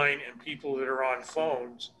online and people that are on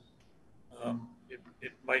phones.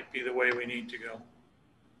 It might be the way we need to go.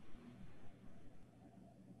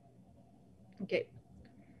 Okay.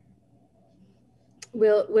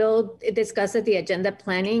 We'll discuss at the agenda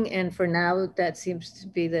planning, and for now that seems to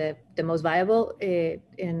be the most viable,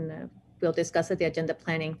 and we'll discuss at the agenda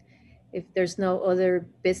planning. If there's no other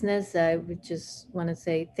business, I would just want to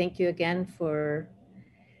say thank you again for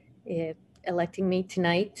electing me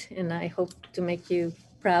tonight, and I hope to make you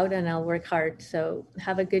proud, and I'll work hard. So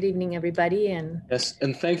have a good evening, everybody. And yes,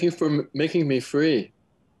 and thank you for making me free.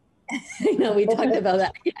 I know we talked about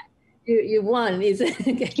that. You won. Is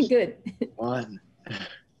okay, good. Won.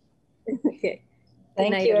 Okay. Good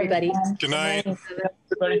night, everybody. Good night.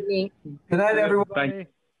 Good night, everyone. Bye.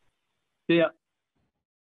 See ya.